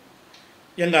பிரிக்கவில்லை.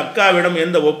 எங்கள் அக்காவிடம்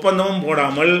எந்த ஒப்பந்தமும்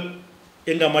போடாமல்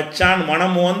எங்கள் மச்சான்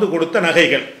மனம் வந்து கொடுத்த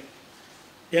நகைகள்.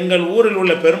 எங்கள் ஊரில்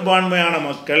உள்ள பெரும்பான்மையான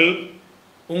மக்கள்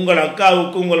உங்கள்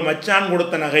அக்காவுக்கு உங்கள் மச்சான்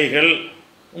கொடுத்த நகைகள்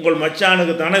உங்கள்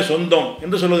மச்சானுக்கு தானே சொந்தம்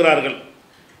என்று சொல்லுகிறார்கள்.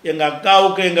 எங்கள்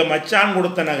அக்காவுக்கு எங்கள் மச்சான்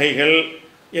கொடுத்த நகைகள்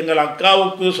எங்கள்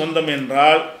அக்காவுக்கு சொந்தம்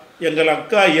என்றால் எங்கள்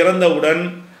அக்கா இறந்தவுடன்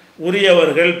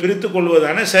உரியவர்கள் பிரித்து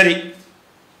கொள்வதானே சரி.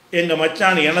 எங்கள்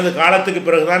மச்சான் எனது காலத்துக்கு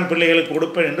பிறகுதான் பிள்ளைகளுக்கு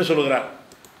கொடுப்பேன் என்று சொல்கிறார்.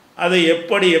 அதை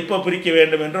எப்போ பிரிக்க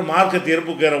வேண்டும் என்று மார்க்க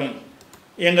தீர்ப்பு கேறவும்.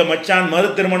 எங்கள் மச்சான் மறு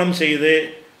திருமணம் செய்து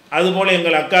அதுபோல்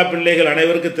எங்கள் அக்கா பிள்ளைகள்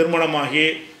அனைவருக்கு திருமணமாகி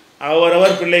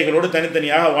அவரவர் பிள்ளைகளோடு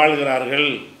தனித்தனியாக வாழ்கிறார்கள்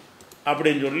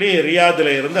அப்படின்னு சொல்லி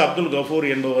ரியாதில் இருந்து அப்துல் கஃபூர்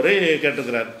என்பவர்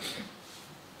கேட்டிருக்கிறார்.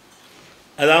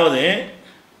 அதாவது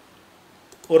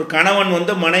ஒரு கணவன்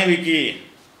வந்து மனைவிக்கு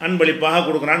அன்பளிப்பாக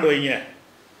கொடுக்குறான்னு வைங்க,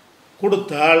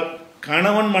 கொடுத்தால்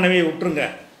கணவன் மனைவியை விட்டுருங்க,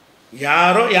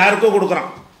 யாருக்கோ கொடுக்குறான்,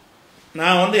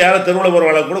 நான் வந்து யாரோ தெருவில்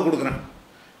போகிறவளுக்கு கூட கொடுக்குறேன்,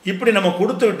 இப்படி நம்ம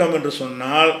கொடுத்து விட்டோம் என்று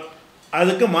சொன்னால்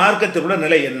அதுக்கு மார்க்கத்தில் உள்ள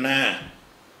நிலை என்ன?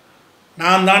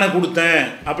 நான் தானே கொடுத்தேன்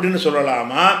அப்படின்னு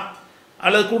சொல்லலாமா,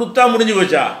 அல்லது கொடுத்தா முடிஞ்சு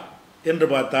போச்சா என்று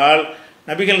பார்த்தால்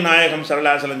நபிகள் நாயகம்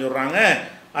ஸல்லல்லாஹு அலைஹி வஸல்லம் சொல்கிறாங்க,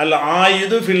 அல்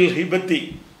ஆயுது ஃபில் ஹிபத்தி,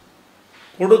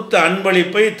 கொடுத்த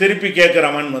அன்பளிப்பை திருப்பி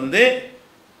கேட்குறவன் வந்து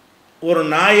ஒரு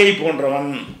நாயை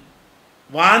போன்றவன்.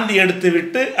 வாந்தி எடுத்து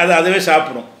விட்டு அது அதுவே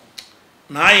சாப்பிடும்.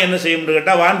 நாய் என்ன செய்யும்னு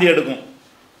கேட்டால் வாந்தி எடுக்கும்.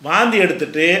 வாந்தி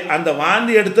எடுத்துட்டு அந்த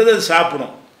வாந்தி எடுத்தது அது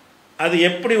சாப்பிடும். அது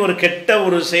எப்படி ஒரு கெட்ட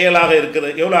ஒரு செயலாக இருக்குது.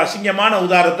 எவ்வளோ அசிங்கமான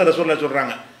உதாரணத்தை ரசூலுல்லாஹ்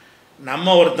சொல்கிறாங்க.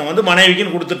 நம்ம ஒருத்தன் வந்து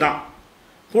மனைவிக்குன்னு கொடுத்துட்டான்,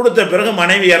 கொடுத்த பிறகு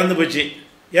மனைவி இறந்து போச்சு.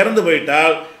 இறந்து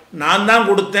போயிட்டால் நான் தான்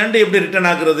கொடுத்தேன்ட்டு எப்படி ரிட்டர்ன்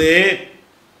ஆக்குறது?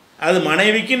 அது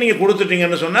மனைவிக்கு நீங்கள்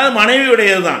கொடுத்துட்டீங்கன்னு சொன்னால் அது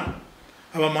மனைவியுடையது தான்.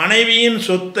 அப்போ மனைவியின்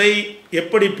சொத்தை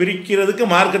எப்படி பிரிக்கிறதுக்கு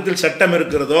மார்க்கத்தில் சட்டம்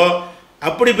இருக்கிறதோ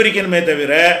அப்படி பிரிக்கணுமே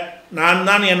தவிர, நான்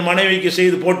தான் என் மனைவிக்கு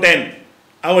செய்து போட்டேன்,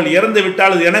 அவள் இறந்து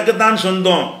விட்டால் அது எனக்கு தான்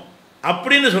சொந்தம்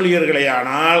அப்படின்னு சொல்கிறீர்களே,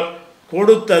 ஆனால்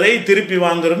கொடுத்ததை திருப்பி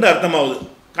வாங்குறன்னு அர்த்தமாகுது.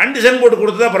 கண்டிஷன் போட்டு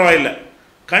கொடுத்ததா பரவாயில்லை,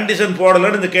 கண்டிஷன்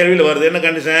போடலன்னு இந்த கேள்வியில் வருது. என்ன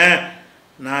கண்டிஷன்?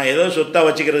 நான் ஏதோ சொத்தாக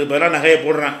வச்சுக்கிறதுக்கு பதிலாக நகையை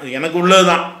போடுறேன், இது எனக்கு உள்ளது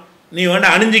தான், நீ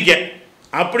வேண்டாம் அணிஞ்சிக்க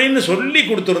அப்படின்னு சொல்லி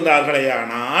கொடுத்துருந்தார்களே,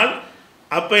 ஆனால்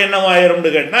அப்போ என்னவாயிரும்னு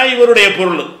கேட்டால் இவருடைய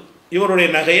பொருள், இவருடைய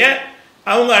நகையை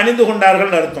அவங்க அணிந்து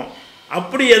கொண்டார்கள் அர்த்தம்.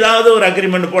 அப்படி ஏதாவது ஒரு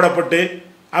அக்ரிமெண்ட் போடப்பட்டு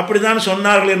அப்படி தான்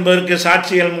சொன்னார்கள் என்பதற்கு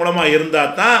சாட்சிகள் மூலமாக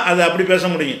இருந்தால் தான் அது அப்படி பேச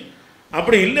முடியும்.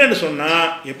 அப்படி இல்லைன்னு சொன்னால்,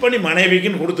 எப்போ நீ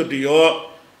மனைவிக்குன்னு கொடுத்துட்டியோ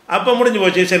அப்போ முடிஞ்சு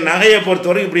போச்சு. சரி, நகையை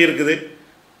பொறுத்தவரைக்கும் இப்படி இருக்குது.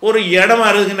 ஒரு இடமா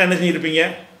இருக்குன்னு என்ன செஞ்சுருப்பீங்க,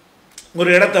 ஒரு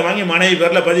இடத்த வாங்கி மனைவி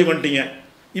பேரில் பதிவு பண்ணிட்டீங்க.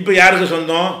 இப்போ யாருக்கு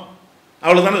சொந்தம்?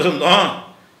 அவ்வளோ தானே சொந்தம்.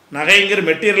 நகைங்கிற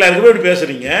மெட்டீரியலாக இருக்கவே இப்படி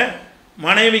பேசுகிறீங்க.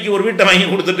 மனைவிக்கு ஒரு வீட்டை வாங்கி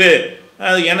கொடுத்துட்டு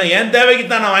அது என் தேவைக்கு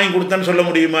தான் நான் வாங்கி கொடுத்தேன்னு சொல்ல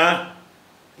முடியுமா?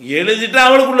 எழுதிட்டு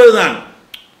அவளுக்குள்ளது தான்.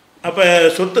 அப்போ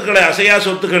சொத்துக்களை, அசையா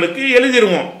சொத்துக்களுக்கு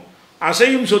எழுதிடுவோம்,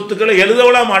 அசையும் சொத்துக்களை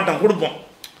எழுதவளா மாட்டோம், கொடுப்போம்.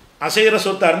 அசைகிற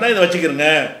சொத்தாக இருந்தால் இதை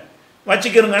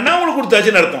வச்சுக்கிறங்கன்னா அவங்களுக்கு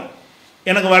கொடுத்தாச்சுன்னு அர்த்தம்.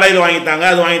 எனக்கு வளையல் வாங்கித்தாங்க,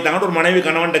 அது வாங்கித்தாங்கன்னு ஒரு மனைவி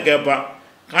கணவன்கிட்ட கேட்பான்.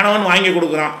 கணவன் வாங்கி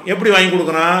கொடுக்குறான். எப்படி வாங்கி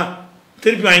கொடுக்குறான்?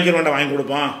 திருப்பி வாங்கிக்கிற வேண்டாம், வாங்கி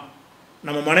கொடுப்பான்.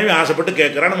 நம்ம மனைவி ஆசைப்பட்டு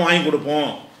கேட்குறான், நம்ம வாங்கி கொடுப்போம்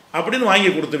அப்படின்னு வாங்கி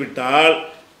கொடுத்து விட்டால்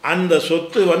அந்த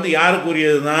சொத்து வந்து யாருக்கு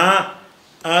உரியது தான்?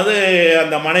 அது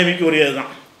அந்த மனைவிக்கு உரியது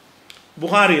தான்.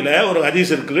 புகாரியில் ஒரு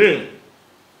ஹதீஸ் இருக்குது,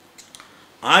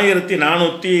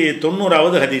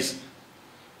 1490வது ஹதீஸ்.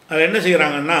 அது என்ன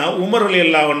செய்கிறாங்கன்னா, உமர்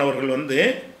ரலியல்லாஹு அன்ஹு அவர்கள் வந்து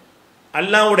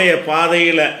அல்லாஹ்வுடைய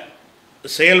பாதையில்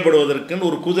செயல்படுவதற்குன்னு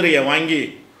ஒரு குதிரையை வாங்கி,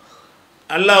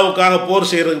 அல்லாஹ்வுக்காக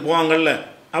போர் செய்கிறதுக்கு போவாங்கள்ல,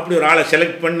 அப்படி ஒரு ஆளை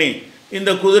செலக்ட் பண்ணி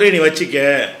இந்த குதிரையை நீ வச்சிக்க.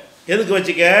 எதுக்கு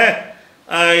வச்சிக்க?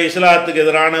 இஸ்லாத்துக்கு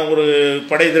எதிரான ஒரு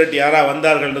படை திரட்டி யாராக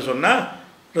வந்தார்கள்னு சொன்னால்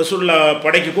ரசூலுல்லா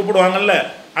படைக்கு கூப்பிடுவாங்கள்ல,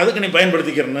 அதுக்கு நீ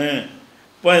பயன்படுத்திக்கிறன்னு,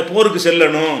 போருக்கு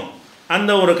செல்லணும்,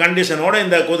 அந்த ஒரு கண்டிஷனோடு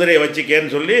இந்த குதிரையை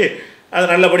வச்சிக்கேன்னு சொல்லி அதை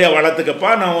நல்லபடியாக வளர்த்துக்கப்பா.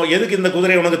 நான் எதுக்கு இந்த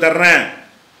குதிரையை உனக்கு தர்றேன்?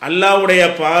 அல்லாஹ்வுடைய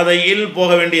பாதையில்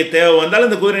போக வேண்டிய தேவை வந்தாலும்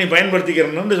இந்த குதிரை நீ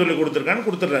பயன்படுத்திக்கிறன்னு சொல்லி கொடுத்துருக்கான்னு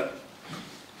கொடுத்துட்றார்.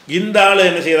 இந்த ஆள்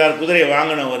என்ன செய்கிறார்? குதிரையை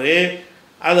வாங்கினவர்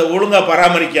அதை ஒழுங்காக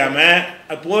பராமரிக்காமல்,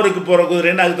 போருக்கு போகிற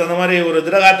குதிரைன்னு அதுக்கு தகுந்த மாதிரி ஒரு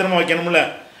திடகாத்திரமாக வைக்கணும்ல,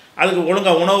 அதுக்கு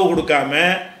ஒழுங்காக உணவு கொடுக்காம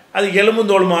அது எலும்பும்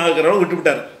தோலுமாக இருக்கிறவங்க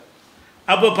விட்டுவிட்டார்.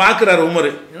 அப்போ பார்க்குறாரு உமர்,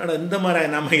 என்னடா இந்த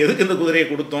மாதிரி நம்ம எதுக்கு இந்த குதிரையை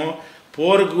கொடுத்தோம்,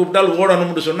 போருக்கு கூப்பிட்டால்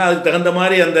ஓடணும்னு சொன்னால் அதுக்கு தகுந்த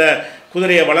மாதிரி அந்த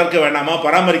குதிரையை வளர்க்க வேண்டாமா,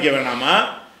 பராமரிக்க வேண்டாமா,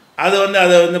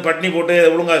 அதை பட்னி போட்டு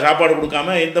ஒழுங்காக சாப்பாடு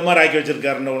கொடுக்காம இந்த மாதிரி ஆக்கி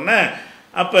வச்சுருக்காருன்ற உடனே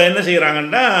அப்போ என்ன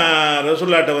செய்கிறாங்கன்னா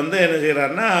ரசூலுல்லாஹ்ட்ட என்ன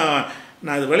செய்கிறாருன்னா,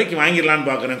 நான் அது விலைக்கு வாங்கிடலான்னு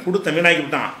பார்க்குறேன், கொடுத்த மீனாக்கி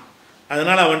விட்டான்,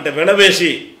 அதனால் அவன்கிட்ட விலை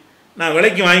பேசி நான்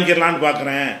விலைக்கு வாங்கிக்கிறலான்னு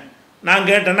பார்க்குறேன், நான்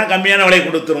கேட்டேன்னா கம்மியான விலைக்கு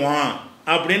கொடுத்துருவான்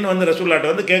அப்படின்னு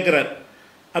ரசூலுல்லாஹ்ட்ட கேட்குறாரு.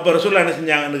 அப்போ ரசூலுல்லாஹ் என்ன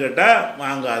செஞ்சாங்கன்னு கேட்டால்,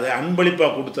 வாங்காத,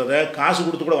 அன்பளிப்பாக கொடுத்ததை காசு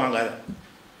கொடுத்து கூட வாங்காத,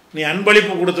 நீ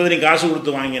அன்பளிப்பு கொடுத்ததை நீ காசு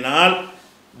கொடுத்து வாங்கினால்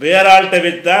வேற ஆள்கிட்ட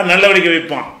விற்றா நல்ல விலைக்கு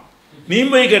விற்பான், நீ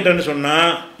போய் கேட்டேன்னு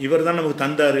சொன்னால் இவர் தான் நமக்கு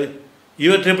தந்தார்,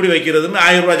 இவற்றை எப்படி வைக்கிறதுன்னு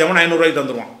 1000 ரூபா ஜாமான் 500 ரூபாய்க்கு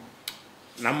தந்துடுவான்.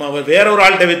 நம்ம வேற ஒரு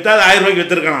ஆள்கிட்ட விற்றா அது 1000 ரூபாய்க்கு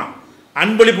விற்றுருக்கலாம்,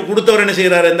 அன்பளிப்பு கொடுத்தவர் என்ன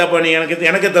செய்கிறாரு, இந்தாப்பா நீ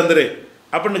எனக்கே தந்துரு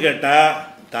அப்படின்னு கேட்டால்,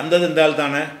 தந்தது இந்த ஆள்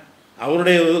தானே,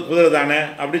 அவருடைய குதிரை தானே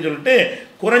அப்படின்னு சொல்லிட்டு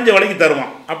குறைஞ்ச விலைக்கு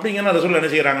தருவான். அப்படிங்கிற ரசூலுல்லாஹ்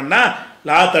என்ன செய்கிறாங்கன்னா,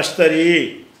 லா தஷ்தரி,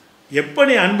 எப்போ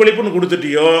நீ அன்பளிப்புன்னு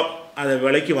கொடுத்துட்டியோ அதை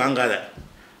விலைக்கு வாங்காத,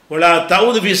 ஒலா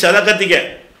தவுது பி சதக்கத்திக்க,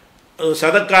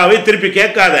 சதக்காவை திருப்பி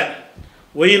கேட்காத,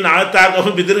 ஒயின்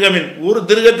ஆத்தாகவும் திருகமின், ஒரு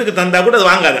திருகத்துக்கு தந்தால் கூட அது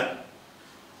வாங்காத.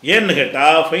 ஏன்னு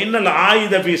கேட்டால், ஃபைனல்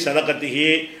ஆயுத பி சதக்கத்திகி,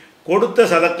 கொடுத்த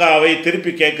சதக்காவை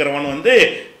திருப்பி கேட்குறவன்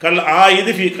கல்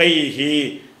ஆயுது ஃபி கைஹி,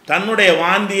 தன்னுடைய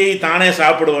வாந்தியை தானே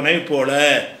சாப்பிடுவனை போல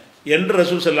என்று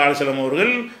ரசூல் ஸல்லல்லாஹு அலைஹி வஸல்லம்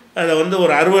அவர்கள் அதை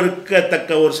ஒரு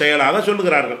அருவருக்கத்தக்க ஒரு செயலாக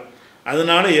சொல்லுகிறார்கள்.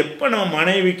 அதனால எப்போ நம்ம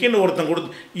மனைவிக்குன்னு ஒருத்தன்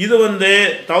கொடுத்து, இது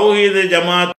தௌஹீது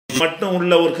ஜமாத் மட்டும்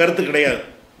உள்ள ஒரு கருத்து கிடையாது,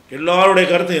 எல்லாருடைய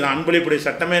கருத்து இது. அன்பளிப்புடைய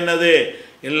சட்டமே என்னது,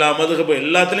 எல்லா மதுஹப்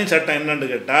எல்லாத்துலேயும் சட்டம் என்னன்னு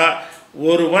கேட்டால்,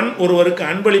 ஒருவன் ஒருவருக்கு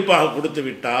அன்பளிப்பாக கொடுத்து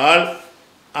விட்டால்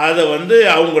அதை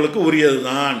அவங்களுக்கு உரியது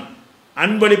தான்,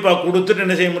 அன்பளிப்பாக கொடுத்துட்டு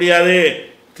என்ன செய்ய முடியாது,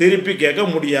 திருப்பி கேட்க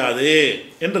முடியாது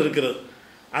என்று இருக்கிறது.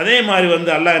 அதே மாதிரி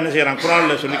அல்லாஹ் என்ன செய்கிறான்,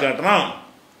 குர்ஆனில் சொல்லி காட்டுறான்,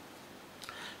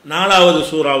 4வது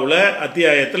சூறாவில்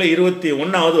அத்தியாயத்தில்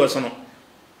 21வது வசனம்.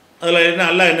 அதில்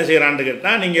அல்லாஹ் என்ன செய்கிறான்னு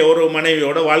கேட்டால், நீங்கள் ஒரு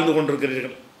மனைவியோடு வாழ்ந்து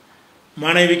கொண்டிருக்கிறீர்கள்,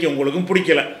 மனைவிக்கு உங்களுக்கும்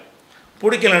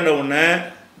பிடிக்கலன்ற உடனே,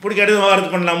 பிடிக்காட்டி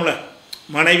விவாகரத்து பண்ணலாம்ல,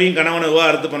 மனைவியும் கணவனை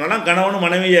விவாகரத்து பண்ணலாம், கணவனும்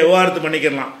மனைவியை விவாகரத்து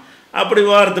பண்ணிக்கலாம். அப்படி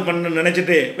விவாகரத்து பண்ண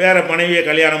நினச்சிட்டு வேறு மனைவியை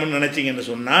கல்யாணம்னு நினச்சிங்கன்னு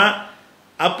சொன்னால்,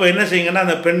 அப்போ என்ன செய்யுங்கன்னா,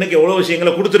 அந்த பெண்ணுக்கு எவ்வளோ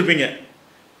விஷயங்களை கொடுத்துருப்பீங்க,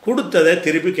 கொடுத்ததை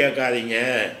திருப்பி கேட்காதீங்க.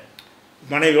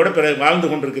 மனைவியோட பிறகு வாழ்ந்து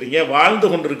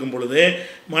கொண்டிருக்கும் பொழுது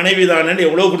மனைவி தானேன்னு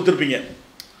எவ்வளோ கொடுத்துருப்பீங்க,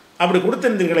 அப்படி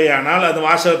கொடுத்திருந்தீர்களேயானால் அந்த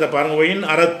வாசகத்தை பாருங்கள், ஒயின்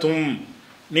அறத்தும்,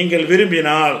 நீங்கள்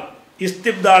விரும்பினால்,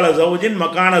 இஸ்திப்தால ஜவுஜின்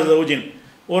மக்கான ஜவுஜின்,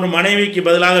 ஒரு மனைவிக்கு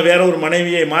பதிலாக வேற ஒரு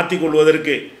மனைவியை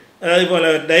மாற்றிக்கொள்வதற்கு, அதாவது இப்போ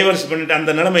டைவர்ஸ் பண்ணிட்டு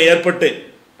அந்த நிலைமை ஏற்பட்டு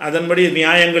அதன்படி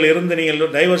நியாயங்கள் இருந்து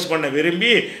நீங்கள் டைவர்ஸ் பண்ண விரும்பி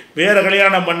வேறு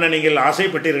கல்யாணம் பண்ண நீங்கள்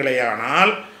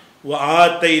ஆசைப்பட்டீர்களேயானால்,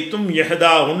 ஆத்தைத்தும்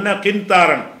யஹதா உன்ன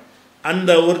கின்தாரன்,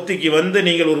 அந்த ஒருத்திக்கு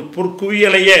நீங்கள் ஒரு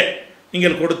பொற்குவியலையே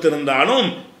நீங்கள் கொடுத்திருந்தாலும்,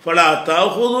 ஃபலா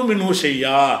தஹுது மின்ஹு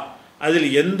ஷையா, அதில்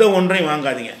எந்த ஒன்றையும்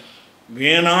வாங்காதீங்க.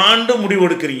 வேணாண்டு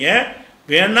முடிவெடுக்கிறீங்க,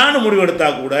 வேணான்னு முடிவெடுத்தா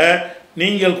கூட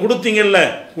நீங்கள் கொடுத்தீங்கல்ல,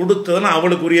 கொடுத்ததுன்னா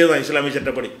அவளுக்குரியதான் இஸ்லாமிய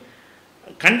சட்டப்படி.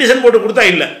 கண்டிஷன் போட்டு கொடுத்தா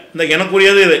இல்லை, இந்த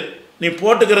எனக்குரியது இது, நீ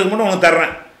போட்டுக்கிறதுக்கு மட்டும் உனக்கு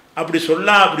தர்றேன் அப்படி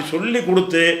சொல்லி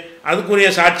கொடுத்து அதுக்குரிய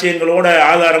சாட்சியங்களோட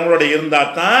ஆதாரங்களோட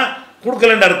இருந்தால் தான்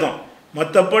கொடுக்கலன்னு அர்த்தம்.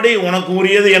 மற்றபடி உனக்கு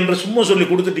உரியது என்று சும்மா சொல்லி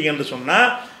கொடுத்துட்டீங்க என்று சொன்னால்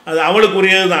அது அவளுக்கு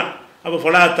உரியது தான். அப்போ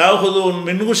ஃபலா தஹுது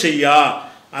மின்ஹு ஷையா,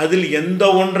 அதில் எந்த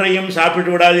ஒன்றையும்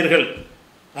சாப்பிட்டு விடாதீர்கள்.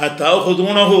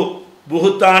 தஹுதுனஹு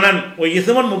புஹுத்தானன் ஒ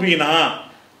இஸ்மன் முபீனா,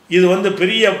 இது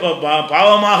பெரிய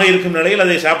பாவமாக இருக்கும் நிலையில்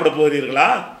அதை சாப்பிட போகிறீர்களா?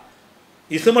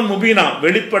 இஸ்மன் முபீனா,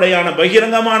 வெளிப்படையான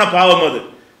பகிரங்கமான பாவம் அது.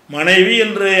 மனைவி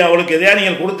என்று அவளுக்கு எதையா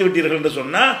நீங்கள் கொடுத்து விட்டீர்கள் என்று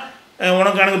சொன்னால்,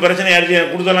 உனக்கு எனக்கு பிரச்சனை ஆயிடுச்சு,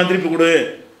 கொடுத்தெல்லாம் திருப்பி கொடு,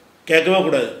 கேட்கவே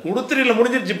கூடாது. கொடுத்துருல,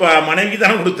 முடிஞ்சிருச்சுப்பா, மனைவிக்கு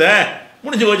தானே கொடுத்த,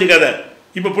 முடிஞ்சு போச்சு கதை.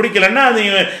 இப்போ பிடிக்கலன்னா அது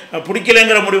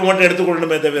பிடிக்கலைங்கிற முடிவு மட்டும்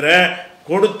எடுத்துக்கொள்ளணுமே தவிர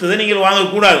கொடுத்ததை நீங்கள்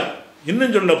வாங்கக்கூடாது.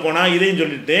 இன்னும் சொல்ல போனால் இதையும்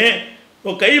சொல்லிட்டு,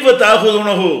 ஓ கைஃப தாஹுது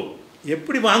உணவு,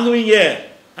 எப்படி வாங்குவீங்க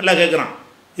நல்லா கேட்குறான்,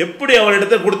 எப்படி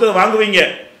அவளிடத்தை கொடுத்ததை வாங்குவீங்க?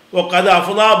 ஓ கது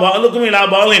அஃபுதா பாலுக்கும் இலா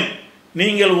பாலின்,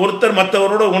 நீங்கள் ஒருத்தர்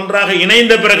மற்றவரோடு ஒன்றாக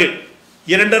இணைந்த பிறகு,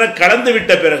 இரண்டரை கலந்து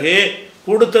விட்ட பிறகு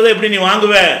கொடுத்ததை எப்படி நீ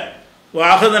வாங்குவ?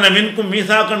 வாகதன மின்கும்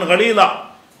மீசாக்கன் கலீலா,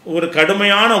 ஒரு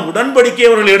கடுமையான உடன்படிக்கை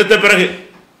அவர்கள் எடுத்த பிறகு,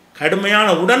 கடுமையான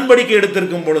உடன்படிக்கை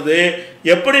எடுத்திருக்கும் பொழுது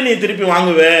எப்படி நீ திருப்பி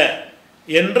வாங்குவ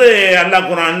என்று அல்லாஹ்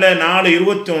குர்ஆனில்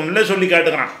 4:21 சொல்லி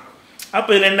காட்டுகிறான். அப்போ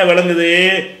இதில் என்ன விளங்குது?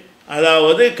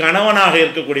 அதாவது கணவனாக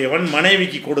இருக்கக்கூடியவன்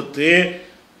மனைவிக்கு கொடுத்து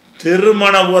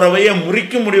திருமண உறவையை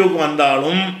முறிக்கும் முடிவுக்கு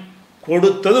வந்தாலும்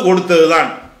கொடுத்தது தான்,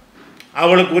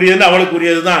 அவளுக்கு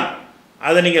உரியது தான்.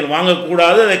 அதை நீங்கள்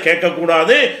வாங்கக்கூடாது, அதை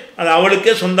கேட்கக்கூடாது, அது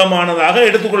அவளுக்கே சொந்தமானதாக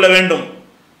எடுத்துக்கொள்ள வேண்டும்.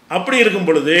 அப்படி இருக்கும்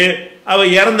பொழுது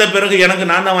அவள் இறந்த பிறகு எனக்கு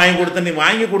நான் தான் வாங்கி கொடுத்தேன், நீ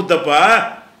வாங்கி கொடுத்தப்பா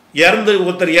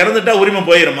ஒருத்தர் இறந்துட்டா உரிமை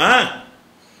போயிடுமா?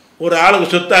 ஒரு ஆளுக்கு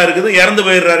சொத்தாக இருக்குது, இறந்து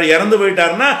போயிடுறாரு, இறந்து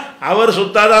போயிட்டாருன்னா அவர்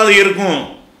சொத்தாக தான் அது இருக்கும்,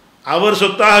 அவர்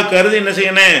சொத்தாக கருதி என்ன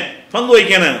செய்யணும், பங்கு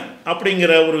வைக்கணும்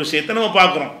அப்படிங்கிற ஒரு விஷயத்தை நம்ம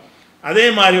பார்க்குறோம். அதே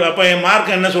மாதிரி அப்போ என்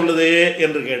மார்க்கம் என்ன சொல்லுது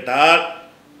என்று கேட்டால்,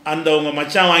 அந்த உங்கள்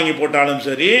மச்சான் வாங்கி போட்டாலும்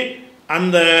சரி,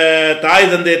 அந்த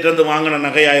தாய் தந்தையிட்டேருந்து வாங்கின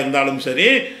நகையாக இருந்தாலும் சரி,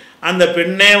 அந்த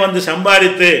பெண்ணே வந்து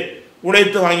சம்பாதித்து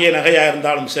உழைத்து வாங்கிய நகையாக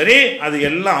இருந்தாலும் சரி, அது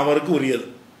எல்லாம் அவருக்கு உரியது.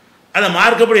 அதை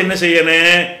மார்க்கப்படி என்ன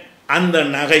செய்யணும், அந்த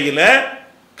நகையில்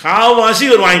காவாசி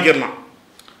இவர் வாங்கிக்கிறலாம்.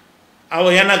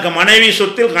 எனக்கு மனைவி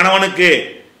சொத்தில் கணவனுக்கு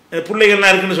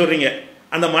பிள்ளைகள்லாம் இருக்குன்னு சொல்கிறீங்க,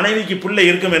 அந்த மனைவிக்கு பிள்ளை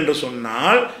இருக்கும் என்று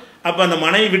சொன்னால், அப்போ அந்த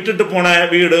மனைவி விட்டுட்டு போன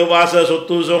வீடு வாச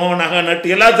சொத்து சுகம் நகை நட்டு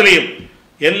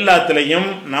எல்லாத்துலேயும்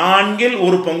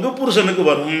 4/1 புருஷனுக்கு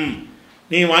வரும்.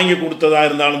 நீ வாங்கி கொடுத்ததா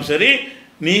இருந்தாலும் சரி,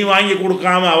 நீ வாங்கி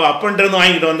கொடுக்காம அவள் அப்பன்ட்டு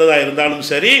வாங்கிட்டு வந்ததா இருந்தாலும்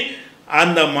சரி,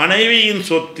 அந்த மனைவியின்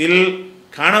சொத்தில்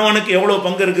கணவனுக்கு எவ்வளோ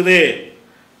பங்கு இருக்குது,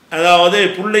 அதாவது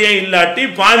பிள்ளையே இல்லாட்டி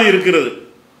பாதி இருக்கிறது.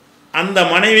 அந்த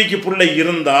மனைவிக்கு பிள்ளை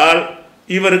இருந்தால்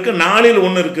இவருக்கு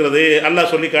 4/1 இருக்கிறது.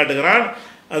 அல்லாஹ் சொல்லி காட்டுகிறான்.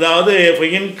 அதாவது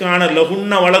ஃபைன்கான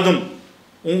லகுன்ன வலதும்,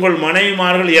 உங்கள்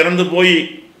மனைவிமார்கள் இறந்து போய்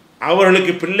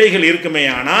அவர்களுக்கு பிள்ளைகள் இருக்குமே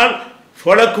ஆனால்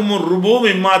ஃபலக்குமுர் ருபூம்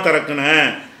இம்மா தரக்குன,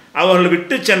 அவர்கள்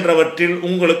விட்டு சென்றவற்றில்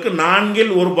உங்களுக்கு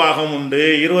 4/1 உண்டு,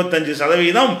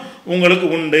 25% உங்களுக்கு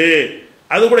உண்டு.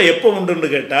 அது கூட எப்போ உண்டுன்னு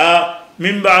கேட்டால்,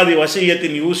 மின்பாதி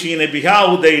வசியத்தின் யூசீன பிஹா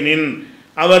உதைனின்,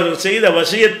 அவர் செய்த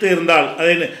வசியத்து இருந்தால்,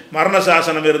 அதை மரண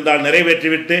சாசனம் இருந்தால்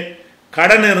நிறைவேற்றிவிட்டு,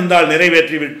 கடன் இருந்தால்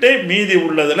நிறைவேற்றிவிட்டு, மீதி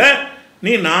உள்ளதில்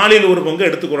நீ 4/1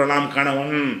 எடுத்துக்கொள்ளலாம்.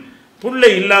 கணவன்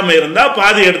பிள்ளை இல்லாமல் இருந்தால்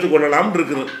பாதி எடுத்துக்கொள்ளலாம்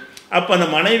இருக்குது. அப்போ அந்த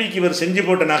மனைவிக்கு இவர் செஞ்சு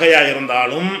போட்ட நகையாக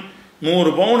இருந்தாலும்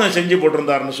 100 பவுனை செஞ்சு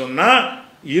போட்டிருந்தாருன்னு சொன்னால்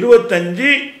 25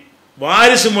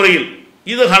 வாரிசு முறையில்,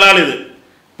 இது ஹலால். இது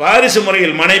வாரிசு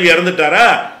முறையில் மனைவி இறந்துட்டாரா,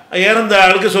 இறந்த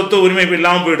ஆளுக்கு சொத்து உரிமை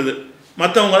இல்லாமல் போயிடுது,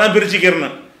 மற்றவங்க தான்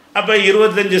பிரிச்சுக்கிறணும். அப்போ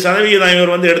 25%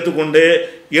 இவர் வந்து எடுத்துக்கொண்டு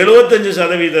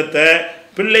 75%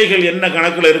 பிள்ளைகள் என்ன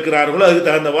கணக்கில் இருக்கிறார்களோ அதுக்கு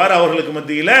தகுந்தவாறு அவர்களுக்கு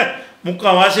மத்தியில்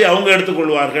முக்கால்வாசி அவங்க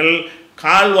எடுத்துக்கொள்வார்கள்,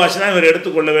 கால்வாசி தான் இவர்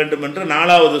எடுத்துக்கொள்ள வேண்டும் என்று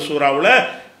 4வது சூறாவில்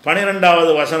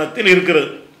 12வது வசனத்தில் இருக்கிறது.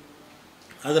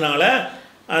 அதனால்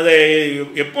அதை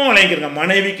எப்போ வழங்கிக்கிறங்க,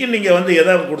 மனைவிக்கு நீங்கள் வந்து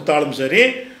எதை கொடுத்தாலும் சரி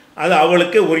அது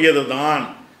அவளுக்கு உரியது தான்.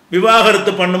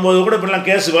 விவாகரத்து பண்ணும்போது கூட இப்படிலாம்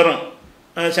கேஸ் வரும்,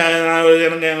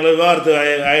 எங்களுக்கு விவாகரத்து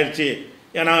ஆயிடுச்சு,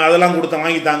 ஏன்னா அதெல்லாம் கொடுத்த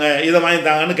வாங்கித்தாங்க இதை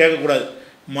வாங்கித்தாங்கன்னு கேட்கக்கூடாது.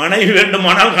 மனைவி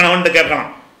வேண்டுமானால் கணவன்ட்டு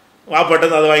கேட்கலாம்,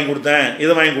 வாப்பட்டது அதை வாங்கி கொடுத்தேன்,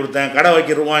 இதை வாங்கி கொடுத்தேன், கடை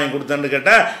வைக்க ரூபா வாங்கி கொடுத்தேன்னு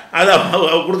கேட்டால் அது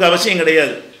கொடுக்க அவசியம்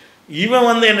கிடையாது. இவன்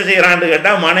வந்து என்ன செய்கிறான்னு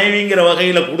கேட்டால், மனைவிங்கிற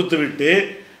வகையில் கொடுத்து விட்டு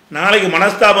நாளைக்கு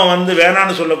மனஸ்தாபம் வந்து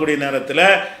வேணான்னு சொல்லக்கூடிய நேரத்தில்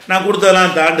நான்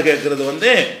கொடுத்ததெல்லாம் தாண்டு கேட்குறது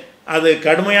வந்து அது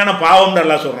கடுமையான பாவம்னு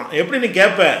எல்லாம் சொல்கிறான். எப்படி நீ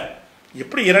கேட்ப,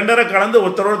 எப்படி 2 கலந்து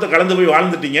ஒருத்தர் கலந்து போய்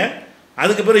வாழ்ந்துட்டீங்க,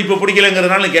 அதுக்கு பிறகு இப்போ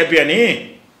பிடிக்கலைங்கிறதுனால கேட்பியா நீ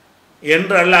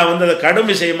என்று எல்லாம் வந்து அதை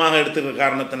கடும் விஷயமாக எடுத்துக்கிற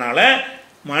காரணத்தினால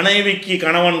மனைவிக்கு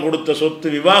கணவன் கொடுத்த சொத்து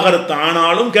விவாகரத்து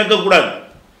ஆனாலும் கேட்கக்கூடாது,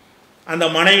 அந்த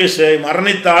மனைவி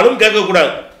மரணித்தாலும்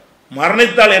கேட்கக்கூடாது.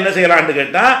 மரணித்தால் என்ன செய்யலான்னு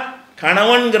கேட்டால்,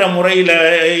 கணவன்கிற முறையில்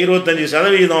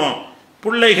 25%,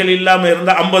 பிள்ளைகள் இல்லாமல்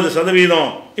இருந்தால் 50%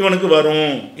 இவனுக்கு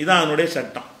வரும். இதுதான் அதனுடைய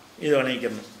சட்டம், இது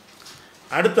வணங்கிக்கணும்.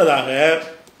 அடுத்ததாக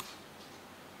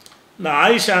இந்த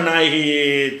ஆயிஷா நாயகி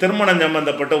திருமணம்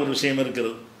சம்பந்தப்பட்ட ஒரு விஷயம்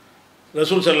இருக்குது.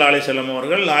 ரசூல் ஸல்லல்லாஹு அலைஹி வஸல்லம்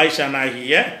அவர்கள் ஆயிஷா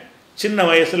நாயகியை சின்ன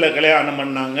வயசில் கல்யாணம்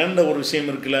பண்ணாங்கன்ற ஒரு விஷயம்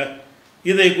இருக்குல்ல,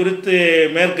 இதை குறித்து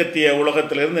மேற்கத்திய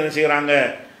உலகத்திலிருந்து என்ன செய்கிறாங்க,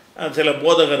 சில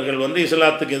போதகர்கள் வந்து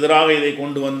இஸ்லாத்துக்கு எதிராக இதை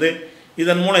கொண்டு வந்து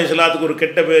இதன் மூலம் இஸ்லாத்துக்கு ஒரு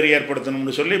கெட்ட பேர்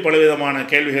ஏற்படுத்தணும்னு சொல்லி பலவிதமான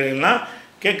கேள்விகளெல்லாம்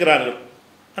கேட்குறார்கள்.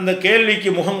 அந்த கேள்விக்கு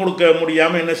முகம் கொடுக்க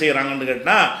முடியாமல் என்ன செய்கிறாங்கன்னு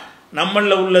கேட்டால்,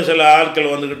 நம்மளில் உள்ள சில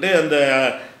ஆட்கள் வந்துக்கிட்டு அந்த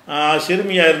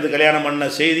சிறுமியாக இருந்து கல்யாணம் பண்ண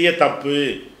செய்தியே தப்பு,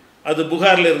 அது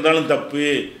புகாரில் இருந்தாலும் தப்பு,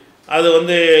 அது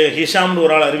வந்து ஹிஷாம்னு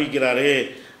ஒரு ஆள் அறிவிக்கிறாரு,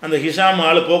 அந்த ஹிஷாம்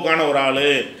ஆள் போக்கான ஒரு ஆள்,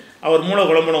 அவர் மூளை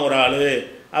குழம்புன ஒரு ஆள்,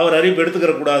 அவர் அறிவிப்பு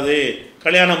எடுத்துக்கிறக்கூடாது,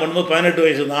 கல்யாணம் பண்ணும்போது 18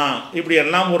 வயசு தான், இப்படி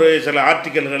எல்லாம் ஒரு சில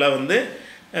ஆர்டிக்கல்களை வந்து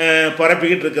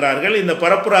பரப்பிக்கிட்டு இருக்கிறார்கள். இந்த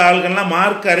பரப்புகிற ஆள்கள்லாம்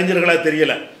மார்க் அறிஞர்களாக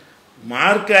தெரியலை,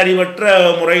 மார்க் அறிவற்ற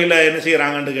முறையில் என்ன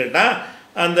செய்கிறாங்கன்னு கேட்டால்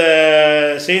அந்த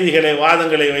செய்திகளை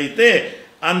வாதங்களை வைத்து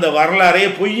அந்த வரலாறையே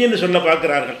பொய்ன்னு சொல்ல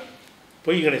பார்க்குறார்கள்.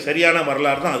 பொய் கிடையாது, சரியான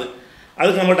வரலாறு தான் அது,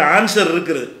 அதுக்கு நம்மகிட்ட ஆன்சர்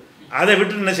இருக்குது. அதை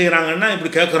விட்டு என்ன செய்கிறாங்கன்னா, இப்படி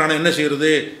கேட்குறானே என்ன செய்கிறது,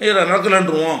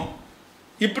 நடக்கலன்றுவோம்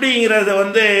இப்படிங்கிறத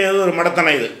வந்து ஒரு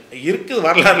மடத்தனை இது இருக்குது,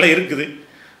 வரலாறில் இருக்குது,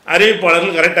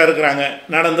 அறிவிப்பாளர்கள் கரெக்டாக இருக்கிறாங்க,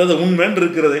 நடந்தது உண்மைன்னு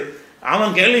இருக்கிறது.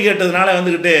 அவன் கேள்வி கேட்டதுனால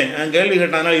வந்துக்கிட்டு கேள்வி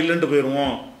கேட்டதுனால இல்லைன்ட்டு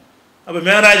போயிடுவோம், அப்போ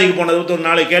மேராஜுக்கு போனதை பற்றி ஒரு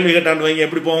நாளைக்கு கேள்வி கேட்டான்னு வைங்க,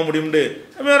 எப்படி போக முடியும்ட்டு.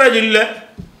 மேராஜ் இல்லை,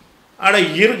 ஆனால்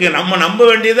இருக்குது. நம்ம நம்ப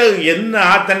வேண்டியதை என்ன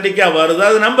ஆத்தன்டிக்காக வருதோ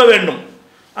அது நம்ப வேண்டும்.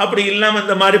 அப்படி இல்லாமல்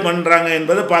இந்த மாதிரி பண்ணுறாங்க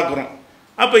என்பதை பார்க்குறோம்.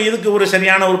 அப்போ இதுக்கு ஒரு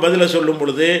சரியான ஒரு பதிலை சொல்லும்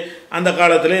பொழுது, அந்த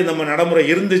காலத்தில் இந்த நடைமுறை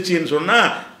இருந்துச்சுன்னு சொன்னால்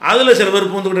அதில் சில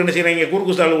பேர் பூந்துக்கிட்டு என்ன செய்கிறாங்க,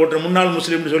 குறுக்கு ஸ்டால் ஓட்டுற முன்னாள்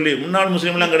முஸ்லீம்னு சொல்லி. முன்னாள்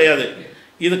முஸ்லீம்லாம் கிடையாது,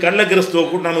 இது கள்ள கிறிஸ்துவ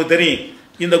கூட்டம். நமக்கு தெரியும்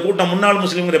இந்த கூட்டம் முன்னாள்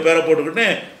முஸ்லீம்ங்கிற பேரை போட்டுக்கிட்டு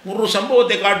ஒரு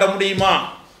சம்பவத்தை காட்ட முடியுமா?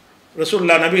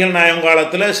 ரசூலுல்லாஹ் நபிகள் நாயகம்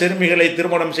காலத்தில் சிறுமிகளை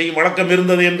திருமணம் செய்யும் வழக்கம்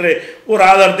இருந்தது என்று ஒரு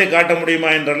ஆதாரத்தை காட்ட முடியுமா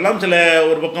என்றெல்லாம் சில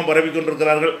ஒரு பக்கம் பரவி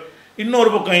கொண்டிருக்கிறார்கள். இன்னொரு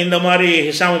பக்கம் இந்த மாதிரி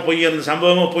ஹிஷாம பொய், அந்த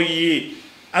சம்பவமும் பொய்,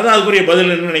 அதான் அதுக்குரிய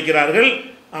பதில் என்று நினைக்கிறார்கள்.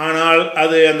 ஆனால்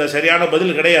அது அந்த சரியான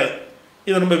பதில் கிடையாது.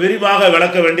 இதை ரொம்ப விரிவாக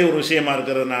விளக்க வேண்டிய ஒரு விஷயமா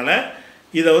இருக்கிறதுனால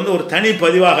இதை ஒரு தனி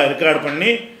பதிவாக ரெக்கார்ட்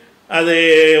பண்ணி அது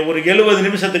ஒரு 70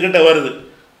 நிமிஷத்துக்கிட்ட வருது.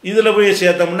 இதில் போய்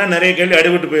சேர்த்தோம்னா நிறைய கேள்வி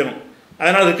அடிபட்டு போயிடும்.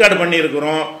 அதனால் ரெக்கார்டு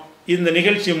பண்ணியிருக்கிறோம். இந்த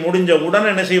நிகழ்ச்சி முடிஞ்ச உடனே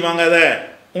என்ன செய்வாங்க, அதை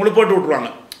உங்களுக்கு போட்டு விட்ருவாங்க.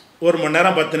 1 மணி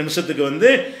நேரம் 10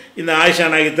 நிமிஷத்துக்கு இந்த ஆயிஷா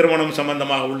நாயகி திருமணம்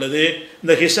சம்பந்தமாக உள்ளது,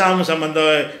 இந்த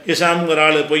ஹிஷாம்ங்கிற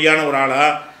ஆள் பொய்யான ஒரு ஆளா,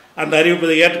 அந்த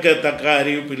அறிவிப்பு ஏற்கத்தக்க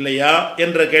அறிவிப்பு இல்லையா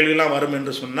என்ற கேள்வியெல்லாம் வரும்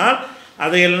என்று சொன்னால்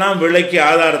அதையெல்லாம் விளக்கி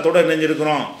ஆதாரத்தோடு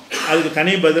நினைஞ்சிருக்கிறோம். அதுக்கு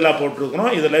தனி பதிலாக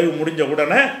போட்டிருக்கிறோம். இது லைவ் முடிஞ்ச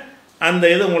உடனே அந்த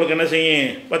இது உங்களுக்கு என்ன செய்யும்,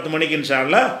 10 மணிக்கு இன்ஷா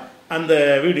அல்லாஹ் அந்த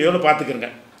வீடியோவில் பார்த்துக்கிறங்க.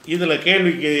 இதில்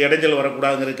கேள்விக்கு இடைஞ்சல்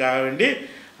வரக்கூடாதுங்கிறதுக்காக வேண்டி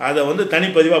அதை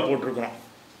தனிப்பதிவாக போட்டிருக்கிறோம்.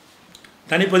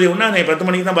 தனிப்பதிவுன்னா அதை 10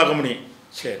 மணிக்கு தான் பார்க்க முடியும்.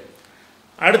 சரி,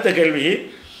 அடுத்த கேள்வி.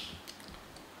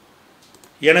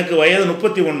 எனக்கு வயது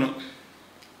 31,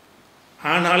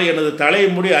 ஆனால் எனது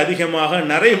தலைமுடி அதிகமாக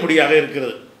நரைமுடியாக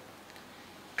இருக்கிறது.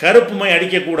 கருப்பு மை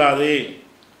அடிக்கக்கூடாது,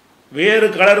 வேறு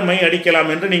கலர் மை அடிக்கலாம்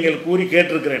என்று நீங்கள் கூறி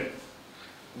கேட்டிருக்கிறேன்.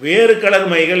 வேறு கலர்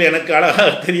மைகள் எனக்கு அழகாக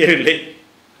தெரியவில்லை.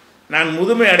 நான்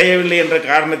முதுமை அடையவில்லை என்ற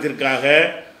காரணத்திற்காக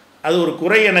அது ஒரு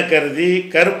குறை என கருதி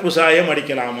கருப்பு சாயம்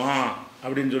அடிக்கலாமா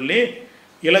அப்படின்னு சொல்லி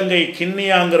இலங்கை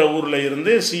கிண்ணியாங்கிற ஊரில்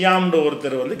இருந்து சியாம்ன்ற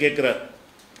ஒருத்தர் கேட்குறார்.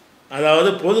 அதாவது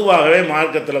பொதுவாகவே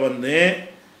மார்க்கத்தில்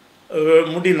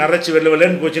முடி நரைச்சி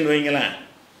வெள்ளன்னு போச்சுன்னு வைங்களேன்.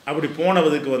 அப்படி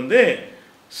போனதுக்கு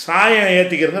சாயம்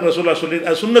ஏற்றிக்கிறது ரசூலுல்லாஹ் சொல்லி,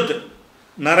 அது சுன்னத்து.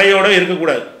 நரையோடு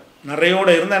இருக்கக்கூடாது.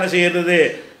 நரையோடு இருந்தால் என்ன செய்யறது,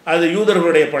 அது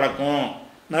யூதர்களுடைய பழக்கம்.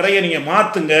 நிறைய நீங்கள்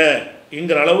மாற்றுங்க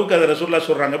என்கிற அளவுக்கு அதை ரசூலுல்லாஹ்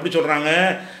சொல்கிறாங்க. எப்படி சொல்கிறாங்க,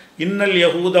 இன்னல்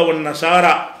யஹூத ஒன்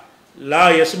நசாரா லா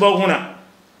எஸ்பகுன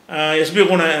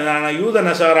எஸ்பிகுன, யூத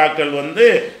நசாராக்கள்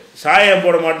சாயம்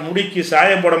போட முடிக்கு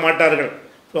சாயம் போட மாட்டார்கள்.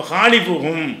 இப்போ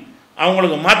ஹாலிஃபுகும்,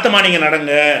 அவங்களுக்கு மாற்றமாக நீங்கள்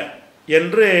நடங்க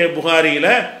என்று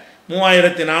புகாரியில்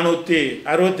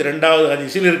 3462வது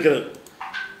ஹதீஸில் இருக்கிறது.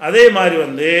 அதே மாதிரி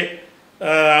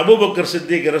அபூபக்கர்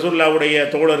சித்திக் ரசூலுல்லாஹ்வுடைய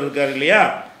தோழர் இருக்கார் இல்லையா,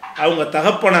 அவங்க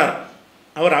தகப்பனார்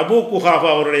அவர் அபூ குஹாஃபா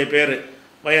அவருடைய பேர்.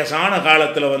 வயசான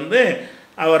காலத்தில்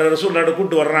அவர் ரசூலுல்லாஹ்ட்ட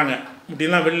கூப்பிட்டு வர்றாங்க.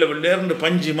 இப்படிலாம் வெள்ளேருந்து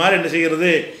பஞ்சு மாதிரி என்ன செய்கிறது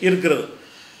இருக்கிறது.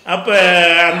 அப்போ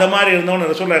அந்த மாதிரி இருந்தவொன்னு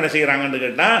ரசூலுல்லாஹ் என்ன செய்கிறாங்கன்னு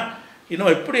கேட்டால்,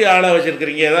 இன்னும் எப்படி ஆளை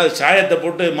வச்சுருக்கிறீங்க, ஏதாவது சாயத்தை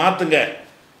போட்டு மாற்றுங்க.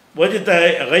 வஜித்த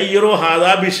கையரோ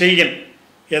ஹாதாபி செய்யன்,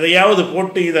 எதையாவது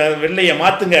போட்டு இதை வெள்ளையை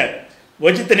மாற்றுங்க.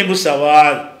 வஜித்த நிபு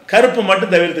சவால், கருப்பு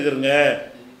மட்டும் தவிர்த்துக்கிறங்க.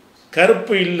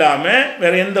 கருப்பு இல்லாமல்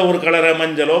வேறு எந்த ஒரு கலரை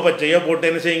மஞ்சளோ பச்சையோ போட்டு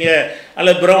என்ன செய்யுங்க,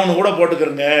 அல்லது ப்ரௌனு கூட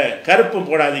போட்டுக்கிறங்க, கருப்பு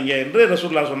போடாதீங்க என்று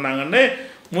ரசூலுல்லாஹ் சொன்னாங்கன்னு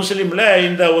முஸ்லீமில்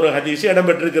இந்த ஒரு ஹதீஸ்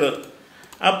இடம்பெற்றிருக்கிறது.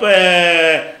 அப்போ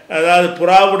அதாவது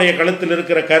புறாவுடைய கழுத்தில்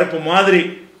இருக்கிற கருப்பு மாதிரி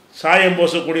சாயம்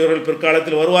பூசக்கூடியவர்கள்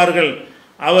பிற்காலத்தில் வருவார்கள்.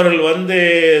 அவர்கள்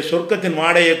சொர்க்கத்தின்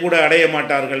வாடையை கூட அடைய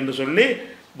மாட்டார்கள் என்று சொல்லி,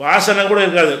 வாசனை கூட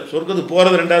இருக்காது, சொர்க்கத்துக்கு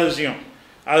போகிறது 2வது விஷயம்,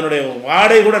 அதனுடைய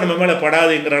வாடை கூட நம்ம மேலே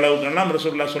படாதுங்கிற அளவுக்கெல்லாம்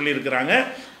ரசூலுல்லாஹ் சொல்லியிருக்கிறாங்க.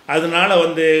 அதனால்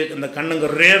இந்த கண்ணுங்க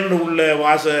ரேர்ந்து உள்ள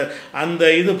அந்த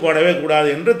இது போடவே கூடாது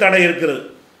என்று தடை இருக்கிறது.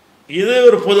 இது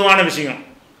ஒரு பொதுவான விஷயம்.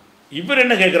 இவர்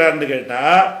என்ன கேட்குறாருன்னு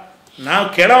கேட்டால், நான்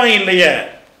கிழவன் இல்லையே,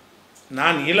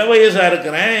 நான் இளவயசாக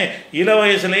இருக்கிறேன்.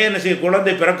 இளவயசுலேயே என்ன செய்ய,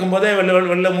 குழந்தை பிறக்கும் போதே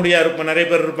வெள்ள முடியாக இருப்பேன். நிறைய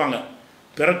பேர் இருப்பாங்க.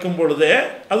 பிறக்கும் பொழுதே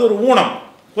அது ஒரு ஊனம்,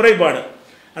 குறைபாடு.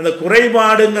 அந்த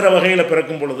குறைபாடுங்கிற வகையில்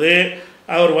பிறக்கும் பொழுது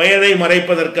அவர் வயதை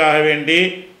மறைப்பதற்காக வேண்டி,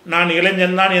 நான்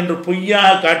இளைஞன்தான் என்று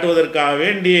பொய்யாக காட்டுவதற்காக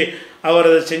வேண்டி அவர்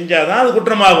அதை செஞ்சால் தான் அது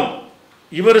குற்றமாகும்.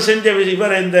 இவர்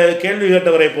இந்த கேள்வி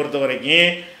கேட்டவரை பொறுத்த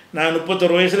வரைக்கும், நான்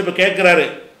 31 வயசில் இப்போ கேட்குறாரு.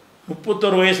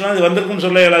 31 வயசுலாம் அது வந்திருக்குன்னு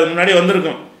சொல்ல இயலாது, முன்னாடி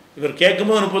வந்திருக்கும். இவர்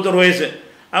கேட்கும்போது 31 வயசு.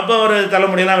 அப்போ அவர்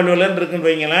தலைமுடியெல்லாம் வெள்ளன்னு இருக்குன்னு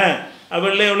வைங்களேன்.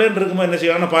 வெள்ளைன்னு இருக்கும்போது என்ன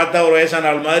செய்வாங்கன்னா, பார்த்தா ஒரு வயசான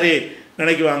ஆள் மாதிரி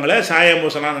நினைக்குவாங்களே, சாயம்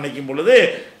பூசலாம் நினைக்கும் பொழுது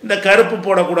இந்த கருப்பு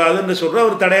போடக்கூடாதுன்னு சொல்கிற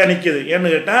ஒரு தடையாக நிற்கிது. ஏன்னு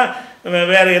கேட்டால்,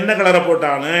 வேறு எந்த கலரை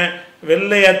போட்டாலும்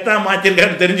வெள்ளையத்தான்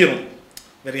மாற்றிருக்கான்னு தெரிஞ்சிடும்.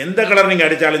 வேறு எந்த கலர் நீங்கள்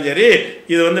அடித்தாலும் சரி,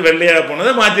 இது வெள்ளையாக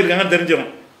போனதை மாற்றிருக்காங்கன்னு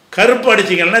தெரிஞ்சிடும். கருப்பு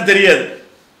அடிச்சிங்கன்னா தெரியாது.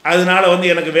 அதனால்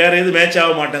எனக்கு வேறு எது மேட்ச்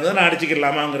ஆக மாட்டேங்குது, நான்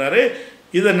அடிச்சுக்கலாமாங்கிறாரு.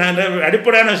 இதை நான்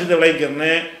அடிப்படையான விஷயத்தை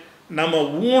விளைக்கிறேன்னு, நம்ம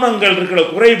ஊனங்கள் இருக்கிற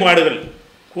குறைபாடுகள்,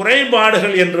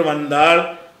 குறைபாடுகள் என்று வந்தால்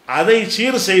அதை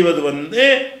சீர் செய்வது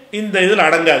இந்த இதில்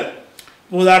அடங்காது.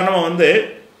 உதாரணமாக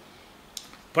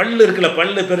பல்லு இருக்குல்ல,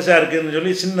 பல்லு பெருசாக இருக்குதுன்னு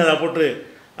சொல்லி சின்னதாக போட்டு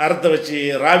அறுத்த வச்சு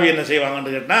ராவி என்ன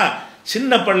செய்வாங்கன்னு கேட்டால்,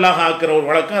 சின்ன பல்லாக ஆக்கிற ஒரு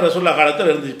வழக்கம் ரசூலுல்லாஹ் காலத்தில்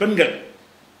இருந்துச்சு. பெண்கள்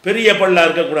பெரிய பல்லாக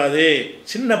இருக்கக்கூடாது,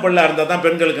 சின்ன பல்லாக இருந்தால் தான்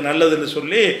பெண்களுக்கு நல்லதுன்னு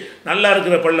சொல்லி நல்லா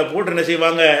இருக்கிற பல்லை போட்டு என்ன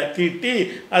செய்வாங்க, தீட்டி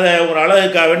அதை ஒரு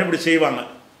அழகுக்காக வேண்டி இப்படி செய்வாங்க.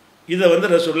 இதை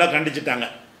ரசூலுல்லாஹ் கண்டிச்சிட்டாங்க.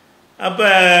 அப்போ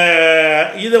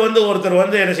இதை ஒருத்தர்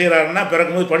என்ன செய்கிறாருன்னா,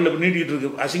 பிறக்கும்போது பல்லு நீட்டிகிட்டு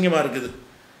இருக்குது, அசிங்கமாக இருக்குது,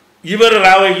 இவர்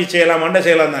ராவைக்கு செய்யலாம், மண்டை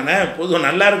செய்யலாம் தானே, பொதுவாக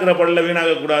நல்லா இருக்கிற பல்ல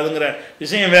வீணாகக்கூடாதுங்கிற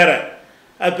விஷயம் வேறு.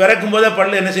 அது பிறக்கும்போதே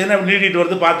பல்லு என்ன செய்யுதுன்னா நீட்டிகிட்டு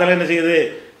வருது, பார்த்தாலே என்ன செய்யுது,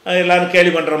 எல்லோரும்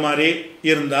கேலி பண்ணுற மாதிரி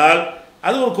இருந்தால்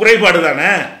அது ஒரு குறைபாடு தானே.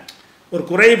 ஒரு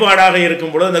குறைபாடாக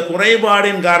இருக்கும் பொழுது அந்த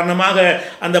குறைபாடின் காரணமாக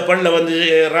அந்த பல்லை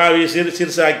ராவி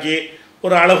சிறுசாக்கி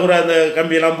ஒரு அழகுற அந்த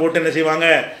கம்பியெல்லாம் போட்டு என்ன செய்வாங்க,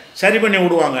 சரி பண்ணி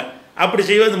விடுவாங்க. அப்படி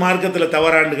செய்வது மார்க்கத்தில்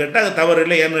தவறான்னு கேட்டால் அது தவறு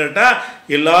இல்லை. ஏன்னு கேட்டால்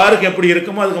எல்லாருக்கும் எப்படி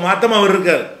இருக்குமோ அதுக்கு மாற்றமாக அவர்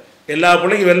இருக்கார். எல்லா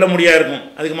பிள்ளைக்கும் வெல்ல முடியாது இருக்கும்,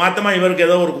 அதுக்கு மாற்றமாக இவருக்கு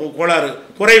ஏதோ ஒரு கோளாறு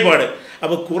குறைபாடு.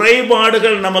 அப்போ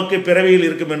குறைபாடுகள் நமக்கு பிறவியில்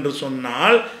இருக்கும் என்று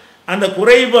சொன்னால் அந்த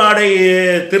குறைபாடை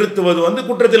திருத்துவது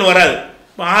குற்றத்தில் வராது.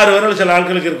 இப்போ 6 விரல் சில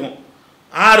ஆட்களுக்கு இருக்கும்,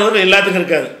 6 விரல் எல்லாத்துக்கும்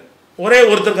இருக்காது. ஒரே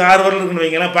ஒருத்தருக்கு 6 விரல் இருக்குன்னு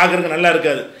வைங்களேன், பார்க்குறதுக்கு நல்லா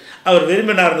இருக்காது. அவர்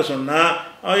விரும்பினார்னு சொன்னால்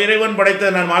இறைவன்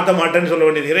படைத்த நான் மாற்ற மாட்டேன்னு சொல்ல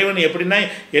வேண்டியது. இறைவன் எப்படின்னா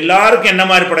எல்லாருக்கும் என்ன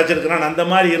மாதிரி படைச்சிருக்கிறான் அந்த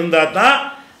மாதிரி இருந்தால் தான்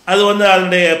அது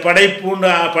அதனுடைய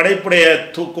படைப்புடைய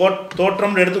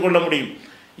தோற்றம்னு எடுத்துக்கொள்ள முடியும்.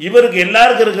 இவருக்கு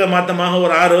எல்லாருக்கும் இருக்கிற மாற்றமாக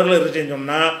ஒரு 6 விரல் இருந்துச்சுன்னு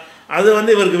சொன்னால் அது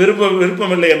இவருக்கு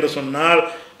விருப்பம் இல்லை என்று சொன்னால்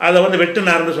அதை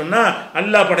வெட்டுனார்னு சொன்னால்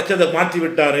அல்லாஹ் படைச்சதை மாற்றி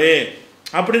விட்டார்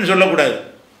அப்படின்னு சொல்லக்கூடாது.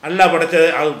 அல்லாஹ் படைச்சது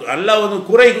அல்லாஹ்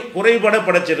குறைபட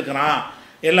படைச்சிருக்கிறான்.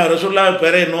 எல்லா ரசூலுல்லாஹ்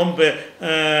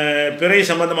பிறை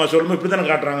சம்பந்தமாக சொல்லும்போது இப்படி தானே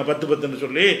காட்டுறாங்க, 10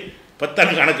 சொல்லி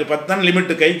 10 கணக்கு, 10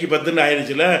 லிமிட்டு, கைக்கு 10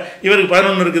 ஆயிடுச்சுல, இவருக்கு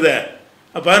 11 இருக்குதே,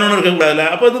 11 இருக்கக்கூடாதுல்ல.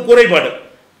 அப்போ அது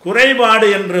குறைபாடு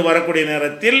என்று வரக்கூடிய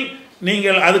நேரத்தில்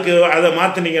நீங்கள் அதை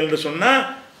மாற்றினீங்கள் என்று சொன்னால்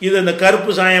இது இந்த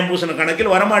கருப்பு சாயம் பூசின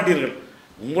கணக்கில் வரமாட்டீர்கள்.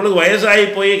 உங்களுக்கு வயசாகி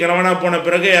போய் கிழவனாக போன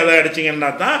பிறகு அதை அடிச்சிங்கன்னா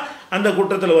தான் அந்த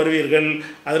குற்றத்தில் வருவீர்கள்.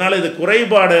 அதனால் இது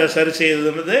குறைபாடை சரி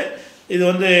செய்வது இது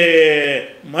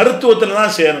மருத்துவத்தில்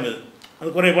தான் சேருது. அது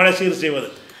குறைபாடை சீர் செய்வது.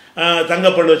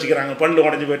 தங்கப்பல் வச்சுக்கிறாங்க, பல்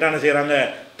உடஞ்சி போயிட்டா என்ன செய்கிறாங்க,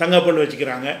 தங்கப்பல்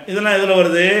வச்சுக்கிறாங்க. இதெல்லாம் இதில்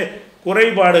வருது,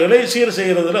 குறைபாடுகளை சீர்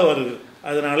செய்கிறதுல வருது.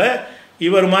 அதனால்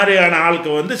இவர் மாதிரியான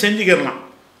ஆளுக்கு செஞ்சுக்கிடலாம்.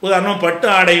 உதாரணம் பட்டு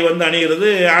ஆடை அணிகிறது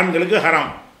ஆண்களுக்கு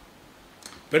ஹராம்,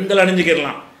 பெண்கள்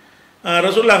அணிஞ்சிக்கிடலாம்.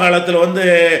 ரசூலுல்லாஹ் காலத்தில்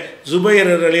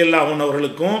ஜுபைர் ரலியல்லாஹு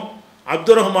அவர்களுக்கும்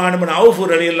அப்துர் ரஹ்மான் பின் அவுஃப்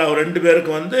ரலியல்லாஹு 2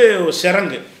 பேருக்கும்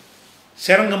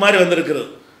சிறங்கு மாதிரி வந்திருக்கிறது.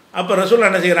 அப்போ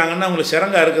ரசூலுல்லாஹ் என்ன செய்கிறாங்கன்னா, உங்களுக்கு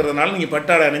சிறங்காக இருக்கிறதுனால நீங்கள்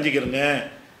பட்டு ஆடை அணிஞ்சிக்கிறங்க.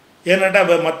 ஏன்னாட்டா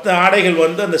இப்போ மற்ற ஆடைகள்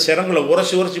அந்த சிறங்குல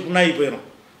உரசி புண்ணாகி போயிடும்.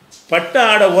 பட்டு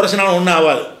ஆடை உரசினாலும் ஒன்றும்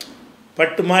ஆகாது,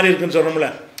 பட்டு மாதிரி இருக்குன்னு சொல்கிறோம்ல,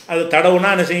 அது தடவுனா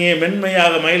என்ன செய்யும்,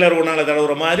 மென்மையாக மயிலர் உணால்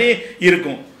தடவுற மாதிரி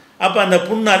இருக்கும். அப்போ அந்த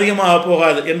புண்ணு அதிகமாக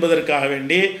போகாது என்பதற்காக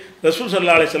வேண்டி ரசூல்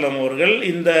ஸல்லல்லாஹு அலைஹி வஸல்லம் அவர்கள்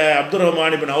இந்த அப்துர்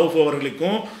ரஹ்மான் பின் அவுஃப்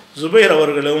அவர்களுக்கும் ஜுபைர்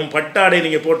அவர்களும் பட்டாடை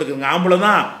நீங்கள் போட்டுக்குங்க, ஆம்பளை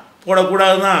தான்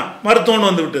போடக்கூடாது தான்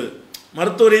மருத்துவம்னு விட்டது.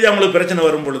 மருத்துவ ரீதியாக அவங்களுக்கு பிரச்சனை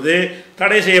வரும் பொழுது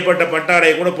தடை செய்யப்பட்ட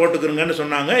பட்டாடையை கூட போட்டுக்கிறங்கன்னு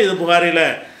சொன்னாங்க. இது புகாரில்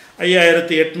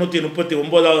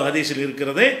 5839 ஹதீஸில்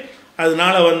இருக்கிறது.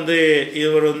 அதனால்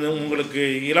இவர் உங்களுக்கு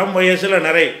இளம் வயசில்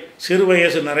சிறு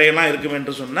வயசு நிறையெல்லாம் இருக்கும்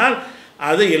என்று சொன்னால்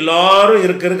அது எல்லாரும்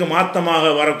இருக்கிறதுக்கு மாற்றமாக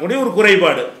வரக்கூடிய ஒரு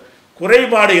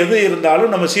குறைபாடு எது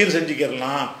இருந்தாலும் நம்ம சீர்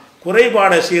செஞ்சுக்கிறலாம்.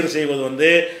 குறைபாடை சீர்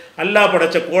செய்வது அல்லாஹ்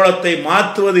படைத்த கோலத்தை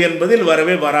மாற்றுவது என்பதில்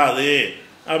வரவே வராது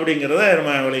அப்படிங்கிறத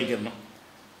நம்ம விளைவிக்கணும்.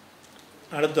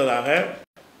 அடுத்ததாக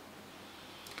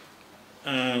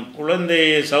குழந்தை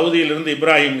சவுதியிலிருந்து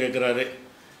இப்ராஹிம் கேட்குறாரு.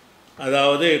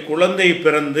 அதாவது குழந்தை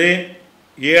பிறந்து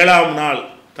 7ஆம் நாள்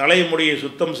தலைமுடியை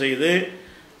சுத்தம் செய்து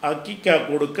அக்கீக்கா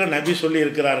கொடுக்க நபி சொல்லி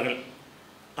இருக்கிறார்கள்.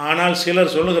 ஆனால்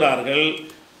சிலர் சொல்லுகிறார்கள்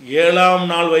 7ஆம்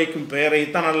நாள் வைக்கும்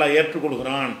பெயரைத்தான் அல்லாஹ்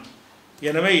ஏற்றுக்கொள்கிறான்,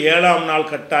 எனவே 7ஆம் நாள்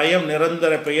கட்டாயம்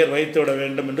நிரந்தர பெயர் வைத்துவிட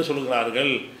வேண்டும் என்று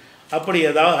சொல்கிறார்கள். அப்படி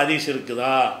ஏதாவது ஹதீஸ்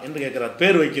இருக்குதா என்று கேட்குறார்.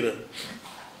 பேர்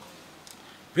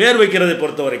வைக்கிறதை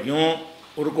பொறுத்த வரைக்கும்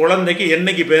ஒரு குழந்தைக்கு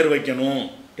என்னைக்கு பேர் வைக்கணும்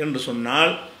என்று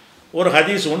சொன்னால் ஒரு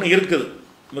ஹதீஸ் ஒன்று இருக்குது.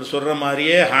 இவர் சொல்கிற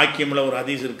மாதிரியே ஹாக்கிமில் ஒரு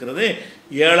ஹதீஸ் இருக்கிறது,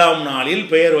 7ஆம் நாளில்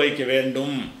பெயர் வைக்க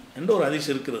வேண்டும் என்று ஒரு ஹதீஸ்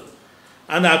இருக்கிறது.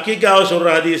 அந்த அக்கீக்காவை சொல்கிற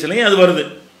ஹதீஸ்லையும் அது வருது,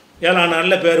 7ஆம்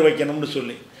நாளில் பேர் வைக்கணும்னு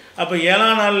சொல்லி. அப்போ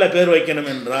 7ஆம் நாளில் பேர் வைக்கணும்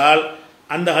என்றால்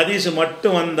அந்த ஹதீஸ்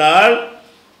மட்டும் வந்தால்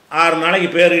 6 நாளைக்கு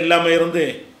பேர் இல்லாமல் இருந்து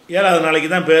 7ஆவது நாளைக்கு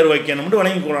தான் பேர் வைக்கணும்னு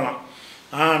வழங்கி கொள்ளலாம்.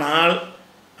 ஆனால்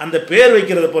அந்த பேர்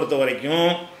வைக்கிறத பொறுத்த வரைக்கும்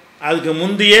அதுக்கு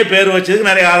முந்தையே பேர்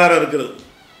வச்சதுக்கு நிறைய ஆதாரம் இருக்கிறது.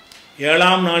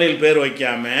 7ஆம் நாளில் பேர்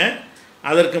வைக்காமல்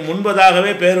அதற்கு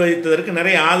முன்பதாகவே பேர் வைத்ததற்கு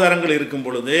நிறைய ஆதாரங்கள் இருக்கும்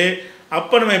பொழுது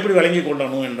அப்போ நம்ம எப்படி வழங்கி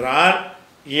கொள்ளணும் என்றால்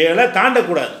 7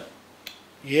 தாண்டக்கூடாது.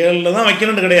 7 தான்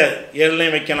வைக்கணும்னு கிடையாது.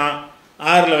 7லையும் வைக்கலாம்,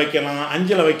 6ல் வைக்கலாம்,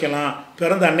 5ல் வைக்கலாம்,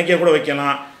 பிறந்த அன்னைக்கே கூட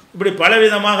வைக்கலாம். இப்படி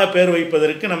பலவிதமாக பேர்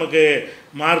வைப்பதற்கு நமக்கு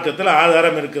மார்க்கத்தில்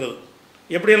ஆதாரம் இருக்கிறது.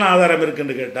 எப்படியெல்லாம் ஆதாரம்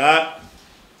இருக்குன்னு கேட்டால்,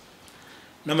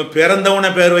 நம்ம பிறந்தவனை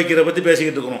பேர் வைக்கிறத பற்றி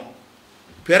பேசிக்கிட்டு இருக்கிறோம்.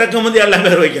 பிறக்கும் போது எல்லாம்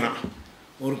பேர் வைக்கிறான்.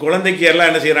 ஒரு குழந்தைக்கு எல்லாம்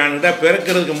என்ன செய்கிறான்னுட்டா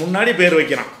பிறக்கிறதுக்கு முன்னாடி பேர்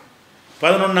வைக்கிறான்.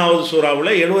 11வது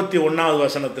சூறாவில் 71வது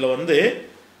வசனத்தில் வந்து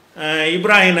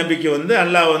இப்ராஹிம் நபிக்கு வந்து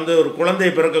அல்லாஹ் வந்து ஒரு குழந்தை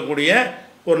பிறக்கக்கூடிய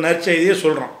ஒரு நற்செய்தியை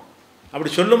சொல்கிறான். அப்படி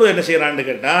சொல்லும்போது என்ன செய்கிறான்னு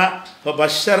கேட்டால், இப்போ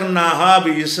பஷர்னாஹா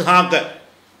பி இஸ்ஹாக்க,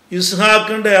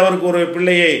 இஸ்ஹாக்குன்ட்டு அவருக்கு ஒரு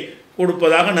பிள்ளையை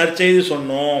கொடுப்பதாக நற்செய்தி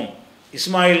சொன்னோம்.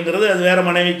 இஸ்மாயில்ங்கிறது அது வேறு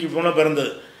மனைவிக்கு போல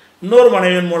பிறந்தது. இன்னொரு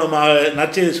மனைவியின் மூலமாக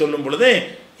நற்செய்தி சொல்லும் பொழுது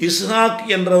இஸ்ஹாக்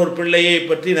என்ற ஒரு பிள்ளையை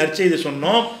பற்றி நற்செய்தி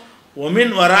சொன்னோம்.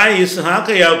 ஒமின் வராய்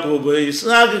இஸ்ஹாக் யாக்கூபு,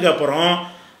 இஸ்ஹாக்குக்கு அப்புறம்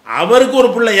அவருக்கு ஒரு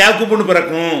பிள்ளை யாக்கூப்புன்னு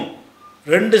பிறக்கும்.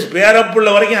 2 பேரப்புள்ள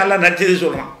வரைக்கும் நல்லா நற்செய்தி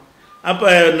சொல்கிறான். அப்போ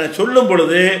சொல்லும்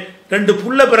பொழுது 2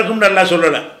 புள்ள பிறக்கும்னு நல்லா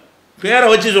சொல்லலை, பேரை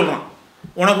வச்சு சொல்கிறான்.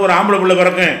 உனக்கு ஒரு ஆம்பளை பிள்ளை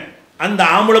பிறக்கும், அந்த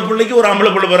ஆம்பளை பிள்ளைக்கு ஒரு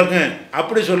ஆம்பளை பிள்ளை பிறக்கும்.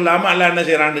 அப்படி சொல்லாமல் எல்லாம் என்ன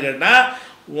செய்கிறான்னு கேட்டால்,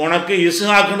 உனக்கு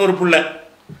இஸ்ஹாக்குன்னு ஒரு பிள்ளை,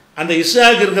 அந்த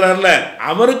இஸ்ஹாக் இருக்கிறார்ல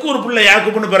அவருக்கு ஒரு பிள்ளை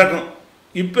யாக்கூப்புன்னு பிறக்கும்.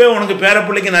 இப்போ உனக்கு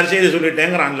பேரப்பிள்ளைக்கு நற்செய்தி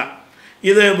சொல்லிட்டேங்கிறான்ல.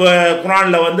 இது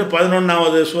குர்ஆனில் வந்து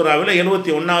 11வது சூறாவில்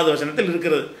 71வது வசனத்தில்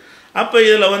இருக்கிறது. அப்போ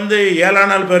இதில் வந்து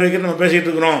 7ஆம் நாள் பேர் வைக்கிற நம்ம பேசிகிட்டு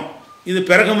இருக்கிறோம். இது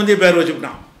பிறக்க முந்தைய பேர்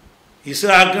வச்சுக்கிட்டான்.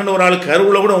 இஸ்ஹாக்குன்னு ஒரு ஆள்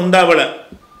கருவில் கூட உண்டாவலை.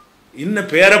 இன்னும்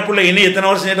பேரப்பிள்ளை இனி எத்தனை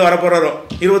வருஷம் சேர்த்து வரப்போகிறாரோ,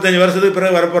 25 வருஷத்துக்கு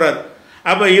பிறகு வரப்போகிறார்.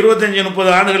 அப்போ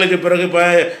 25-30 ஆண்டுகளுக்கு பிறகு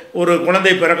ஒரு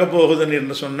குழந்தை பிறக்க போகுதுன்னு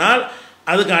என்று சொன்னால்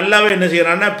அதுக்கு அல்லாவே என்ன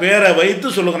செய்கிறான்னா பேரை வைத்து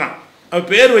சொல்லுகிறான். அவள்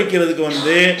பேர் வைக்கிறதுக்கு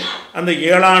வந்து அந்த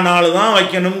 7ஆம் நாள் தான்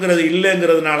வைக்கணுங்கிறது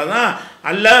இல்லைங்கிறதுனால தான்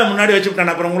அல்லாஹ் முன்னாடி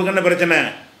வச்சுக்கிட்டான். அப்புறம் உங்களுக்கு என்ன பிரச்சனை?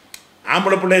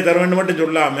 ஆம்பளை பிள்ளையை தர வேண்டும் மட்டும்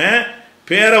சொல்லாமல்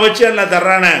பேரை வச்சு எல்லாம்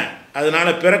தர்றானே, அதனால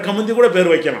பிறக்க முந்தி கூட பேர்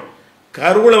வைக்கலாம்,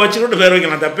 கருவில் வச்சுக்கிட்டு பேர்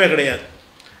வைக்கலாம், தப்பே கிடையாது.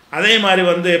 அதே மாதிரி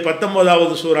வந்து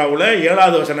 19வது சூறாவில்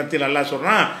 7வது வசனத்தில் அல்லாஹ்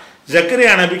சொல்கிறான்,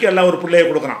 ஜக்கரியா நபிக்கு எல்லாம் ஒரு பிள்ளையை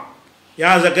கொடுக்குறான்.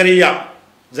 யா ஜக்கரியா,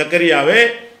 ஜக்கரியாவே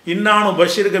இன்னானு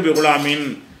பஷீர் கபி குலாமின்,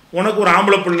 உனக்கு ஒரு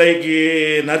ஆம்பளை பிள்ளைக்கு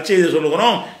நற்செய்தி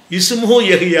சொல்லுகிறோம். இஸ்முஹு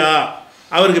யஹியா,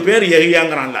 அவருக்கு பேர்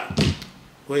யஹியாங்கிறான்ல.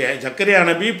 ஜக்கரியா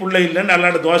நபி பிள்ளை இல்லைன்னு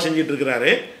அல்லாட்ட துவா செஞ்சிட்டு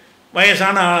இருக்கிறாரு.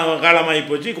 வயசான காலமாகி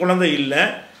போச்சு, குழந்தை இல்லை.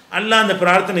 அல்லாஹ் அந்த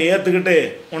பிரார்த்தனை ஏற்றுக்கிட்டு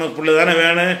உனக்கு பிள்ளை தானே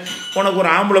வேணும், உனக்கு ஒரு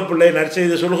ஆம்பளை பிள்ளை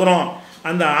நற்செய்தி சொல்கிறோம்,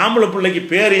 அந்த ஆம்பளை பிள்ளைக்கு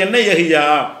பேர் என்ன யஹியா,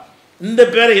 இந்த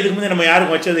பேரை இதுக்கு முந்தைய நம்ம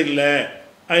யாருக்கும் வச்சது இல்லை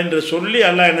என்று சொல்லி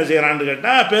அல்லாஹ் என்ன செய்கிறான்னு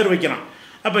கேட்டால் பேர் வைக்கிறான்.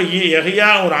 அப்போ யஹியா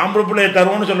ஒரு ஆம்பளை பிள்ளையை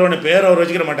தருவோன்னு சொல்ல வேண்டிய பேர் அவர்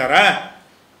வச்சுக்கிற மாட்டாரா?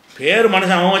 பேர்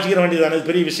மனுஷன் அவன் வச்சுக்கிற வேண்டியதானே, அது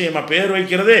பெரிய விஷயமா? பேர்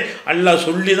வைக்கிறது அல்லாஹ்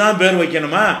சொல்லி தான் பேர்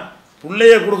வைக்கணுமா?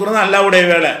 பிள்ளைய கொடுக்குறது அல்லாஹ்வுடைய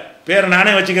வேலை, பேரை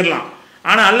நானே வச்சுக்கிடலாம்.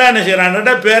 ஆனால் அல்லாஹ் என்ன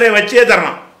செய்கிறான்னுட்டா பேரை வச்சே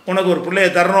தர்றான். உனக்கு ஒரு பிள்ளையை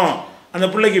தர்றோம், அந்த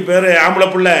பிள்ளைக்கு பேர் ஆம்பளை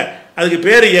பிள்ளை, அதுக்கு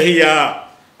பேர் யஹியா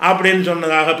அப்படின்னு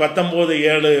சொன்னதாக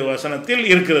 19:7 வசனத்தில்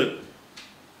இருக்குது.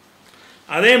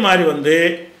 அதே மாதிரி வந்து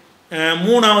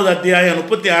 3வது அத்தியாயம்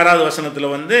 36வது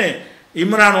வசனத்தில் வந்து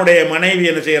இம்ரானுடைய மனைவி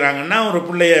என்ன செய்கிறாங்கன்னா ஒரு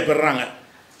பிள்ளையை பெறுறாங்க.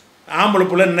 ஆம்பளை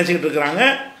பிள்ளை நினச்சிக்கிட்டு இருக்கிறாங்க,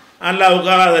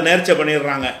 அல்லாஹ்வுக்காக அதை நேர்ச்சை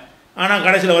பண்ணிடுறாங்க. ஆனால்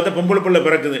கடைசியில் பார்த்தா பொம்பளை பிள்ளை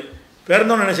பிறக்குது.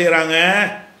 பிறந்தோன்னு என்ன செய்கிறாங்க,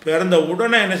 பிறந்த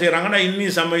உடனே என்ன செய்கிறாங்கன்னா இன்னி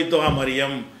சமைத்தோகா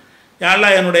மரியம்,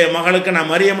 யாரெல்லாம் என்னுடைய மகளுக்கு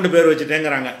நான் மரியம்னு பேர்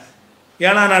வச்சுட்டேங்கிறாங்க.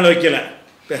 7ஆம் நாள் வைக்கலை,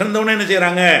 பிறந்தவுடனே என்ன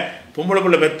செய்கிறாங்க, பொம்பளை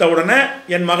பிள்ளை பெற்ற உடனே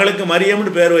என் மகளுக்கு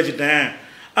மரியம்னு பேர் வச்சுட்டேன்.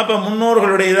 அப்போ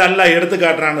முன்னோர்களுடைய இதை அல்லாஹ் எடுத்து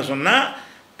காட்டுறான்னு சொன்னால்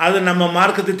அது நம்ம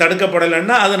மார்க்கத்தை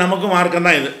தடுக்கப்படலைன்னா அது நமக்கும் மார்க்கம்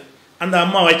தான். இது அந்த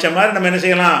அம்மா வச்ச மாதிரி நம்ம என்ன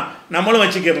செய்யலாம், நம்மளும்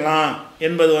வச்சுக்கிடலாம்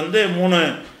என்பது வந்து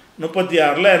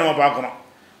 3:36 நம்ம பார்க்குறோம்.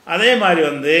 அதே மாதிரி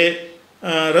வந்து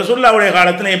ரசூலுல்லாஹ்வுடைய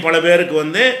காலத்துலேயும் பல பேருக்கு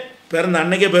வந்து பிறந்த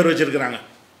அன்னைக்கே பேர் வச்சுருக்கிறாங்க.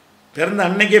 பிறந்த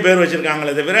அன்னைக்கே பேர்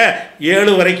வச்சுருக்காங்களே தவிர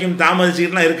 7 வரைக்கும்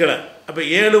தாமதிச்சுக்கிட்டுலாம் இருக்கலை. அப்போ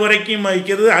 7 வரைக்கும்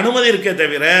வைக்கிறது அனுமதி இருக்கே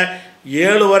தவிர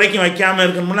 7 வரைக்கும் வைக்காமல்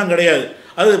இருக்கணும்லாம் கிடையாது.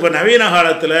 அது இப்போ நவீன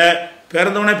காலத்தில்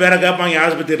பிறந்தவொடனே பேரை கேட்பாங்க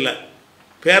ஆஸ்பத்திரியில்.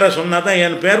 பேரை சொன்னால் தான்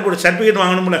என் பேர் போட்டு சர்டிஃபிகேட்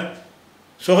வாங்கணும்ல.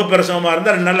 சுகப்பிரசவமாக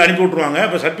இருந்தால் 2 நாள் அனுப்பி விட்ருவாங்க.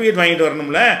 இப்போ சர்டிஃபிகேட் வாங்கிட்டு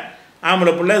வரணும்ல,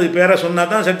 ஆம்பளை பிள்ளை அதுக்கு பேரை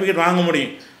சொன்னால் தான் சர்டிஃபிகேட் வாங்க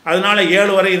முடியும். அதனால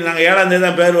 7 வரைக்கும் நாங்கள் 7ஆம் தேதி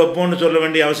தான் பேர் வைப்போம்னு சொல்ல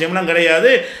வேண்டிய அவசியம்லாம் கிடையாது,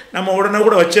 நம்ம உடனே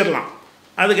கூட வச்சிடலாம்.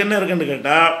 அதுக்கு என்ன இருக்குன்னு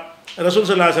கேட்டால், ரசூல்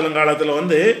ஸல்லல்லாஹு அலைஹி வஸல்லம் காலத்தில்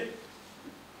வந்து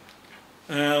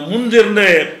முந்திருந்து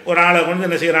ஒரு ஆளை கொண்டு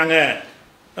என்ன செய்கிறாங்க,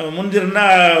 முந்திருந்தா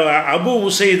அபு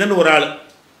உசைதுன்னு ஒரு ஆள்,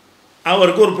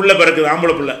 அவருக்கு ஒரு பிள்ளை பிறக்குது,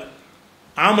 ஆம்பளை பிள்ளை.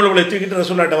 ஆம்பளை பிள்ளை தூக்கிட்டு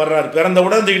ரசூல்லாட்ட வர்றாரு, பிறந்த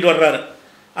உடனே தூக்கிட்டு வர்றாரு.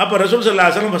 அப்போ ரசூல் ஸல்லல்லாஹு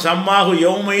அலைஹி வஸல்லம் சம்மாஹு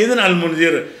யௌமைதுன் அல்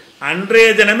முன்திர், அன்றைய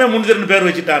தினமே முன்திர்னு பேர்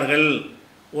வச்சுட்டார்கள்.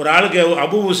 ஒரு ஆளுக்கு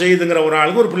அபு உசைதுங்கிற ஒரு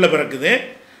ஆளுக்கு ஒரு பிள்ளை பிறக்குது,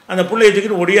 அந்த பிள்ளையை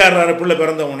தூக்கிட்டு ஒடியாடுறாரு. பிள்ளை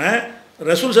பிறந்தவுடனே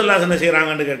ரசூல் ஸல்லல்லாஹு அலைஹி வஸல்லம் என்ன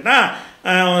செய்கிறாங்கன்னு கேட்டால்,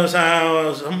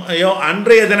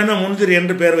 அன்றைய தினமே முன்திர்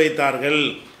என்று பேர் வைத்தார்கள்.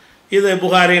 இது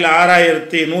புகாரில்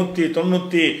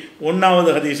 6191வது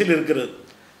ஹதீஸில் இருக்கிறது.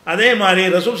 அதே மாதிரி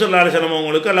ரசூல் ஸல்லல்லாஹு அலைஹி வஸல்லம்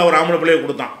அவங்களுக்கு எல்லாம் ஒரு ஆம்பளை பிள்ளையை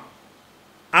கொடுத்தான்.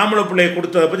 ஆம்பளை பிள்ளையை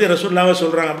கொடுத்ததை பற்றி ரசூலுல்லாஹ்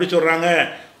சொல்கிறாங்க. அப்படி சொல்கிறாங்க,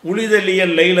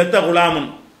 உலிதலியல் லைலத்த குலாமுன்,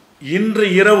 இன்று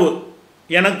இரவு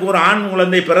எனக்கு ஒரு ஆண்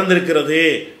குழந்தை பிறந்திருக்கிறது.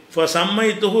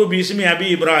 ஃபசம்மைத்துஹு பிஸ்மி அபி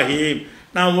இப்ராஹிம்,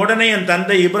 நான் உடனே என்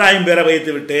தந்தை இப்ராஹிம் பேரை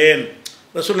வைத்து விட்டேன்.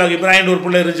 ரசூலுல்லாஹ் இப்ராஹிம் ஒரு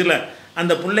பிள்ளை இருந்துச்சுல,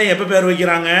 அந்த பிள்ளை எப்போ பேர்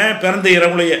வைக்கிறாங்க? பிறந்த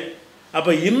இரவுலையே.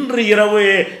 அப்போ இன்று இரவு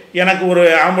எனக்கு ஒரு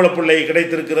ஆம்பளை பிள்ளை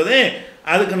கிடைத்திருக்கிறது,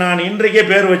 அதுக்கு நான் இன்றைக்கே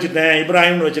பேர் வச்சுட்டேன்,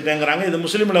 இப்ராஹிம்னு வச்சுட்டேங்கிறாங்க. இது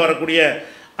முஸ்லீமில் வரக்கூடிய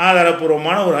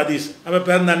ஆதாரபூர்வமான ஒரு ஹதீஸ். அப்போ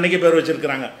பிறந்த அன்னைக்கே பேர்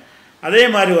வச்சுருக்கிறாங்க. அதே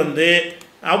மாதிரி வந்து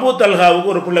அபூ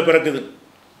தல்ஹாவுக்கு ஒரு பிள்ளை பிறக்குது.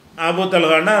 அபூ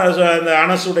தல்ஹான்னா அந்த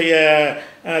அனஸுடைய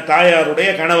தாயாருடைய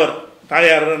கணவர்,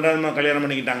 தாயார் கல்யாணம்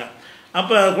பண்ணிக்கிட்டாங்க.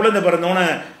 அப்போ குழந்தை பிறந்தவுடனே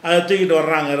அதை தூக்கிட்டு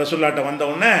வர்றாங்க. ரசூல்லாட்ட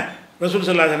வந்தவுடனே ரசூல்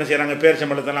ஸல்லல்லாஹு என்ன செய்கிறாங்க, பேர்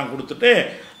சம்பளத்தெல்லாம் கொடுத்துட்டு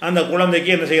அந்த குழந்தைக்கு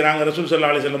என்ன செய்கிறாங்க, ரசூல்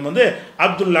ஸல்லல்லாஹு அலைஹி வஸல்லம் வந்து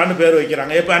அப்துல்லான்னு பேர்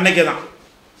வைக்கிறாங்க. இப்போ அன்னைக்கே தான்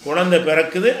குழந்தை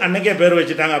பிறக்குது, அன்னைக்கே பேர்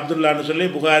வச்சுட்டாங்க அப்துல்லான்னு சொல்லி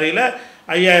புகாரியில்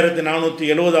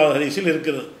 5470வது ஹதீஸில்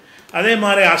இருக்குது. அதே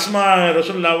மாதிரி அஸ்மா,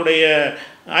 ரசூலுல்லாஹ்வுடைய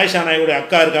ஆயிஷா நாயுடைய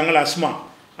அக்கா இருக்காங்களா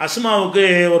அஸ்மாவுக்கு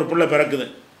ஒரு பிள்ளை பிறக்குது.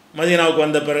 மதீனாவுக்கு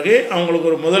வந்த பிறகு அவங்களுக்கு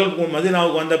ஒரு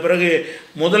மதீனாவுக்கு வந்த பிறகு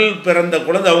முதல் பிறந்த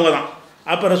குழந்தை அவங்க தான்.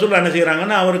 அப்போ ரசூலுல்லாஹ் என்ன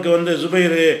செய்கிறாங்கன்னா, அவருக்கு வந்து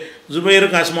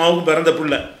ஜுபைருக்கும் அஸ்மாவுக்கும் பிறந்த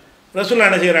பிள்ளை. ரசூலுல்லாஹ்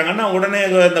என்ன செய்கிறாங்கன்னா, உடனே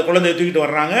அந்த குழந்தையை தூக்கிட்டு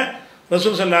வர்றாங்க.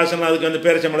 ரசூல் ஸல்லல்லாஹு அலைஹி வஸல்லம் அதுக்கு வந்து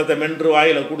பேரிச்சம்பழத்தை மென்று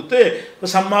வாயில் கொடுத்து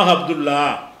சம்மாக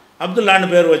அப்துல்லான்னு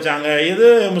பேர் வச்சாங்க. இது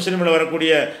முஸ்லீமில்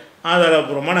வரக்கூடிய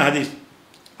ஆதாரபூர்வமான ஹதீஸ்.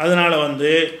 அதனால்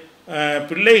வந்து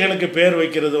பிள்ளைகளுக்கு பேர்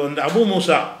வைக்கிறது வந்து அபு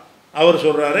மூசா அவர்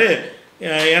சொல்கிறாரு,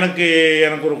 எனக்கு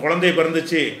ஒரு குழந்தை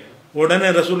பிறந்துச்சு, உடனே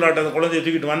ரசூலுல்லாஹ்ட்ட அந்த குழந்தையை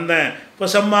தூக்கிட்டு வந்தேன். இப்போ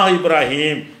சம்மாக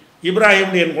இப்ராஹிம்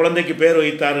என் குழந்தைக்கு பேர்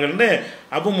வைத்தார்கள்னு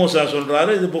அபு மூசா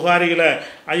சொல்கிறாரு. இது புகாரியில்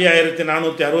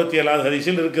 5467வது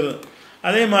ஹதீஸில் இருக்குது.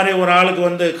 அதே மாதிரி ஒரு ஆளுக்கு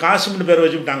வந்து காசிம்னு பேர்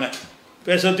வச்சுக்கிட்டாங்க,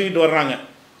 பேச தூக்கிட்டு வர்றாங்க.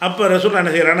 அப்போ ரசூலுல்லாஹ்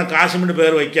என்ன செய்கிறாங்கன்னா, காசிம்னு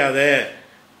பேர் வைக்காத,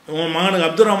 உன் மகனுக்கு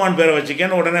அப்துல் ரஹ்மான் பேரை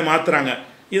வச்சுக்கேன்னு உடனே மாற்றுறாங்க.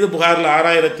 இது புகாரில்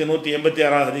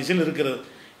 6186வது ஹதீஸில் இருக்கிறது.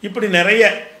 இப்படி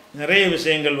நிறைய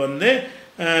விஷயங்கள் வந்து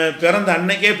பிறந்த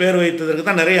அன்னைக்கே பேர் வைத்ததற்கு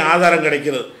தான் நிறைய ஆதாரம்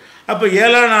கிடைக்கிறது. அப்போ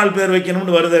 7ஆம் நாள் பேர்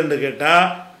வைக்கணும்னு வருதுன்னு கேட்டால்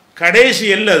கடைசி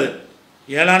எல்லை அது.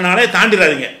 7ஆம் நாளே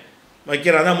தாண்டிடாதீங்க.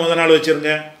 வைக்கிறதா முதல் நாள்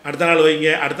வச்சுருங்க, அடுத்த நாள்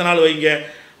வைங்க,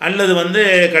 அல்லது வந்து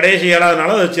கடைசி 7ஆவது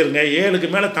நாளாக வச்சுருங்க. 7க்கு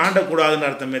மேலே தாண்டக்கூடாதுன்னு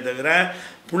அர்த்தமே தவிர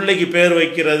பிள்ளைக்கு பேர்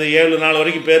வைக்கிறது 7 நாள்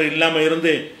வரைக்கும் பேர் இல்லாமல்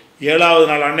இருந்து 7ஆவது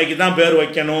நாள் அன்னைக்கு தான் பேர்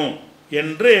வைக்கணும்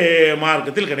என்று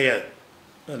மார்க்கத்தில் கிடையாது.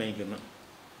 நினைக்கணும்.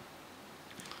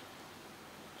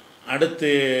 அடுத்து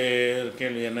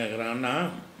கேள்வி என்ன இருக்கிறான்னா,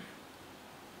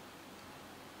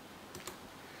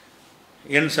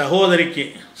 என் சகோதரிக்கு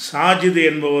சாஜிது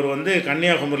என்பவர் வந்து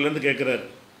கன்னியாகுமரியிலேருந்து கேட்குறாரு,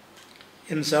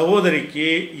 என் சகோதரிக்கு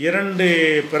 2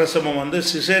 பிரசவம் வந்து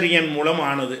சிசேரியன் மூலம்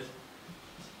ஆனது.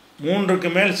 3க்கு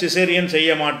மேல் சிசேரியன்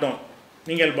செய்ய மாட்டோம்,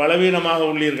 நீங்கள் பலவீனமாக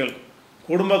உள்ளீர்கள்,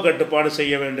 குடும்ப கட்டுப்பாடு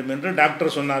செய்ய வேண்டும் என்று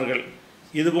டாக்டர் சொன்னார்கள்.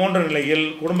 இது போன்ற நிலையில்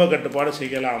குடும்ப கட்டுப்பாடு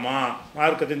செய்யலாமா,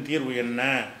 மார்க்கத்தின் தீர்வு என்ன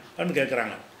அப்படின்னு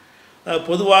கேட்குறாங்க.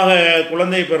 பொதுவாக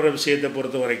குழந்தை பெறுற விஷயத்தை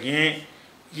பொறுத்த வரைக்கும்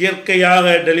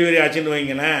இயற்கையாக டெலிவரி ஆச்சுன்னு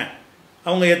வைங்களேன்,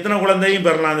 அவங்க எத்தனை குழந்தையும்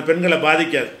பெறலாம், அந்த பெண்களை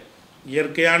பாதிக்காது.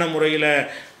 இயற்கையான முறையில்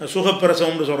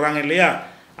சுகப்பிரசவம்னு சொல்கிறாங்க இல்லையா,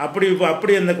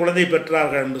 அப்படி அந்த குழந்தை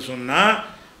பெற்றார்கள் என்று சொன்னால்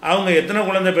அவங்க எத்தனை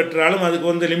குழந்தை பெற்றாலும் அதுக்கு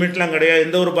வந்து லிமிட்லாம் கிடையாது,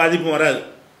 எந்த ஒரு பாதிப்பும் வராது.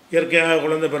 இயற்கையாக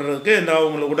குழந்தை பெறுறதுக்கு இந்த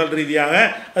அவங்களுக்கு உடல் ரீதியாக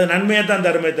அது நன்மையை தான்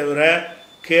தருமே தவிர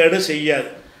கேடு செய்யாது.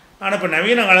 ஆனால் இப்போ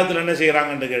நவீன காலத்தில் என்ன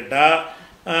செய்கிறாங்கன்னு கேட்டால்,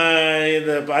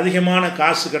 இந்த அதிகமான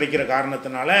காசு கிடைக்கிற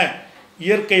காரணத்தினால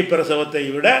இயற்கை பிரசவத்தை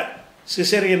விட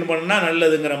சிசேரியன் பண்ணால்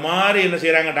நல்லதுங்கிற மாதிரி என்ன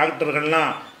செய்கிறாங்க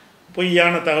டாக்டர்கள்லாம்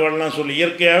பொய்யான தகவல்லாம் சொல்லி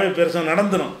இயற்கையாகவே பிரசவம்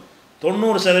நடந்துடும்.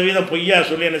 90% பொய்யா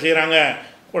சொல்லி என்ன செய்கிறாங்க,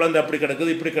 குழந்தை அப்படி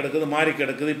கிடக்குது, இப்படி கிடக்குது, மாறி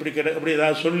கிடக்குது, இப்படி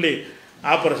ஏதாவது சொல்லி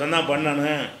ஆப்ரேஷன் தான்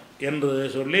பண்ணணும் என்று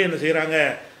சொல்லி என்ன செய்கிறாங்க,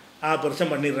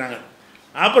 ஆப்ரேஷன் பண்ணிடுறாங்க.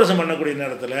 ஆப்ரேஷன் பண்ணக்கூடிய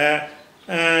நேரத்தில்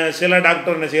சில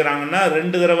டாக்டர் என்ன செய்கிறாங்கன்னா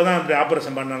 2 தடவை தான் அப்படி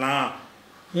ஆப்ரேஷன் பண்ணலாம்,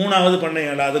 3ஆவது பண்ண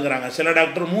இயலாதுங்கிறாங்க. சில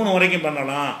டாக்டர் 3 வரைக்கும்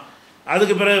பண்ணலாம்,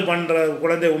 அதுக்கு பிறகு பண்ணுற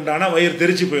குழந்தை உண்டான வயிறு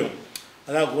தெரிச்சு போயிடும்.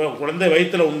 அதாவது குழந்தை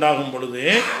வயிற்றில் உண்டாகும் பொழுது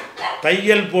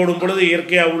தையல் போடும் பொழுது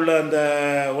இயற்கையாக உள்ள அந்த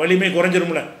வலிமை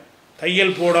குறைஞ்சிரும்ல,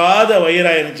 தையல் போடாத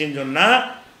வயிறாக இருந்துச்சின்னு சொன்னால்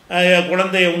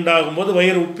குழந்தைய உண்டாகும் போது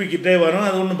வயிறு உப்பிக்கிட்டே வரும்,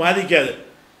 அது ஒன்றும் பாதிக்காது.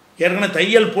 ஏற்கனவே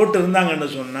தையல் போட்டு இருந்தாங்கன்னு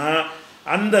சொன்னால்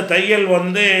அந்த தையல்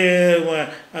வந்து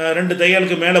 2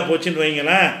 தையலுக்கு மேலே போச்சுன்னு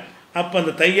வைங்களேன், அப்போ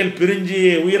அந்த தையல் பிரிஞ்சு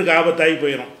உயிருக்கு ஆபத்தாகி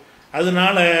போயிடும்.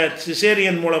 அதனால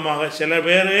சிசேரியன் மூலமாக சில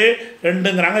பேர்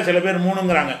 2ங்கிறாங்க, சில பேர்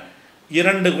 3ங்கிறாங்க.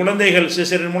 2 குழந்தைகள்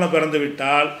சிசேரியன் மூலம் பிறந்து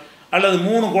விட்டால் அல்லது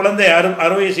 3 குழந்தை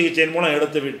அறுவை சிகிச்சையின் மூலம்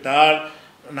எடுத்து விட்டால்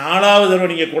 4வது தடவை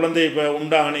நீங்கள் குழந்தை இப்போ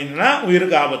உண்டாகினீங்கன்னா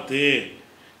உயிருக்கு ஆபத்து.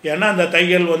 ஏன்னா அந்த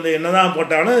தையல் வந்து என்னதான்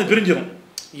போட்டாலும் அது பிரிஞ்சிடும்.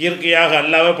 இயற்கையாக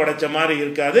அல்லாவே படைத்த மாதிரி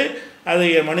இருக்காது. அது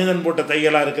மனிதன் போட்ட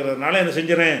தையலாக இருக்கிறதுனால என்ன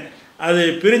செஞ்சிடறேன், அது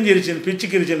பிரிஞ்சிருச்சுன்னு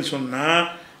பிச்சுக்கிருச்சுன்னு சொன்னால்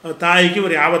தாய்க்கு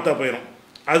ஒரு ஆபத்தாக போயிடும்.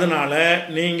 அதனால்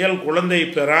நீங்கள் குழந்தை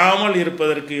பெறாமல்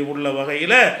இருப்பதற்கு உள்ள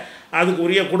வகையில் அதுக்கு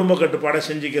உரிய குடும்ப கட்டுப்பாடை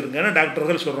செஞ்சுக்கிறதுங்கன்னு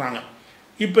டாக்டர்கள் சொல்கிறாங்க.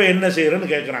 இப்போ என்ன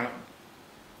செய்கிறேன்னு கேட்குறாங்க.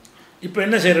 இப்போ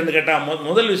என்ன செய்கிறேன்னு கேட்டால்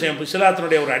முதல் விஷயம்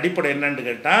இஸ்லாத்தினுடைய ஒரு அடிப்படை என்னன்னு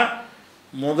கேட்டால்,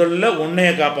 முதல்ல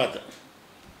உன்னையை காப்பாற்று.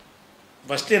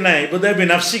 ஃபஸ்ட்டு என்ன, இபுதபி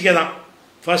நஃப்சிக்க தான்,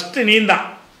 ஃபஸ்ட்டு நீ தான்,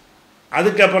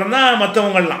 அதுக்கப்புறம் தான்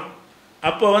மற்றவங்கள்லாம்.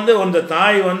 அப்போ வந்து அந்த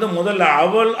தாய் வந்து முதல்ல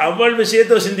அவள்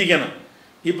விஷயத்தை சிந்திக்கணும்.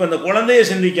 இப்போ இந்த குழந்தைய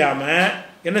சிந்திக்காமல்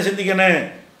என்ன சிந்திக்கணும்,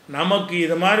 நமக்கு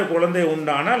இது மாதிரி குழந்தை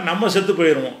உண்டானால் நம்ம செத்து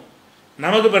போயிடுவோம்,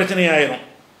 நமக்கு பிரச்சனை ஆயிரும்,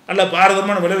 அல்ல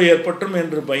பாரதமான விளைவு ஏற்பட்டும்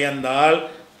என்று பயந்தால்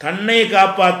தன்னை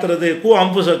காப்பாற்றுறது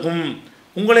அம்புசக்கும்,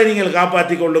 உங்களை நீங்கள்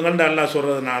காப்பாற்றி கொள்ளுங்கன்னு அல்லாஹ்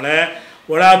சொல்கிறதுனால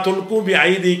ஒலா துல்கூபி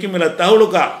ஐதீக்கும் இல்லை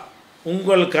தகுலுக்கா,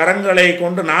 உங்கள் கரங்களை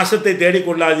கொண்டு நாசத்தை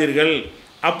தேடிக்கொள்ளாதீர்கள்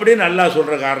அப்படின்னு அல்லாஹ்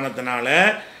சொல்கிற காரணத்தினால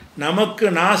நமக்கு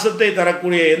நாசத்தை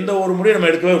தரக்கூடிய எந்த ஒரு முடியும்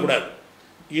நம்ம எடுக்கவே கூடாது.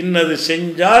 இன்னது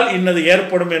செஞ்சால் இன்னது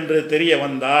ஏற்படும் என்று தெரிய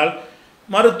வந்தால்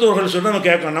மருத்துவர்கள் சொல்ல நம்ம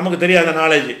கேட்கணும். நமக்கு தெரியாத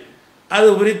நாலேஜ் அது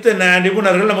குறித்து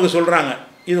நிபுணர்கள் நமக்கு சொல்கிறாங்க,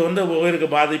 இது வந்து உயிருக்கு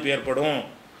பாதிப்பு ஏற்படும்.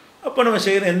 அப்போ நம்ம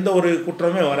செய்கிற எந்த ஒரு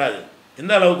குற்றமே வராது.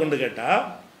 எந்த அளவுக்குன்னு கேட்டால்,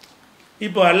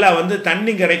 இப்போ எல்லாம் வந்து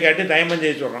தண்ணி கிடைக்காட்டி தயமம்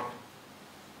செய்ய சொல்கிறான்.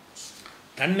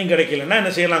 தண்ணி கிடைக்கலன்னா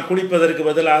என்ன செய்யலாம், குளிப்பதற்கு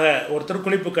பதிலாக ஒருத்தர்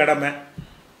குளிப்பு கடமை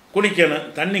குளிக்கணும்,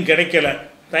 தண்ணி கிடைக்கல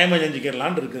தயமம்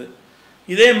செஞ்சுக்கிடலான் இருக்குது.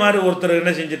 இதே மாதிரி ஒருத்தர்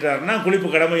என்ன செஞ்சிட்டாருன்னா குளிப்பு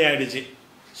கடமையாகிடுச்சு,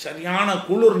 சரியான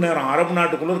குளிர் நேரம், அரபு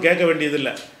நாட்டு குளிர் கேட்க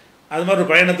வேண்டியதில்லை, அது மாதிரி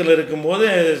பயணத்தில் இருக்கும்போது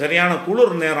சரியான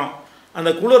குளிர் நேரம், அந்த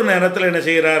குளிர் நேரத்தில் என்ன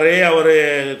செய்கிறாரு, அவர்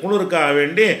குளிருக்காக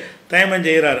வேண்டி தயமம்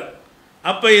செய்கிறார்.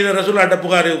 அப்போ இதை ரசூலாட்ட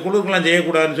புகார், குளிருக்கெலாம்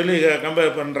செய்யக்கூடாதுன்னு சொல்லி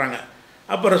கம்பேர் பண்ணுறாங்க.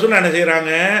 அப்போ ரசூலா என்ன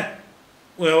செய்கிறாங்க,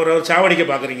 ஒரு சாவடிக்க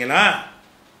பார்க்குறீங்களா,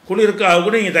 குளிருக்காக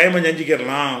கூட நீங்கள் தயமம்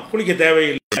செஞ்சுக்கிடலாம், குளிக்க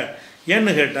தேவையில்லை.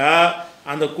 ஏன்னு கேட்டால்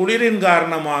அந்த குளிரின்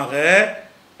காரணமாக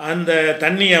அந்த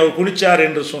தண்ணியை அவர் குளித்தார்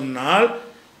என்று சொன்னால்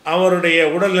அவருடைய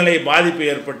உடல்நிலை பாதிப்பு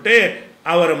ஏற்பட்டு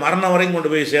அவர் மரணம் வரைக்கும்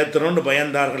கொண்டு போய் சேர்த்துணும்னு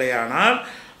பயந்தார்களே. ஆனால்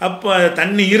அப்போ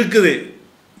தண்ணி இருக்குது,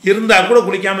 இருந்தால் கூட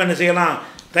குளிக்காமல் என்ன செய்யலாம்,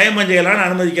 தயமம் செய்யலான்னு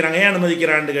அனுமதிக்கிறாங்க. ஏன்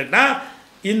அனுமதிக்கிறான்னு கேட்டால்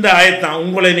இந்த ஆயத்தான்,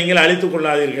 உங்களை நீங்கள் அழித்து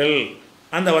கொள்ளாதீர்கள்,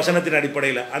 அந்த வசனத்தின்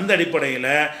அடிப்படையில். அந்த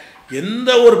அடிப்படையில் எந்த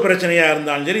ஒரு பிரச்சனையாக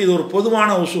இருந்தாலும் சரி, இது ஒரு பொதுவான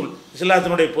உசூல்,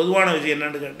 இஸ்லாத்தினுடைய பொதுவான விஷயம்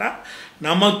என்னென்னு கேட்டால்,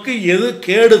 நமக்கு எது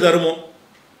கேடு தருமோ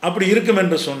அப்படி இருக்கும்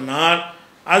என்று சொன்னால்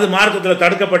அது மார்க்கத்தில்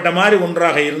தடுக்கப்பட்ட மாதிரி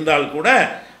ஒன்றாக இருந்தால் கூட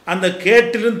அந்த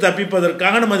கேட்டிலிருந்து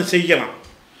தப்பிப்பதற்காக நம்ம அதை செய்யலாம்.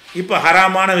 இப்போ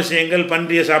ஹராமான விஷயங்கள்,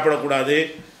 பன்றியை சாப்பிடக்கூடாது,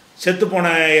 செத்துப்போன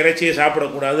இறைச்சியை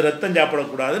சாப்பிடக்கூடாது, ரத்தம்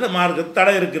சாப்பிடக்கூடாதுன்னு மார்க்கத்து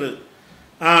தடை இருக்குது.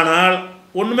 ஆனால்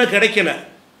ஒன்றுமே கிடைக்கல,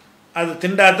 அது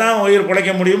திண்டா தான் உயிர்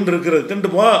பிழைக்க முடியும்னு இருக்கிறது,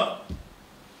 திண்டு போ.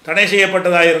 தடை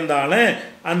செய்யப்பட்டதாக இருந்தாலும்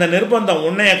அந்த நிர்பந்தம்,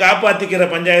 உன்னையை காப்பாற்றிக்கிற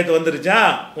பஞ்சாயத்து வந்துருச்சா,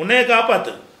 உன்னையை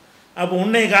காப்பாற்று. அப்போ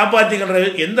உன்னை காப்பாற்றிக்கிற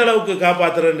எந்த அளவுக்கு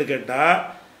காப்பாற்றுறன்னு கேட்டால்,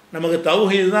 நமக்கு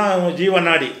தௌஹீது தான்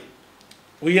ஜீவநாடி,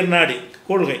 உயிர் நாடி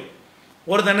கொள்கை.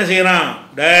 ஒருத்தன் என்ன செய்கிறான்,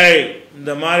 டேய்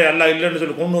இந்த மாதிரி எல்லாம் இல்லைன்னு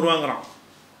சொல்லி கொண்டுருவாங்கிறான்,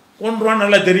 கொண்டுருவான்னு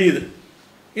நல்லா தெரியுது,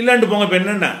 இல்லைன்ட்டு போங்க இப்போ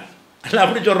என்னென்ன எல்லாம்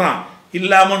அப்படி சொல்கிறான்.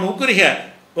 இல்லாமல் உக்குரிக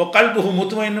ஓ கல்புகு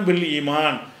முத்துமைன்னு பில்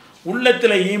ஈமான்,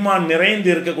 உள்ளத்தில் ஈமான் நிறைந்து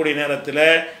இருக்கக்கூடிய நேரத்தில்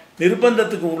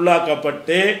நிர்பந்தத்துக்கு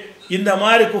உள்ளாக்கப்பட்டு இந்த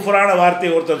மாதிரி குஃபரான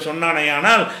வார்த்தையை ஒருத்தர் சொன்னானே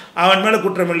ஆனால் அவன் மேலே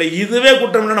குற்றம் இல்லை. இதுவே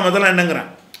குற்றம் இல்லைன்னு முதல்ல என்னங்கிறான்,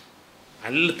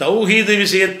 தௌஹீது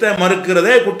விஷயத்தை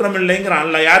மறுக்கிறதே குற்றம் இல்லைங்கிறான்.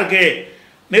 அல்ல யாருக்கு,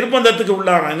 நிர்பந்தத்துக்கு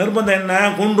உள்ளாகிறான். நிர்பந்தம் என்ன,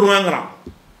 கொன்றுவேங்கிறான்.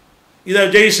 இதை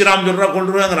ஜெய் ஸ்ரீராம் சொல்கிறா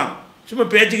கொன்றுவேங்கிறான். சும்மா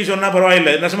பேச்சுக்கு சொன்னால்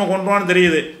பரவாயில்லை, நெசமாக கொன்றுவான்னு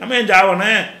தெரியுது, நம்ம ஏன்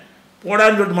ஜாவனே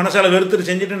போடான்னு சொல்லிட்டு மனசால் வெறுத்துட்டு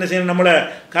செஞ்சுட்டு என்ன செய்யணும், நம்மளை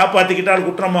காப்பாற்றிக்கிட்டால்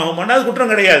குற்றமாகுமானா அது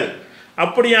குற்றம் கிடையாது.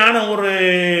 அப்படியான ஒரு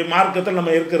மார்க்கத்தில்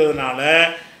நம்ம இருக்கிறதுனால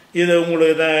இது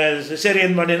உங்களுக்கு இதை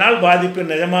சிசேரியன் பண்ணினால் பாதிப்பு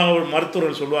நிஜமாக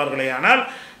மருத்துவர்கள் சொல்வார்களே. ஆனால்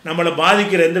நம்மளை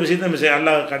பாதிக்கிற எந்த விஷயத்தையும் நம்ம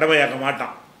எல்லாம் கடமையாக்க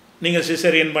மாட்டான். நீங்கள்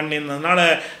சிசேரியன் பண்ணியிருந்ததுனால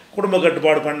குடும்ப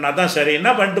கட்டுப்பாடு பண்ணால் தான்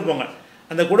சரின்னா பண்ணிட்டு போங்க.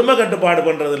 அந்த குடும்ப கட்டுப்பாடு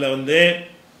பண்ணுறதுல வந்து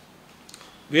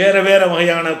வேறு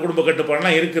வகையான குடும்ப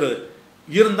கட்டுப்பாடுலாம் இருக்கிறது,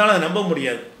 இருந்தாலும் அதை நம்ப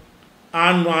முடியாது.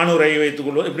 ஆணுரை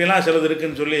வைத்துக்கொள்வது இப்படிலாம் சிலது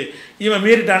இருக்குதுன்னு சொல்லி இவன்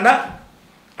மீறிட்டாண்டா,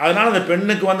 அதனால் அந்த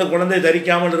பெண்ணுக்கு வந்த குழந்தை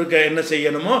தரிக்காமல் இருக்க என்ன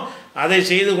செய்யணுமோ அதை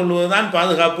செய்து கொள்வது தான்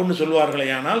பாதுகாப்புன்னு சொல்வார்களே.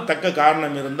 ஆனால் தக்க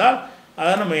காரணம் இருந்தால்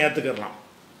அதை நம்ம ஏற்றுக்கிடலாம்.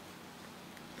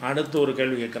 அடுத்து ஒரு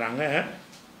கேள்வி கேட்குறாங்க,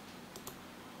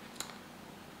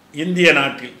 இந்திய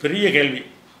நாட்டில் பெரிய கேள்வி,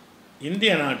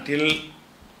 இந்திய நாட்டில்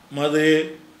மது,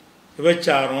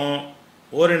 விபச்சாரம்,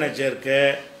 ஓரின சேர்க்கை,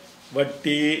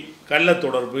 வட்டி, கள்ள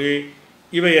தொடர்பு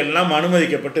இவையெல்லாம்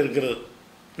அனுமதிக்கப்பட்டு இருக்கிறது.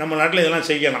 நம்ம நாட்டில் இதெல்லாம்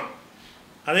செய்யலாம்.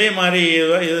 அதே மாதிரி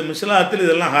இது இஸ்லாத்தில்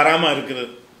இதெல்லாம் ஹராமாக இருக்கிறது.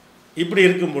 இப்படி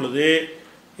இருக்கும் பொழுது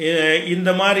இந்த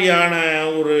மாதிரியான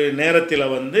ஒரு நேரத்தில்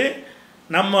வந்து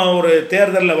நம்ம ஒரு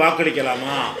தேர்தலில்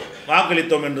வாக்களிக்கலாமா?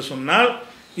 வாக்களித்தோம் என்று சொன்னால்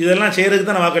இதெல்லாம் செய்கிறதுக்கு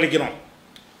தான் வாக்களிக்கிறோம்.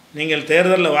 நீங்கள்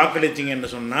தேர்தலில் வாக்களித்தீங்க என்று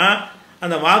சொன்னால்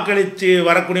அந்த வாக்களித்து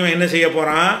வரக்கூடியவன் என்ன செய்ய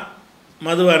போகிறான்?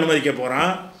 மதுவை அனுமதிக்க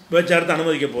போகிறான், விபச்சாரத்தை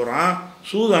அனுமதிக்க போகிறான்,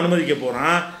 சூது அனுமதிக்க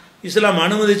போகிறான், இஸ்லாம்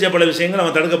அனுமதித்த பல விஷயங்கள்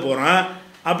அவன் தடுக்க போகிறான்.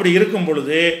 அப்படி இருக்கும்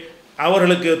பொழுது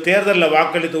அவர்களுக்கு தேர்தலில்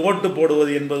வாக்களித்து ஓட்டு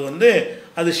போடுவது என்பது வந்து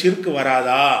அது ஷிர்க்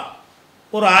வராதா?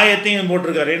 ஒரு ஆயத்தையும்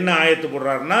போட்டிருக்காரு. என்ன ஆயத்து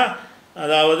போடுறாருன்னா,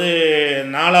 அதாவது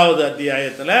 4வது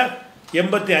அத்தியாயத்தில்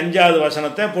 85வது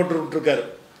வசனத்தை போட்டுருக்காரு.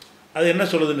 அது என்ன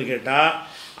சொல்லுதுன்னு கேட்டால்,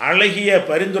 அழகிய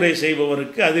பரிந்துரை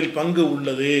செய்பவருக்கு அதில் பங்கு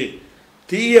உள்ளது,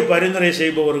 தீய பரிந்துரை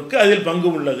செய்பவருக்கு அதில் பங்கு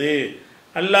உள்ளது,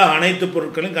 அல்லாஹ் அனைத்து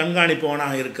பொருட்களையும்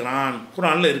கண்காணிப்பவனாக இருக்கிறான்,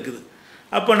 குர்ஆனில் இருக்குது.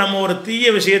 அப்போ நம்ம ஒரு தீய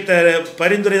விஷயத்தை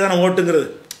பரிந்துரை தானே ஓட்டுங்கிறது.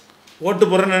 ஓட்டு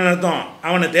போடுறேன்னு அர்த்தம்,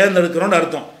 அவனை தேர்ந்தெடுக்கிறோன்னு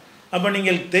அர்த்தம். அப்போ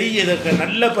நீங்கள்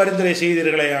நல்ல பரிந்துரை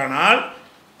செய்தீர்களே ஆனால்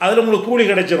அதில் உங்களுக்கு கூலி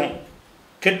கிடைச்சிரும்.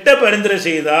 கெட்ட பரிந்துரை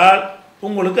செய்தால்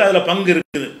உங்களுக்கு அதில் பங்கு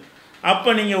இருக்குது. அப்போ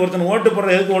நீங்கள் ஒருத்தன் ஓட்டு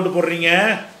போடுற எதுக்கு ஓட்டு போடுறீங்க?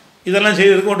 இதெல்லாம்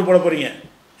செய்கிறதுக்கு ஓட்டு போட போகிறீங்க.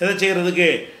 எதை செய்கிறதுக்கு?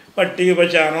 பட்டி,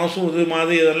 விபச்சாரம், சூது,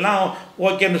 மாது இதெல்லாம்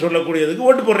ஓகேன்னு சொல்லக்கூடியதுக்கு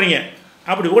ஓட்டு போடுறீங்க.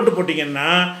 அப்படி ஓட்டு போட்டிங்கன்னா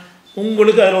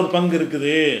உங்களுக்கு அதில் ஒரு பங்கு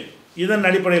இருக்குது. இதன்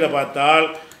அடிப்படையில் பார்த்தால்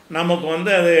நமக்கு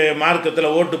வந்து அது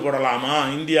மார்க்கத்தில் ஓட்டு போடலாமா?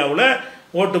 இந்தியாவில்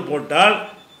ஓட்டு போட்டால்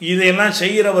இதையெல்லாம்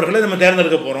செய்கிறவர்களை நம்ம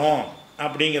தேர்ந்தெடுக்க போகிறோம்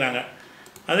அப்படிங்கிறாங்க.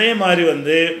 அதே மாதிரி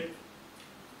வந்து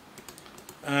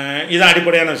இதுதான்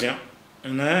அடிப்படையான விஷயம்.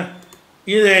 என்ன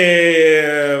இது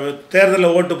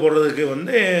தேர்தலில் ஓட்டு போடுறதுக்கு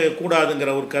வந்து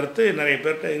கூடாதுங்கிற ஒரு கருத்து நிறைய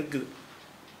பேர்கிட்ட இருக்குது.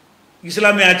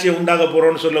 இஸ்லாமிய ஆட்சியை உண்டாக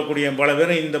போகிறோன்னு சொல்லக்கூடிய பல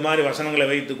பேர் இந்த மாதிரி வசனங்களை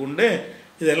வைத்து கொண்டு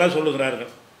இதெல்லாம்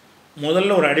சொல்லுகிறார்கள்.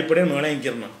 முதல்ல ஒரு அடிப்படையை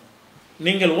விளங்கிக்கிறணும்.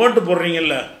 நீங்கள் ஓட்டு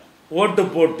போடுறீங்கல்ல, ஓட்டு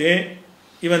போட்டு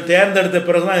இவன் தேர்ந்தெடுத்த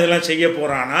பிறகு தான் இதெல்லாம் செய்ய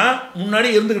போகிறானா, முன்னாடி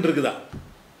இருந்துக்கிட்டு இருக்குதா?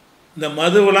 இந்த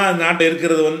மதுவெலாம் நாட்டில்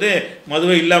இருக்கிறது வந்து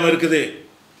மதுவை இல்லாமல் இருக்குது.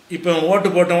 இப்போ இவன் ஓட்டு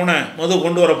போட்டவனை மது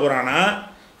கொண்டு வர போகிறானா?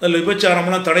 அதில்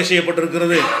விபச்சாரம்லாம் தடை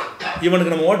செய்யப்பட்டிருக்கிறது,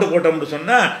 இவனுக்கு நம்ம ஓட்டு போட்டோம்னு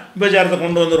சொன்னால் விபச்சாரத்தை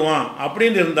கொண்டு வந்துடுவான்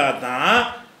அப்படின்னு இருந்தால் தான்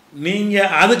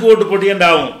நீங்கள் அதுக்கு ஓட்டு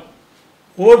போட்டியேண்டாகும்.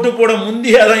 ஓட்டு போட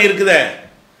முந்தியாக தான் இருக்குதே.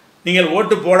 நீங்கள்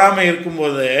ஓட்டு போடாமல்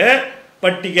இருக்கும்போது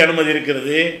பட்டிக்கு அனுமதி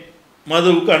இருக்கிறது,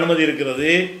 மதுவுக்கு அனுமதி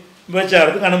இருக்கிறது,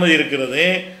 விபச்சாரத்துக்கு அனுமதி இருக்கிறது.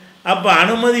 அப்போ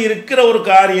அனுமதி இருக்கிற ஒரு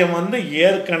காரியம் வந்து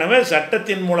ஏற்கனவே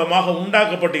சட்டத்தின் மூலமாக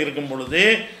உண்டாக்கப்பட்டு இருக்கும் பொழுது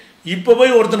இப்போ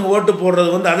போய் ஒருத்தனுக்கு ஓட்டு போடுறது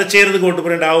வந்து அதை செய்கிறதுக்கு ஓட்டு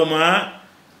போறேன் ஆகுமா?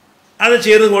 அதை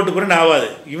செய்கிறதுக்கு ஓட்டு போறேன் ஆகாது.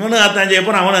 இவனும் அதான் செய்ய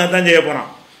போகிறான், அவனும் அதான் செய்ய போகிறான்.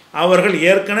 அவர்கள்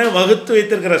ஏற்கனவே வகுத்து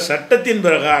வைத்திருக்கிற சட்டத்தின்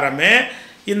பிரகாரமே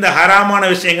இந்த ஹராமான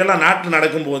விஷயங்கள்லாம் நாட்டில்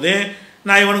நடக்கும்போது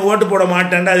நான் இவனுக்கு ஓட்டு போட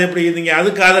மாட்டேன்டா, அது எப்படி? நீங்கள்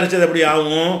அதுக்கு ஆதரிச்சது எப்படி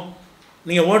ஆகும்?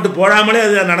 நீங்கள் ஓட்டு போடாமலே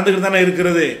அது நடந்துக்கிட்டு தானே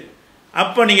இருக்கிறது.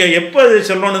 அப்போ நீங்கள் எப்போ இது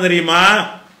சொல்லணும்னு தெரியுமா?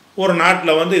 ஒரு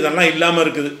நாட்டில் வந்து இதெல்லாம் இல்லாமல்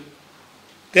இருக்குது.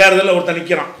 தேர்தலில் ஒருத்தன்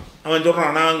நிற்கிறான், அவன்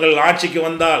சொல்கிறான், நாங்கள் ஆட்சிக்கு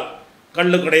வந்தால்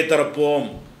கள்ளுக்கடை திறப்போம்,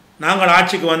 நாங்கள்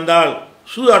ஆட்சிக்கு வந்தால்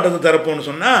சூதாட்டத்தை திறப்போம்னு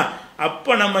சொன்னால்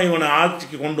அப்போ நம்ம இவனை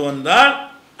ஆட்சிக்கு கொண்டு வந்தால்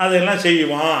அதெல்லாம்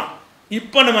செய்வான்.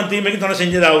 இப்போ நம்ம தீமைக்கு துணை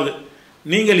செஞ்சதாவது.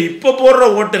 நீங்கள் இப்போ போடுற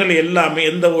ஓட்டுகள் எல்லாமே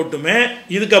எந்த ஓட்டுமே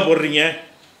இதுக்காக போடுறீங்க?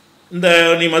 இந்த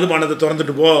நீ மதுபானத்தை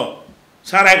திறந்துட்டு போ,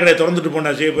 சாராய கடையை திறந்துட்டு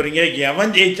போனா செய்ய போகிறீங்க.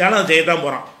 எவன் ஜெயித்தாலும் அதை செய்ய தான்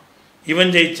போகிறான்.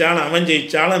 இவன் ஜெயித்தாலும் அவன்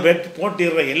ஜெயித்தாலும்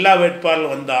போட்டிடுற எல்லா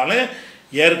வேட்பாளர்கள் வந்தாலும்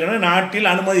ஏற்கனவே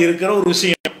நாட்டில் அனுமதி இருக்கிற ஒரு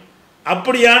விஷயம்.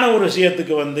 அப்படியான ஒரு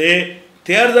விஷயத்துக்கு வந்து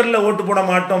தேர்தலில் ஓட்டு போட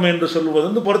மாட்டோம் என்று சொல்வது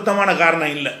வந்து பொருத்தமான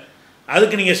காரணம் இல்லை.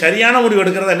 அதுக்கு நீங்கள் சரியான முடிவு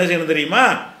எடுக்கிறத என்ன செய்யணும் தெரியுமா?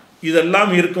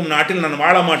 இதெல்லாம் இருக்கும் நாட்டில் நான்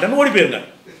வாழ மாட்டேன்னு ஓடி போயிருங்க.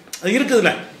 அது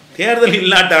இருக்குதுல்ல, தேர்தல்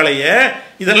இல்லாட்டாலேயே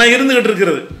இதெல்லாம் இருந்துக்கிட்டு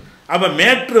இருக்கிறது. அப்போ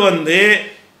மேட்ரு வந்து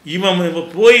இவன்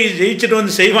போய் ஜெயிச்சுட்டு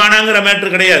வந்து செய்வானாங்கிற மேட்ரு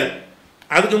கிடையாது.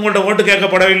 அதுக்கு உங்கள்கிட்ட ஓட்டு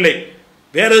கேட்கப்படவில்லை.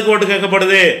 வேறு எதுக்கு ஓட்டு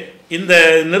கேட்கப்படுது? இந்த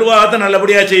நிர்வாகத்தை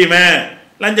நல்லபடியாக செய்யுமே,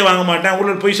 லஞ்சம் வாங்க மாட்டேன்,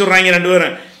 உள்ள போய் சொல்கிறாங்க ரெண்டு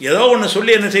பேரும். ஏதோ ஒன்று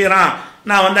சொல்லி என்ன செய்கிறான்,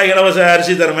 நான் வந்தால் இலவச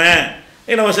அரிசி தருவேன்,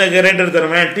 இலவச கிரைண்டர்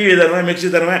தருவேன், டிவி தருவேன், மிக்சி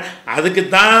தருவேன். அதுக்கு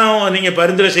தான் நீங்கள்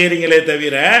பரிந்துரை செய்கிறீங்களே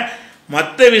தவிர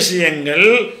மற்ற விஷயங்கள்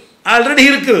ஆல்ரெடி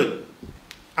இருக்குது.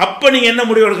 அப்போ நீங்கள் என்ன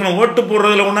முடிவு எடுக்கணும்? ஓட்டு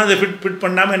போடுறதுல ஒன்றா அதை ஃபிட்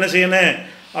பண்ணாமல் என்ன செய்யணும்?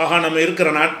 ஆஹா, நம்ம இருக்கிற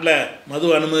நாட்டில்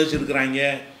மது அனுமதிச்சிருக்கிறாங்க,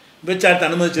 விபச்சாரத்தை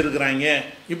அனுமதிச்சிருக்கிறாங்க,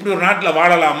 இப்படி ஒரு நாட்டில்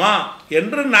வாழலாமா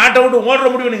என்று நாட்டை விட்டு ஓடுற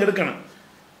முடிவு நீங்கள் எடுக்கணும்.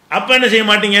 அப்போ என்ன செய்ய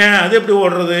மாட்டீங்க? அது எப்படி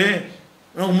ஓடுறது?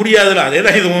 நமக்கு முடியாதுல்ல. அதே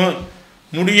தான் இதுவும்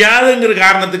முடியாதுங்கிற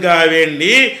காரணத்துக்காக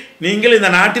வேண்டி நீங்கள் இந்த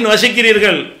நாட்டில்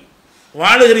வசிக்கிறீர்கள்,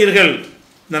 வாழுகிறீர்கள்,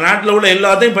 இந்த நாட்டில் உள்ள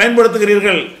எல்லாத்தையும்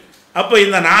பயன்படுத்துகிறீர்கள். அப்போ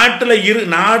இந்த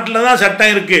நாட்டில் தான்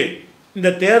சட்டம் இருக்குது. இந்த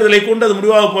தேர்தலை கொண்டு அது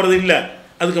முடிவாக போகிறது இல்லை,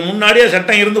 அதுக்கு முன்னாடியே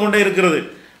சட்டம் இருந்து கொண்டே இருக்கிறது.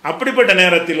 அப்படிப்பட்ட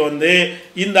நேரத்தில் வந்து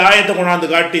இந்த ஆயத்தை கொண்டாந்து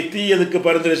காட்டி தீயதுக்கு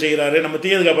பரிந்துரை செய்கிறாரு, நம்ம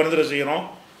தீயதுக்கு பரிந்துரை செய்கிறோம்.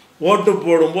 ஓட்டு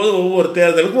போடும்போது ஒவ்வொரு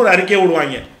தேர்தலுக்கும் ஒரு அறிக்கை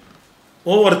விடுவாங்க,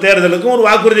 ஒவ்வொரு தேர்தலுக்கும் ஒரு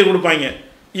வாக்குறுதி கொடுப்பாங்க.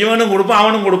 இவனும் கொடுப்பான்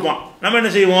அவனும் கொடுப்பான். நம்ம என்ன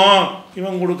செய்வோம்,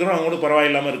 இவன் கொடுக்குறோம் அவன் கூட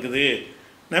பரவாயில்லாமல் இருக்குது,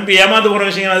 நம்பி ஏமாந்து போகிற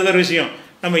விஷயம் அது வேறு விஷயம்.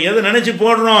 நம்ம எதை நினச்சி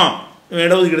போடுறோம், இவன்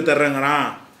இடஒதுக்கீடு தர்றேங்கிறான்,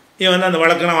 இவன் வந்து அந்த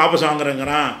வழக்கெல்லாம் வாபஸ்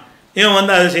வாங்குறேங்கிறான், இவன்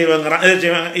வந்து அதை செய்வாங்கிறான் இதை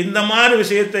செய்வாங்க. இந்த மாதிரி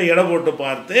விஷயத்தை எடை போட்டு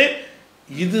பார்த்து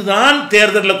இதுதான்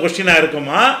தேர்தலில் கொஸ்டினாக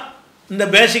இருக்குமா, இந்த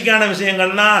பேசிக்கான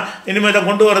விஷயங்கள்லாம் இனிமேல் தான்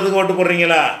கொண்டு வரதுக்கு ஓட்டு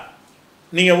போடுறீங்களா?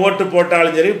 நீங்கள் ஓட்டு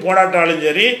போட்டாலும் சரி போடாட்டாலும்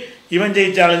சரி, இவன்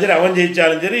ஜெயித்தாலும் சரி அவன்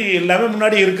ஜெயித்தாலும் சரி, எல்லாமே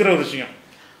முன்னாடி இருக்கிற ஒரு விஷயம்.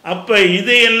 அப்போ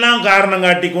இதையெல்லாம் காரணம்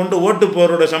காட்டி கொண்டு ஓட்டு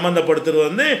போகிறோட சம்மந்தப்படுத்துறது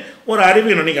வந்து ஒரு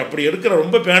அறிவியல். நீங்கள் அப்படி இருக்கிற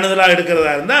ரொம்ப பேணுதலாக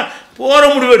எடுக்கிறதா இருந்தால் போகிற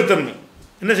முடிவு எடுத்துடணும்.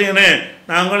 என்ன செய்யணும்,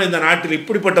 நாங்களும் இந்த நாட்டில்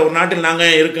இப்படிப்பட்ட ஒரு நாட்டில்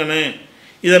நாங்கள் இருக்கணும்,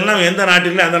 இதெல்லாம் எந்த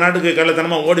நாட்டில் அந்த நாட்டுக்கு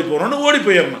கள்ளத்தனமாக ஓடி போகிறோன்னு ஓடி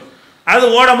போயிடணும். அது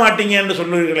ஓட மாட்டீங்கன்னு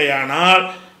சொல்லுவீர்களே, ஆனால்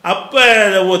அப்போ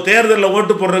தேர்தலில்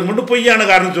ஓட்டு போடுறதுக்கு மட்டும் பொய்யான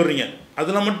காரணம் சொல்கிறீங்க,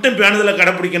 அதில் மட்டும் பேணுதலை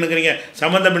கடைப்பிடிக்கணுங்கிறீங்க.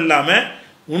 சம்மந்தம் இல்லாமல்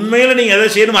உண்மையில் நீங்கள் எதை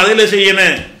செய்யணும் அதில்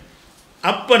செய்யணும்.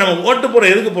 அப்போ நம்ம ஓட்டு போடுற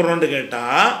எதுக்கு போடுறோன்னு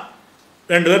கேட்டால்,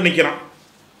 ரெண்டு பேர் நிற்கிறான்.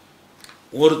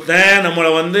 ஒருத்தன்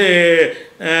நம்மளை வந்து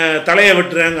தலையை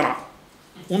வெட்டுறேங்கிறான்,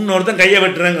 இன்னொருத்தன் கையை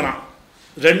வெட்டுறேங்கிறான்.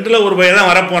 ரெண்டில் ஒரு பையன்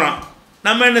தான் வரப்போகிறான்.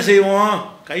 நம்ம என்ன செய்வோம்,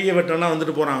 கையை வெட்டோன்னா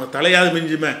வந்துட்டு போகிறாங்க, தலையாவது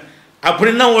மிஞ்சுமே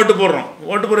அப்படின்னு தான் ஓட்டு போடுறோம்.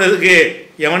 ஓட்டு போடுறது எதுக்கு,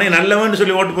 எவனையும் நல்லவன்னு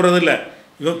சொல்லி ஓட்டு போடுறது இல்லை.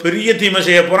 இவன் பெரிய தீமை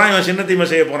செய்ய போகிறான், இவன் சின்ன தீமை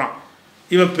செய்ய போகிறான்,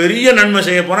 இவன் பெரிய நன்மை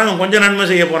செய்ய போகிறான், இவன் கொஞ்சம் நன்மை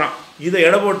செய்ய போகிறான். இதை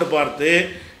எடை போட்டு பார்த்து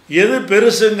எது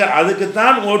பெருசுங்க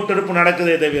அதுக்குத்தான் ஓட்டெடுப்பு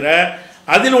நடக்குதே தவிர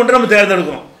அதில் ஒன்று நம்ம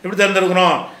தேர்ந்தெடுக்கிறோம். எப்படி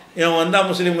தேர்ந்தெடுக்கிறோம், இவன் வந்தால்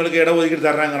முஸ்லீம்களுக்கு இடஒதுக்கீடு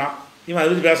தர்றாங்கிறான், இவன் அதை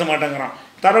பற்றி பேச மாட்டேங்கிறான்,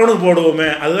 தரவனுக்கு போடுவோமே,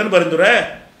 அதுதான் பரிந்துரை.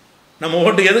 நம்ம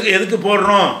ஓட்டு எதுக்கு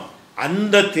போடுறோம்,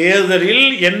 அந்த தேர்தலில்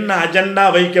என்ன அஜெண்டா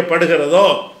வைக்கப்படுகிறதோ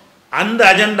அந்த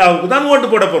அஜெண்டாவுக்கு தான் ஓட்டு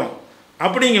போட போகிறோம்.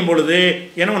 அப்படிங்கும் பொழுது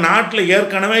ஏன்னா நாட்டில்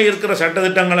ஏற்கனவே இருக்கிற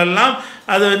சட்டத்திட்டங்கள் எல்லாம்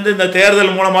அது வந்து இந்த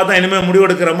தேர்தல் மூலமாக தான் இனிமேல்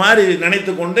முடிவெடுக்கிற மாதிரி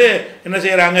நினைத்து கொண்டு என்ன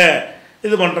செய்கிறாங்க,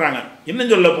 இது பண்ணுறாங்க.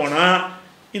 இன்னும் சொல்ல போனால்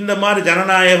இந்த மாதிரி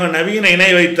ஜனநாயக நவீன இணை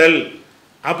வைத்தல்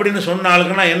அப்படின்னு சொன்ன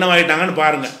ஆளுக்குன்னா என்னவாயிட்டாங்கன்னு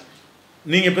பாருங்கள்.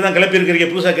 நீங்கள் இப்போ தான் கிளப்பியிருக்கிறீங்க,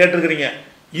 புதுசாக கேட்டிருக்கிறீங்க.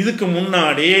 இதுக்கு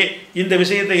முன்னாடி இந்த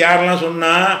விஷயத்தை யாரெல்லாம்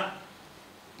சொன்னால்,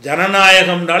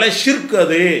 ஜனநாயகம்னாலே ஷிர்க்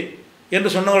அது என்று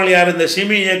சொன்னவர்கள் யார், இந்த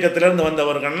சிமி இயக்கத்திலேருந்து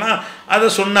வந்தவர்கள்லாம் அதை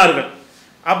சொன்னார்கள்.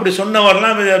 அப்படி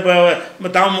சொன்னவரெல்லாம் இப்போ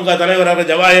தமுக தலைவராக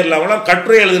ஜவாஹர்லாலாம்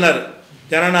கட்டுரை எழுதினார்,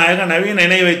 ஜனநாயக நவீன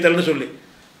இணை வைத்தல்னு சொல்லி.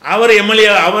 அவர் எம்எல்ஏ,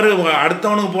 அவர்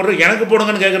அடுத்தவனுக்கு போடுறது எனக்கு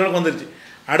போடுங்கன்னு கேட்குறவங்க வந்துருச்சு.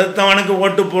 அடுத்தவனுக்கு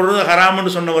ஓட்டு போடுறது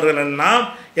ஹராம்னு சொன்னவர்கள் எல்லாம்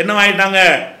என்னவாயிட்டாங்க,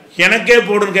 எனக்கே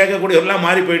போடுன்னு கேட்கக்கூடியவர்களாம்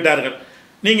மாறி போயிட்டார்கள்.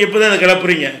 நீங்கள் இப்போ தான் இதை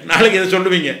கிளப்புறீங்க, நாளைக்கு இதை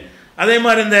சொல்லுவீங்க. அதே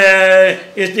மாதிரி இந்த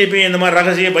எஸ்டிபி இந்த மாதிரி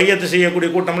ரகசிய பையத்தை செய்யக்கூடிய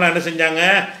கூட்டம்லாம் என்ன செஞ்சாங்க,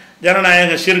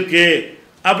 ஜனநாயக ஷிர்க்கு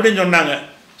அப்படின்னு சொன்னாங்க.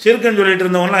 ஷிர்க்குன்னு சொல்லிட்டு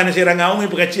இருந்தவங்களாம் என்ன செய்கிறாங்க, அவங்க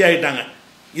இப்போ கட்சி ஆகிட்டாங்க.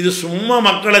 இது சும்மா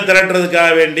மக்களை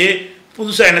திரட்டுறதுக்காக வேண்டி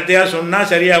புதுசாக என்னத்தையா சொன்னால்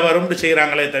சரியாக வரும்னு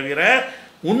செய்கிறாங்களே தவிர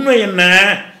உண்மை என்ன,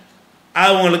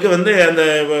 அவங்களுக்கு வந்து அந்த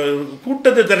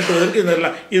கூட்டத்தை திரட்டுவதற்கு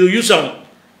இதெல்லாம் இது யூஸ் ஆகும்.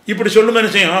 இப்படி சொல்லும்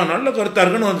என்ன செய்யும், நல்ல கருத்தாக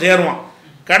இருக்குன்னு வந்து சேருவான்.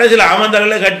 கடைசியில் அவன்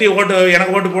தலையில் கட்டி ஓட்டு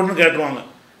எனக்கு ஓட்டு போட்டுன்னு கேட்டுருவாங்க.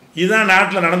 இதுதான்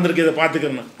நாட்டில் நடந்திருக்கு, இதை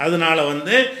பார்த்துக்கணும். அதனால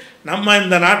வந்து நம்ம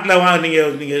இந்த நாட்டில்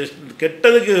நீங்கள்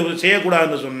கெட்டதுக்கு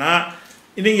செய்யக்கூடாதுன்னு சொன்னால்,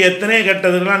 நீங்கள் எத்தனையோ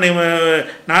கெட்டதுக்கெல்லாம் நீங்கள்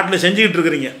நாட்டில் செஞ்சுக்கிட்டு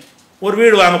இருக்கிறீங்க. ஒரு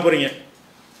வீடு வாங்க போகிறீங்க,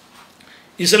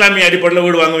 இஸ்லாமிய அடிப்படையில்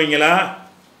வீடு வாங்குவீங்களா?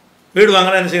 வீடு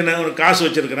வாங்கினா என்ன செய்யணும், ஒரு காசு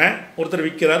வச்சுருக்கிறேன், ஒருத்தர்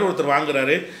விற்கிறாரு ஒருத்தர்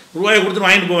வாங்குறாரு, ரூபாயை கொடுத்துட்டு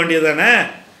வாங்கிட்டு போக வேண்டியது தானே.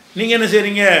 நீங்கள் என்ன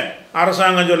செய்கிறீங்க,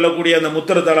 அரசாங்கம் சொல்லக்கூடிய அந்த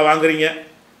முத்திரத்தால் வாங்குறீங்க.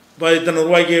 இப்போ இத்தனை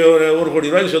ரூபாய்க்கு ஒரு கோடி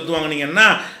ரூபாய்க்கு சொத்து வாங்கினீங்கன்னா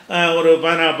ஒரு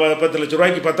 10 லட்ச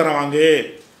ரூபாய்க்கு பத்திரம் வாங்கு,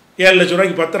 7 லட்ச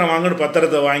ரூபாய்க்கு பத்திரம் வாங்குன்னு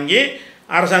பத்திரத்தை வாங்கி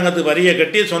அரசாங்கத்துக்கு வரியை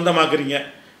கட்டி சொந்தமாக்குறீங்க.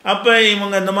 அப்போ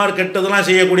இவங்க இந்த மாதிரி கெட்டதெல்லாம்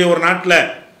செய்யக்கூடிய ஒரு நாட்டில்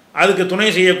அதுக்கு துணை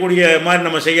செய்யக்கூடிய மாதிரி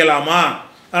நம்ம செய்யலாமா?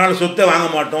 அதனால் சொத்தை வாங்க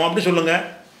மாட்டோம் அப்படி சொல்லுங்கள்.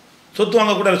 சொத்து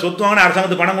வாங்கக்கூடாது. சொத்து வாங்கினா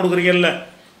அரசாங்கத்துக்கு பணம் கொடுக்குறீங்கல்ல,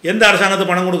 எந்த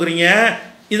அரசாங்கத்துக்கு பணம் கொடுக்குறீங்க?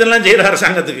 இதெல்லாம் செய்கிற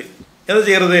அரசாங்கத்துக்கு. எதை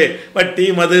செய்கிறது, வட்டி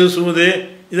மது சூது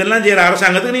இதெல்லாம் செய்கிற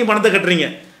அரசாங்கத்துக்கு நீங்கள் பணத்தை கட்டுறீங்க.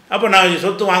 அப்போ நான்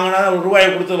சொத்து வாங்கினா ரூபாயை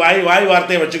கொடுத்து வாய்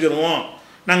வார்த்தையை வச்சுக்கிடுவோம்,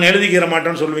 நாங்கள் எழுதிக்கிற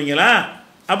மாட்டோம்னு சொல்லுவீங்களா?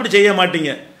 அப்படி செய்ய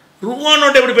மாட்டீங்க. ரூபா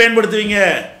நோட்டை எப்படி பயன்படுத்துவீங்க?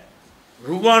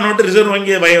 ரூபா நோட்டு ரிசர்வ்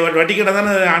வங்கி வட்டி கடை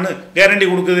தானே கேரண்டி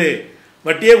கொடுக்குது.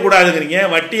 வட்டியே கூடாதுங்கிறீங்க.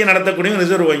 வட்டியை நடத்தக்கூடிய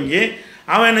ரிசர்வ் வங்கி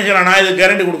அவன் என்ன செய்யறான், நான் இது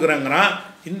கேரண்டி கொடுக்குறேங்கிறான்,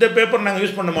 இந்த பேப்பர் நாங்கள்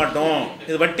யூஸ் பண்ண மாட்டோம்,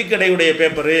 இது வட்டி கடையுடைய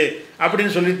பேப்பரு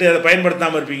அப்படின்னு சொல்லிட்டு அதை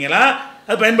பயன்படுத்தாமல் இருப்பீங்களா?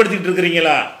 அதை பயன்படுத்திக்கிட்டு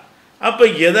இருக்கிறீங்களா? அப்போ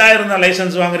எதாக இருந்தால்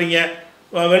லைசன்ஸ் வாங்குறீங்க.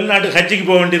 வெளிநாட்டுக்கு ஹஜ்ஜிக்கு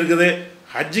போக வேண்டியிருக்குது,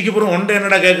 ஹஜ்ஜிக்கு போகிறோம் ஒன்றை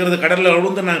என்னடா கேட்குறது, கடலில்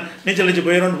விழுந்து நான் நீச்சல் அடிச்சு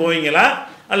போயிடும்னு போவீங்களா?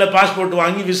 அல்ல பாஸ்போர்ட்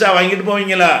வாங்கி விசா வாங்கிட்டு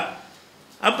போவீங்களா?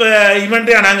 அப்போ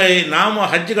இவன்ட்டே நாம்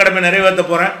ஹஜ்ஜு கடமை நிறைவேற்ற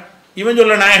போகிறேன், இவன்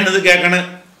சொல்ல நான் என்னது கேட்கணும்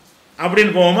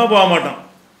அப்படின்னு போவோமா? போக மாட்டோம்.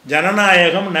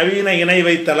 ஜனநாயகம் நவீன இணை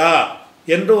வைத்தலா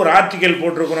என்று ஒரு ஆர்டிக்கல்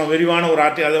போட்டிருக்கிறோம், விரிவான ஒரு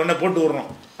ஆர்டிக்கல், அதை வேணால் போட்டு விட்றோம்,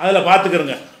 அதில்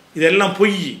பார்த்துக்கிறோங்க. இதெல்லாம்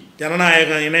பொய்.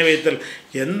 ஜனநாயகம் இணை வைத்தல்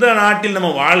எந்த நாட்டில்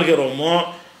நம்ம வாழ்கிறோமோ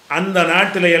அந்த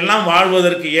நாட்டில் எல்லாம்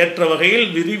வாழ்வதற்கு ஏற்ற வகையில்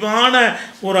விரிவான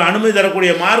ஒரு அனுமதி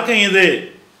தரக்கூடிய மார்க்கம் இது.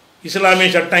 இஸ்லாமிய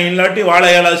சட்டம் இல்லாட்டி வாழ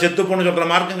இயலாது செத்துப்போன்னு சொல்கிற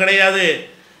மார்க்கம் கிடையாது.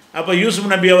 அப்போ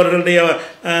யூசுப் நபி அவர்களுடைய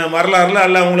வரலாறுல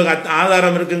எல்லாம் உங்களுக்கு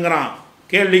ஆதாரம் இருக்குங்கிறான்,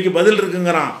 கேள்விக்கு பதில்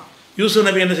இருக்குங்கிறான். யூசுப்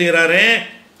நபி என்ன செய்கிறாரு,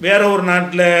 வேற ஒரு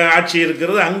நாட்டில் ஆட்சி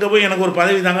இருக்கிறது, அங்கே போய் எனக்கு ஒரு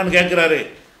பதவி தாங்கன்னு கேட்குறாரு.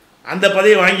 அந்த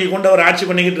பதவியை வாங்கி கொண்டு அவர் ஆட்சி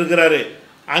பண்ணிக்கிட்டு இருக்கிறாரு.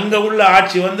 அங்கே உள்ள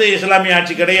ஆட்சி வந்து இஸ்லாமிய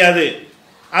ஆட்சி கிடையாது.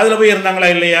 அதில் போய் இருந்தாங்களா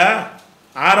இல்லையா?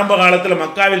 ஆரம்ப காலத்தில்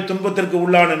மக்காவில் துன்பத்திற்கு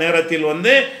உள்ளான நேரத்தில்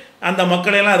வந்து அந்த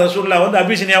மக்களையெல்லாம் ரசூல்லா வந்து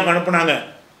அபிசினியாவுக்கு அனுப்புனாங்க.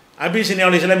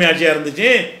 அபிசினியாவில் இஸ்லாமிய ஆட்சியாக இருந்துச்சு.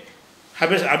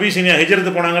 அபிசினியா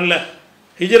ஹிஜ்ரத்து போனாங்கல்ல,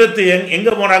 ஹிஜ்ரத்து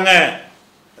எங்கே போனாங்க?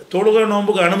 தொழுகை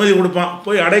நோம்புக்கு அனுமதி கொடுப்பான்,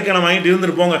 போய் அடைக்கலம் வாங்கிட்டு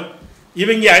இருந்துட்டு போங்க.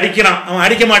 இவங்க அடிக்கிறான், அவன்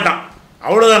அடிக்க மாட்டான்,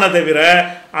 அவ்வளோதானே தவிர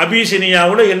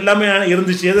அபிசினியாவில் எல்லாமே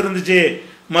இருந்துச்சு. எது இருந்துச்சு?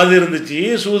 மது இருந்துச்சு,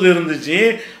 சூது இருந்துச்சு,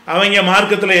 அவங்க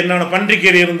மார்க்கத்தில் என்னென்ன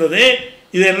பன்றிக்கறி இருந்தது,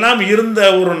 இதெல்லாம் இருந்த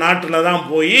ஒரு நாட்டில் தான்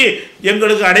போய்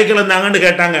எங்களுக்கு அடைக்கலம் தாங்கன்னு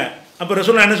கேட்டாங்க. அப்போ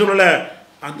ரசூலுல்லாஹ் என்ன சொல்லலை,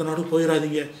 அந்த நாடு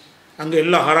போயிடாதீங்க, அங்கே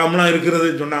எல்லாம் ஹராம்லாம்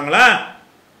இருக்கிறதுன்னு சொன்னாங்களா?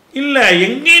 இல்லை,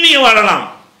 எங்கேயும் நீங்கள் வாழலாம்,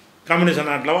 கம்யூனிஸ்ட்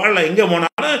நாட்டில் வாழலாம், எங்கே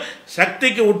போனாலும்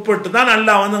சக்திக்கு உட்பட்டு தான்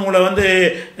அல்லாஹ் வந்து உங்களை வந்து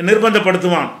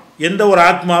நிர்பந்தப்படுத்துவான். எந்த ஒரு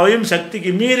ஆத்மாவையும்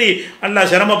சக்திக்கு மீறி அல்லாஹ்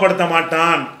சிரமப்படுத்த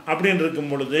மாட்டான் அப்படின்னு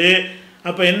இருக்கும் பொழுது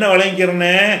அப்போ என்ன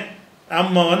விளங்கிக்கிறேன்னு,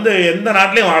 நம்ம வந்து எந்த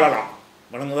நாட்டிலையும் வாழலாம்.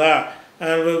 வழங்குதா?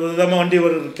 நம்ம வண்டி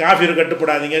ஒரு காஃபிர்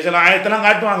கட்டுப்படாதீங்க, சில ஆயத்தெல்லாம்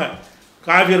காட்டுவாங்க,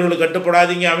 காஃபிர்களுக்கு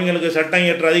கட்டுப்படாதீங்க, அவங்களுக்கு சட்டம்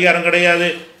ஏற்ற அதிகாரம் கிடையாது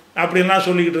அப்படின்லாம்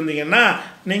சொல்லிக்கிட்டு இருந்தீங்கன்னா,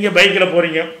 நீங்கள் பைக்கில்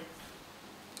போகிறீங்க,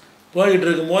 போய்கிட்டு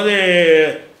இருக்கும்போது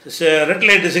ரெட்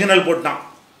லைட்டு சிக்னல் போட்டான்,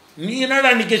 நீ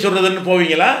என்னடா நிற்க சொல்கிறதுன்னு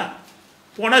போவீங்களா?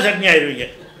 போனால் சட்னி ஆயிடுவீங்க,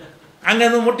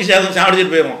 அங்கேருந்து முட்டி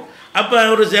சாப்பிடுச்சிட்டு போயிடுவோம். அப்போ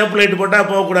ஒரு சேஃப் லைட்டு போட்டால்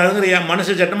போகக்கூடாதுங்கிற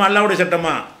மனுஷ சட்டமா அல்லாவுடைய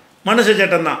சட்டமா? மனுஷ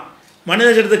சட்டம் தான். மனித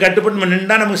சட்டத்துக்கு கட்டுப்பட்டு நம்ம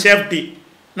நின்றா நமக்கு சேஃப்டி.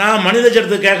 நான் மனித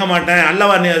சட்டத்துக்கு கேட்க மாட்டேன்,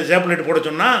 அல்லாவா நீ சேஃப் லைட்டு போட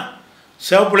சொன்னால்,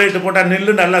 சேஃப் லைட்டு போட்டால்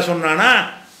நில்லுன்னு அல்லா சொன்னானா?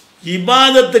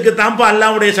 இபாதத்துக்கு தான்ப்பா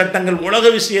அல்லாவுடைய சட்டங்கள். உலக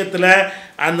விஷயத்தில்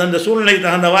அந்தந்த சூழ்நிலை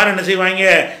தகுந்தவாறு என்ன செய்வாங்க,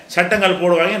 சட்டங்கள்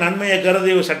போடுவாங்க. நன்மையை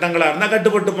கருதி சட்டங்களாக இருந்தால்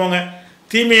கட்டுப்பட்டு போங்க,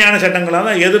 தீமையான சட்டங்களாக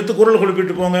தான் எதிர்த்து குரல்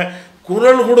கொடுப்பிட்டு போங்க.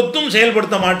 குரல் கொடுத்தும்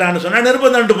செயல்படுத்த மாட்டான்னு சொன்னால்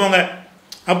நிர்பந்தம்ட்டு போங்க.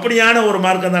 அப்படியான ஒரு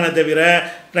மார்க்கம் தானே தவிர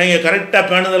நாங்கள் கரெக்டாக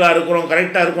பேணுதலாக இருக்கிறோம்,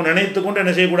 கரெக்டாக இருக்கும் நினைத்து கொண்டு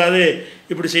என்ன செய்யக்கூடாது,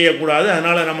 இப்படி செய்யக்கூடாது.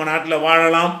 அதனால் நம்ம நாட்டில்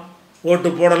வாழலாம், ஓட்டு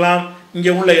போடலாம்,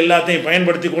 இங்கே உள்ள எல்லாத்தையும்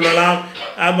பயன்படுத்தி கொள்ளலாம்.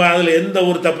 அப்போ அதில் எந்த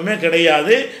ஒரு தப்புமே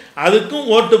கிடையாது. அதுக்கும்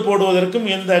ஓட்டு போடுவதற்கும்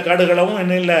எந்த கடுகளவும்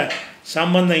என்ன இல்லை,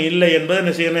 சம்பந்தம் இல்லை என்பதை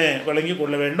என்ன செய்யணும், விளங்கி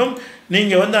கொள்ள வேண்டும்.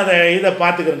 நீங்கள் வந்து இதை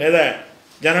பார்த்துக்கிறங்க. இதை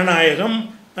ஜனநாயகம்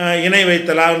இணை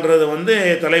வைத்தலான்றது வந்து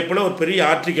தலைப்பில் ஒரு பெரிய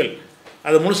ஆர்டிக்கல்,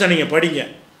 அதை முழுசாக நீங்கள் படிங்க.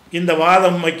 இந்த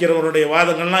வாதம் வைக்கிறவருடைய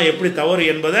வாதங்கள்லாம் எப்படி தவறு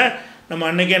என்பதை நம்ம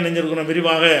அன்றைக்கே நினைஞ்சிருக்கிறோம்,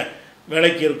 விரிவாக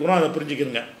விளக்கி இருக்கிறோம், அதை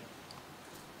புரிஞ்சுக்கிறோங்க.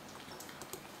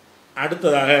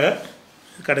 அடுத்ததாக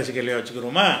கடைசி கேள்வியாக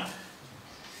வச்சுக்கிறோமா,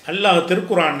 அல்லாஹ்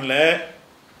திருக்குரானில்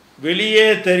வெளியே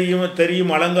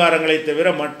தெரியும் அலங்காரங்களை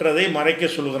தவிர மற்றதை மறைக்க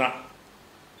சொல்கிறான்.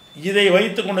 இதை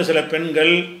வைத்து கொண்ட சில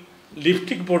பெண்கள்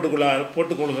லிப்ஸ்டிக்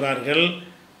போட்டுக்கொள்கிறார்கள்,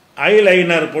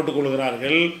 ஐலைனர்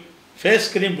போட்டுக்கொள்கிறார்கள்,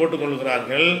 ஃபேஸ் க்ரீம்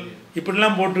போட்டுக்கொள்கிறார்கள்.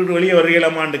 இப்படிலாம் போட்டுக்கிட்டு வெளியே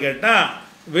வருகலாமான்னு கேட்டால்,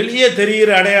 வெளியே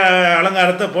தெரிகிற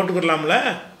அலங்காரத்தை போட்டுக்கொள்ளலாம்ல,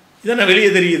 இதென்ன வெளியே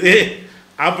தெரியுது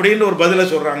அப்படின்னு ஒரு பதிலை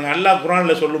சொல்கிறாங்க. அல்லாஹ்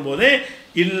குர்ஆனில் சொல்லும்போது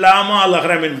இல்லாமல் அல்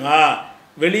அஹ்ரமின்ஹா,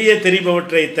 வெளியே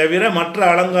தெரிபவற்றை தவிர மற்ற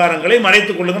அலங்காரங்களை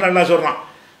மறைத்து கொள்ளுங்கள் நல்லா சொல்கிறான்.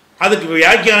 அதுக்கு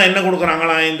வியாக்கியானம் என்ன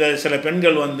கொடுக்குறாங்களாம், இந்த சில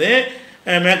பெண்கள் வந்து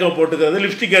மேக்கப் போட்டுக்கிறது,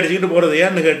 லிப்ஸ்டிக் அடிச்சுக்கிட்டு போகிறது.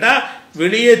 ஏன்னு கேட்டால்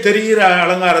வெளியே தெரிகிற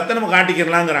அலங்காரத்தை நம்ம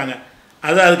காட்டிக்கிறலாங்கிறாங்க.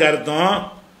 அதுக்கு அர்த்தம்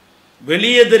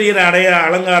வெளியே தெரிகிற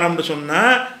அலங்காரம்னு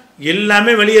சொன்னால்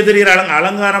எல்லாமே வெளியே தெரிகிற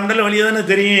அலங்காரம்னால வெளியே தானே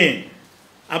தெரியும்.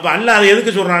 அப்போ அல்லாஹ் அதை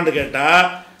எதுக்கு சொல்கிறான்னு கேட்டால்,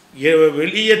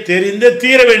 வெளியே தெரிந்தே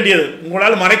தீர வேண்டியது,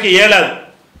 உங்களால் மறைக்க இயலாது,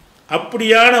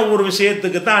 அப்படியான ஒரு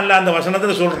விஷயத்துக்கு தான் அல்லாஹ் அந்த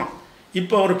வசனத்தில் சொல்கிறான்.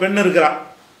 இப்போ ஒரு பெண் இருக்கிறான்,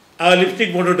 அவள்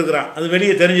லிப்ஸ்டிக் போட்டுட்டுருக்கிறான், அது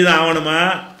வெளியே தெரிஞ்சு தான் ஆகணுமா?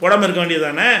 போடாமல் இருக்க வேண்டியது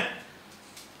தானே,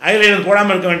 ஐலைனர்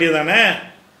போடாமல் இருக்க வேண்டியது தானே.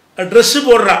 ட்ரெஸ்ஸு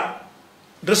போடுறா,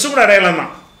 ட்ரெஸ்ஸு கூட அடையாளம்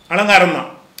தான், அலங்காரம் தான்.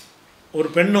 ஒரு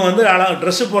பெண்ணு வந்து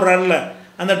ட்ரெஸ்ஸு போடுறாள்ல,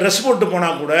 அந்த ட்ரெஸ் போட்டு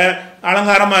போனால் கூட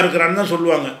அலங்காரமாக இருக்கிறான்னு தான்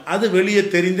சொல்லுவாங்க. அது வெளியே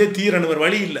தெரிந்தே தீரணும், வேறு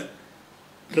வழி இல்லை.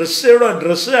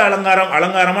 ட்ரெஸ்ஸு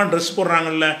அலங்காரமாக ட்ரெஸ்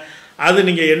போடுறாங்கல்ல, அது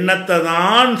நீங்கள் என்னத்தை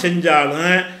தான்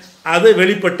செஞ்சாலும் அது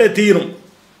வெளிப்பட்ட தீரும்.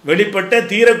 வெளிப்பட்ட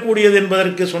தீரக்கூடியது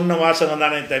என்பதற்கு சொன்ன வாசகம்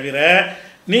தானே தவிர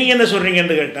நீங்கள் என்ன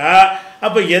சொல்கிறீங்கன்னு கேட்டால்,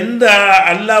 அப்போ எந்த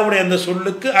அல்லாவுடைய அந்த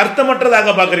சொல்லுக்கு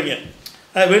அர்த்தமற்றதாக பார்க்குறீங்க.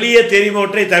 வெளியே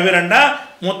தெரிபவற்றை தவிரண்டா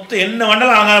மொத்தம் என்ன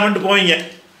வேண்டாலும் அலங்காரம்ட்டு போவீங்க.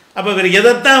 அப்போ வேறு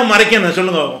எதைத்தான் மறைக்கணும்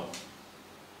சொல்லுங்க.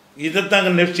 இதைத்தாங்க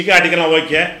லிப்ஸ்டிக்காக அடிக்கலாம்,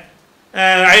 ஓகே,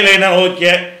 ஐலைனர்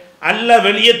ஓகே, அல்ல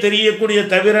வெளியே தெரியக்கூடிய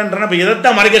தவிரன்றன இப்போ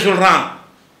எதைத்தான் மறைக்க சொல்கிறான்?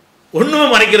 ஒன்றுமே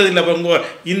மறைக்கிறது இல்லை.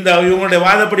 இப்போ இவங்களுடைய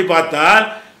வாதப்படி பார்த்தால்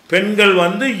பெண்கள்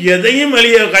வந்து எதையும்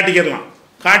வெளியே காட்டிக்கிடலாம்,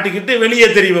 காட்டிக்கிட்டு வெளியே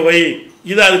தெரிபவை,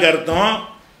 இது அதுக்கு அர்த்தம்.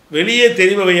 வெளியே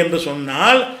தெரிபவை என்று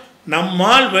சொன்னால்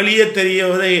நம்மால் வெளியே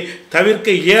தெரியவதை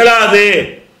தவிர்க்க இயலாது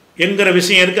என்கிற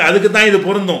விஷயம் இருக்குது, அதுக்கு தான் இது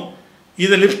பொருந்தும்.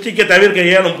 இது லிப்ஸ்டிக்கை தவிர்க்க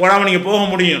இயலும், போடாமல் நீங்கள் போக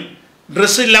முடியும்.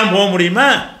 ட்ரெஸ்ஸு இல்லாமல் போக முடியுமா?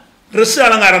 ட்ரெஸ்ஸு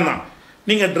அலங்காரம் தான்.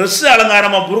 நீங்கள் ட்ரெஸ்ஸு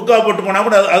அலங்காரமாக புர்கா போட்டு போனால்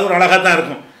கூட அது ஒரு அழகாக தான்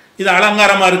இருக்கும். இது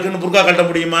அலங்காரமாக இருக்குதுன்னு புர்கா கட்ட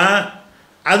முடியுமா?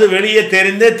 அது வெளியே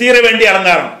தெரிந்தே தீர வேண்டிய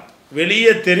அலங்காரம்.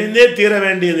 வெளியே தெரிந்தே தீர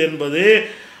வேண்டியது என்பது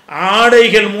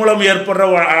ஆடைகள் மூலம் ஏற்படுற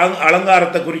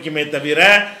அலங்காரத்தை குறிக்குமே தவிர,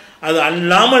 அது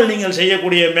அல்லாமல் நீங்கள்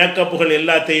செய்யக்கூடிய மேக்கப்புகள்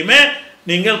எல்லாத்தையுமே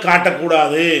நீங்கள்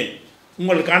காட்டக்கூடாது.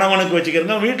 உங்கள் கணவனுக்கு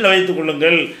வச்சுக்கிறங்க, வீட்டில் வைத்துக்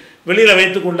கொள்ளுங்கள், வெளியில்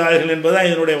வைத்துக் கொள்ளாதீர்கள் என்பதுதான்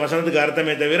இதனுடைய வசனத்துக்கு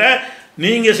அர்த்தமே தவிர,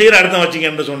 நீங்கள் செய்கிற அர்த்தம்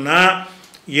வச்சிங்கன்னு சொன்னால்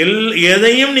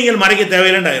எதையும் நீங்கள் மறைக்க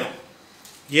தேவையில்லைன்னு ஆயிரும்.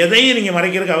 எதையும் நீங்கள்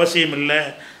மறைக்கிறதுக்கு அவசியம் இல்லை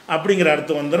அப்படிங்கிற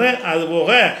அர்த்தம் வந்துடும். அதுபோக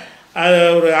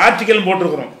ஒரு ஆர்டிக்கல்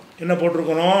போட்டிருக்கிறோம். என்ன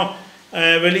போட்டிருக்கணும்?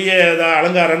 வெளியே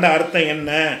அலங்காரன்ற அர்த்தம் என்ன,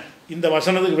 இந்த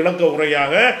வசனத்துக்கு விளக்க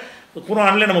உரையாக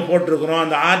குர்ஆனில் நம்ம போட்டிருக்கிறோம்.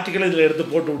 அந்த ஆர்டிக்கலை இதில் எடுத்து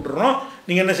போட்டு விட்டுறோம்.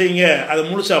 நீங்கள் என்ன செய்யுங்க, அதை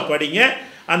முழுசாக படிங்க,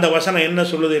 அந்த வசனம் என்ன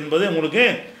சொல்லுது என்பதை உங்களுக்கு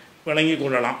விளங்கி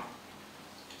கொள்ளலாம்.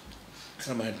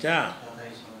 ஆமாச்சா?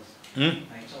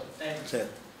 சரி,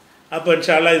 அப்போ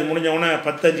இன்ஷா அல்லாஹ் இது முடிஞ்சவொடனே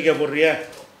 10:05 போடுறியா?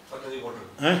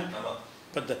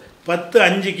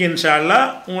 10:05 இன்ஷா அல்லாஹ்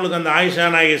உங்களுக்கு அந்த ஆயிஷா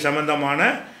நாயகி சம்பந்தமான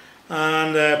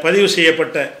அந்த பதிவு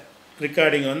செய்யப்பட்ட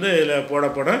ரெக்கார்டிங் வந்து இதில்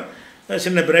போடப்படும்.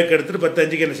 சின்ன பிரேக் எடுத்துகிட்டு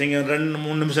 10:05 என்ன செய்யுங்க,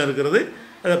 2-3 நிமிஷம் இருக்கிறது,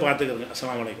 அதை பார்த்துக்கிறங்க.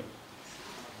 அஸ்ஸலாமு அலைக்கும்.